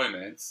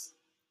deployments,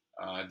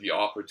 the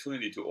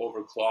opportunity to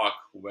overclock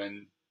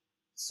when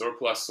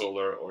surplus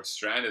solar or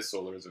stranded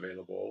solar is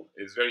available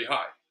is very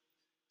high.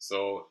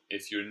 So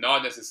if you're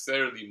not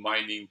necessarily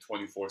mining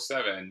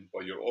 24/7,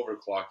 but you're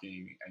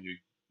overclocking and you're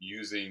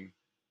using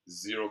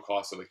zero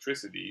cost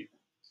electricity,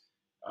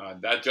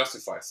 that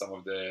justifies some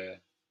of the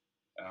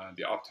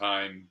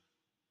uptime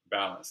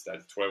balance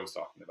that Troy was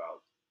talking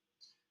about.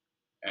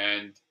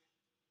 And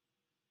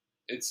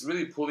it's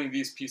really pulling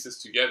these pieces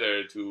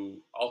together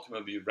to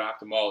ultimately wrap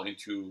them all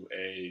into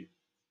a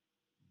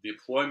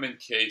deployment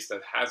case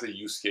that has a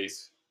use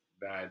case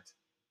that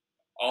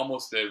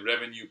almost the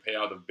revenue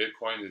payout of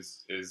Bitcoin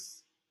is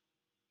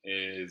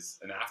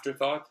an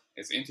afterthought.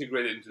 It's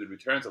integrated into the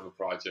returns of a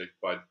project,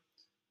 but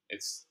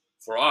it's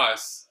for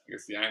us, I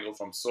guess the angle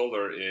from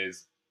solar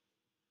is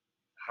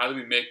how do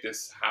we make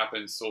this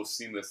happen so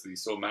seamlessly,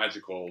 so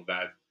magical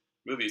that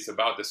really it's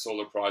about the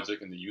solar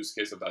project and the use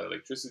case of that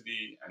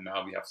electricity. And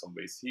now we have some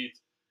waste heat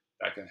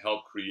that can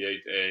help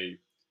create a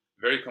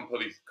very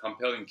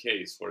compelling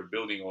case for a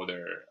building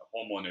owner, a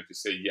homeowner to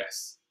say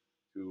yes,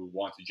 to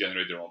want to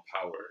generate their own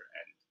power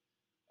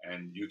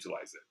and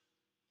utilize it.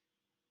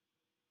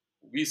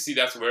 We see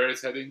that's where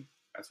it's heading.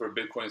 That's where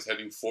Bitcoin is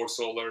heading for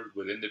solar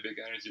within the big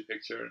energy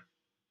picture.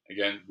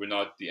 Again, we're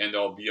not the end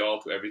all be all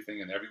to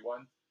everything and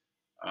everyone,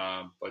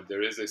 but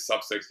there is a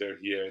subsector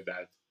here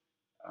that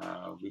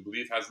we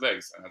believe has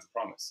legs and has a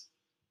promise.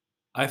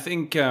 I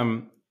think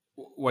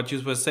what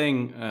you were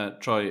saying,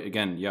 Troy,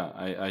 again, yeah,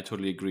 I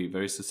totally agree.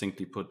 Very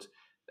succinctly put.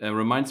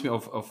 Reminds me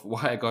of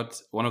why I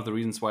got one of the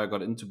reasons why I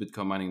got into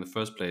Bitcoin mining in the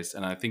first place.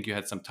 And I think you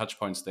had some touch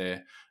points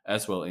there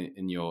as well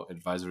in your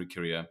advisory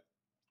career,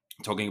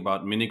 talking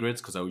about mini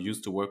grids, because I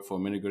used to work for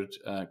a mini grid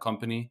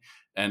company.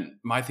 And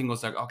my thing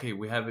was like, okay,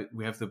 we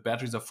have the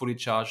batteries are fully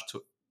charged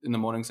in the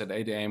mornings at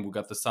 8 a.m. We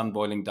got the sun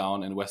boiling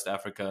down in West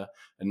Africa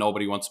and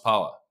nobody wants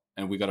power.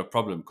 And we got a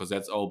problem because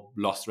that's all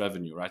lost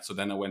revenue, right? So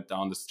then I went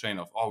down this train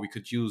of, we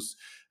could use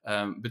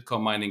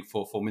Bitcoin mining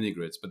for mini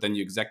grids. But then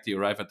you exactly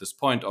arrive at this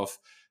point of,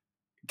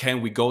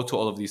 can we go to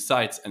all of these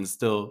sites and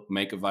still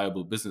make a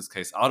viable business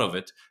case out of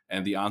it?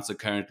 And the answer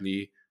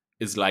currently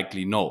is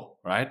likely no,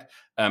 right?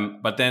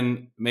 But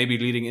then maybe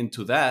leading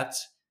into that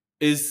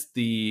is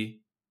the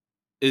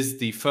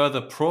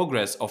further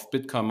progress of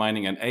Bitcoin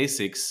mining and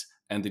ASICs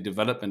and the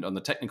development on the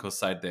technical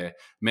side there.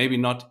 Maybe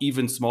not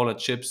even smaller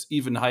chips,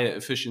 even higher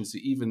efficiency,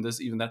 even this,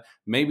 even that.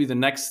 Maybe the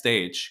next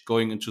stage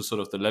going into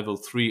sort of the level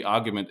 3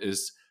 argument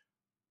is,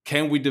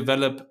 can we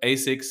develop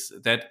ASICs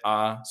that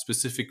are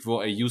specific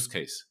for a use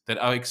case, that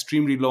are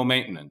extremely low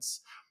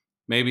maintenance?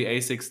 Maybe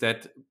ASICs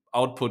that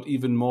output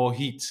even more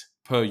heat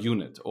per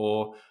unit,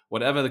 or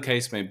whatever the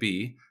case may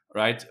be,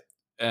 right?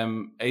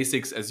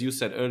 ASICs, as you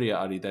said earlier,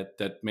 Ali,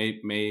 that may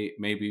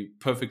be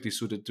perfectly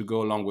suited to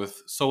go along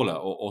with solar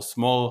or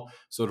small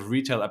sort of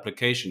retail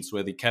applications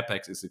where the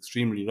capex is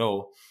extremely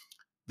low.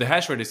 The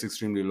hash rate is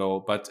extremely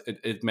low, but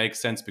it makes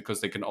sense because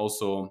they can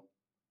also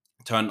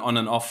turn on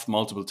and off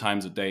multiple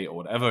times a day or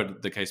whatever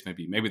the case may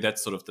be. Maybe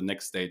that's sort of the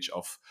next stage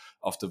of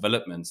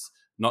developments,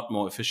 not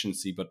more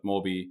efficiency, but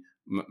more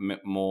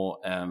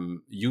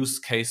use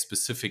case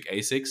specific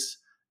ASICs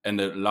and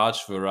a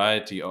large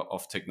variety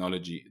of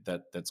technology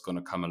that's going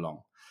to come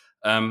along.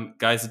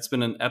 Guys, it's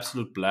been an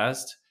absolute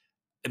blast.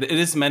 It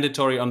is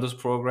mandatory on this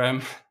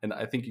program, and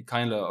I think you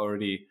kind of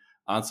already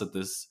answered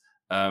this,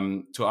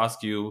 to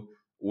ask you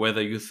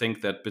whether you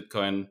think that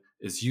Bitcoin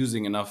is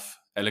using enough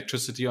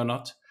electricity or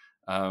not.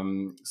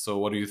 So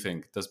what do you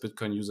think? Does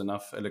Bitcoin use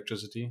enough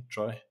electricity,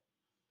 Troy?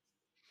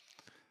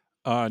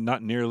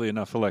 Not nearly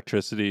enough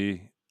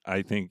electricity.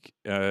 I think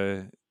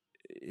it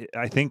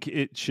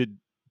should.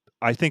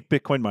 I think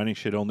Bitcoin mining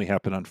should only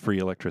happen on free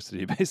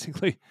electricity,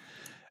 basically.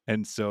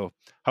 And so,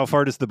 how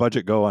far does the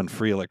budget go on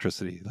free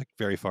electricity? Like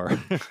very far.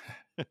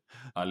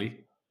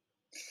 Ali?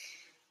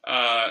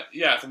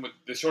 Yeah, so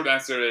the short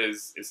answer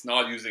is it's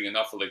not using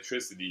enough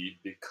electricity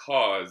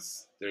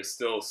because there's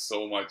still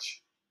so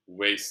much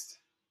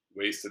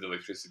wasted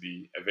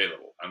electricity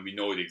available, and we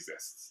know it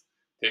exists.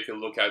 Take a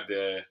look at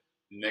the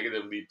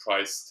negatively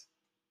priced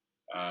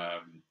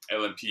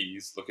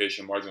LMPs,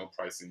 location marginal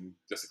pricing,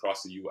 just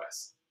across the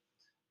US.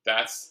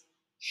 That's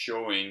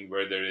showing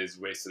where there is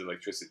wasted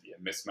electricity, a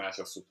mismatch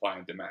of supply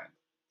and demand,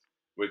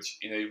 which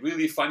in a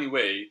really funny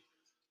way,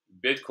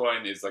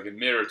 Bitcoin is like a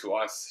mirror to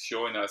us,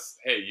 showing us,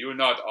 hey, you're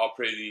not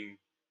orchestrating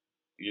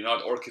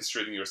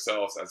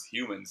yourselves as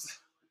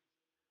humans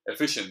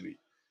efficiently.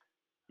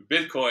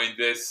 Bitcoin,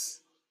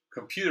 this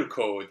computer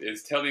code,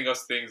 is telling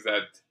us things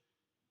that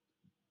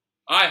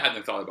I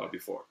hadn't thought about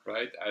before,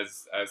 right?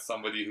 As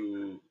somebody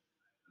who,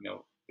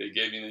 they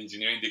gave me an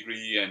engineering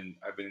degree and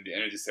I've been in the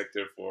energy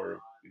sector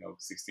for,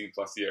 16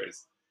 plus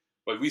years.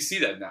 But we see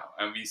that now,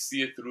 and we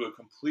see it through a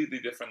completely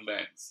different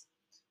lens.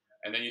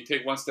 And then you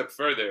take one step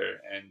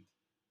further and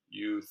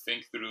you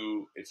think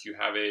through, if you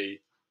have a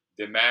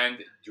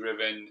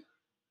demand-driven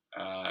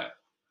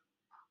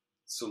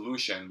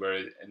solution where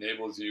it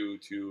enables you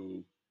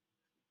to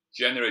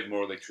generate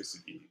more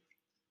electricity,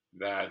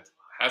 that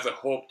has a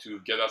hope to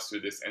get us to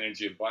this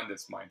energy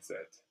abundance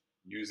mindset,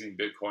 using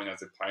Bitcoin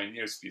as a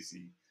pioneer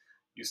species,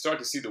 you start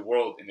to see the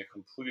world in a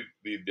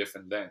completely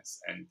different lens.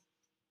 And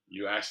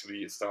you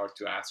actually start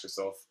to ask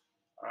yourself,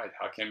 all right,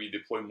 how can we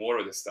deploy more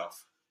of this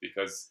stuff?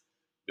 Because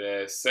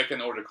the second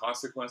order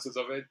consequences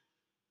of it,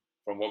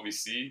 from what we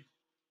see,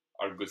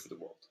 are good for the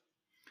world.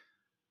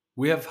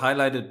 We have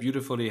highlighted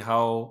beautifully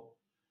how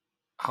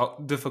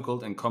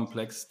difficult and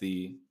complex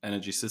the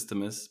energy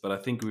system is, but I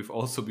think we've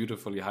also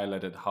beautifully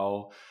highlighted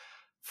how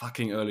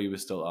fucking early we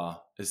still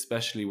are,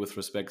 especially with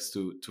respects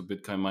to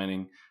Bitcoin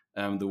mining.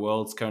 The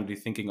world's currently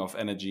thinking of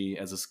energy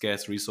as a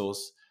scarce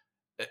resource.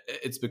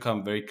 It's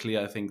become very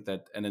clear, I think,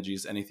 that energy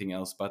is anything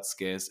else but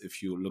scarce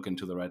if you look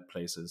into the right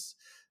places.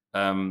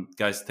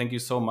 Guys, thank you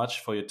so much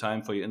for your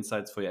time, for your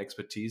insights, for your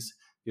expertise.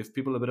 Give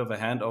people a bit of a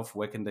handoff.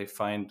 Where can they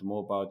find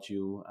more about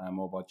you,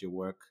 more about your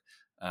work?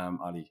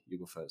 Ali, you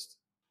go first.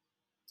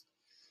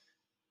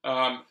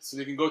 So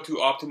you can go to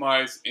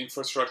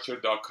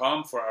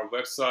optimizeinfrastructure.com for our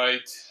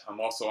website.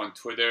 I'm also on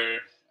Twitter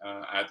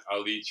at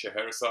Ali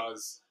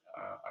Chehrehsaz.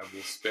 I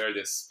will spare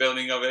the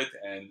spelling of it,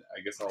 and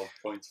I guess I'll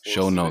point to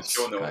show notes,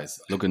 the show notes. Guys.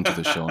 Look into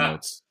the show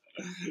notes.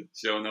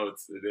 Show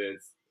notes, it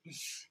is.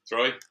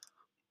 Troy?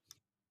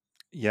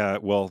 Yeah,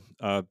 well,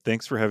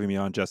 thanks for having me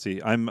on,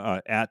 Jesse. I'm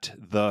at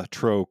the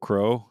Tro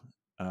Crow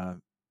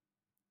on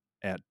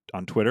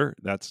Twitter.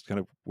 That's kind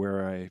of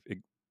where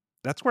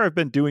I've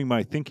been doing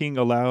my thinking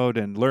aloud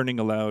and learning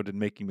aloud and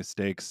making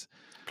mistakes.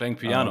 Playing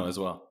piano as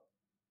well.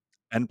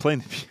 And playing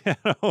the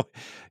piano.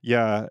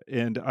 Yeah.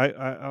 And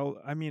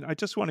I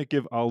just want to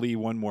give Ali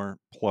one more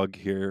plug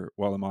here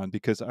while I'm on,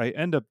 because I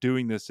end up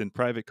doing this in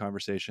private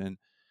conversation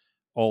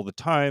all the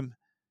time.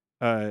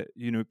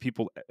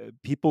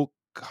 People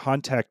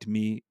contact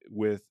me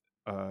with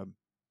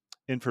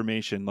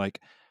information like,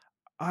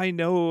 I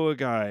know a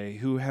guy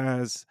who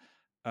has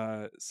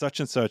such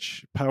and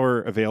such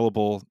power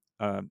available.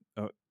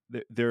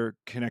 They're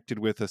connected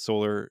with a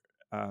solar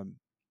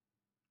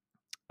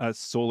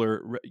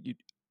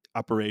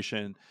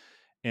operation,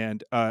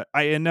 and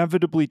I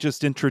inevitably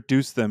just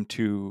introduce them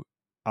to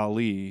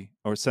Ali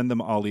or send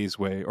them Ali's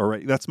way.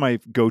 Or that's my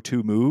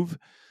go-to move.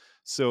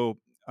 So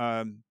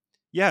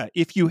yeah,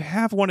 if you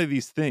have one of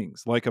these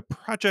things, like a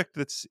project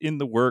that's in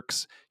the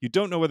works, you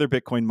don't know whether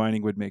Bitcoin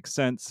mining would make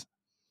sense.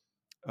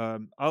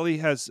 Ali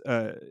has,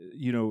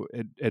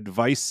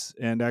 advice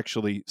and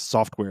actually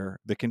software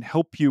that can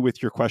help you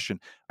with your question.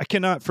 I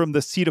cannot, from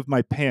the seat of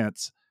my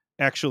pants,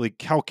 actually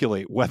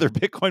calculate whether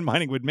Bitcoin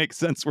mining would make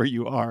sense where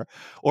you are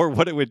or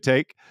what it would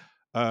take.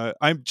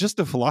 I'm just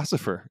a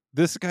philosopher.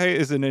 This guy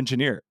is an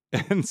engineer.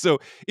 And so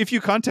if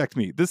you contact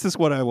me, this is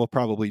what I will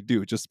probably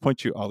do. Just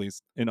point you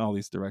in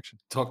Ali's direction.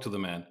 Talk to the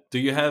man. Do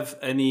you have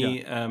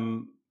any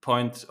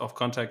point of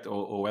contact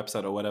or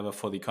website or whatever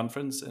for the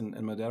conference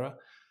in Madeira?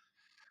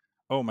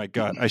 Oh my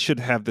God, I should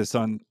have this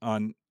on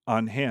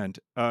hand.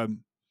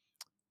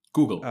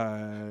 Google.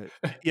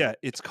 Yeah,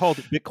 it's called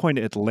Bitcoin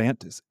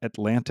Atlantis.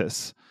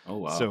 Oh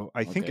wow. So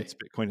I think it's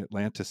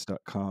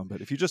bitcoinatlantis.com.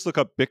 But if you just look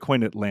up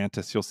Bitcoin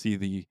Atlantis, you'll see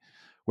the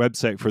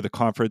website for the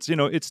conference.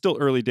 It's still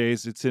early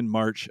days. It's in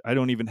March. I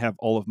don't even have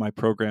all of my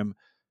program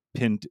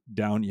pinned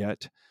down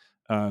yet.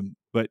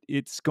 But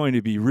it's going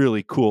to be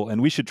really cool.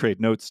 And we should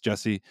trade notes,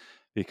 Jesse,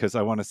 because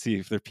I want to see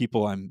if there are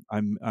people I'm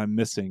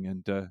missing.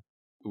 And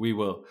we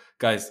will.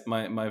 Guys,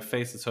 my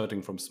face is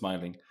hurting from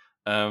smiling.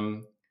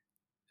 To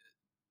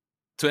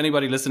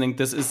anybody listening,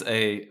 this is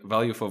a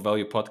value for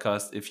value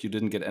podcast. If you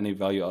didn't get any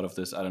value out of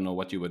this, I don't know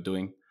what you were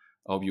doing.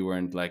 I hope you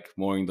weren't like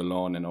mowing the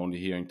lawn and only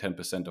hearing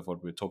 10% of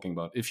what we're talking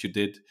about. If you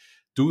did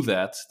do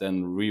that,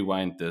 then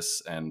rewind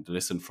this and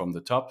listen from the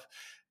top.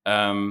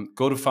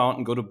 Go to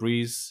Fountain, go to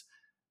Breeze.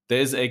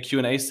 There is a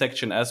Q&A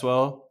section as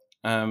well.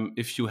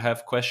 If you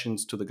have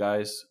questions to the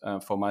guys,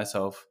 for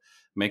myself,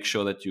 make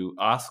sure that you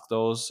ask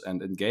those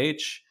and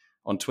engage.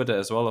 On Twitter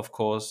as well, of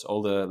course.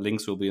 All the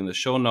links will be in the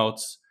show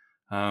notes.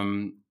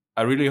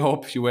 I really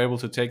hope you were able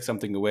to take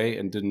something away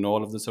and didn't know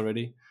all of this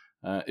already.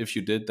 If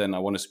you did, then I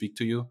want to speak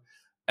to you.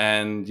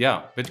 And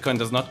yeah, Bitcoin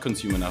does not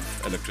consume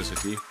enough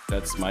electricity.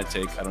 That's my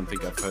take. I don't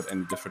think I've heard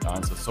any different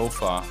answers so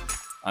far.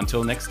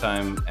 Until next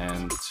time,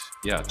 and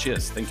yeah,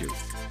 cheers. Thank you.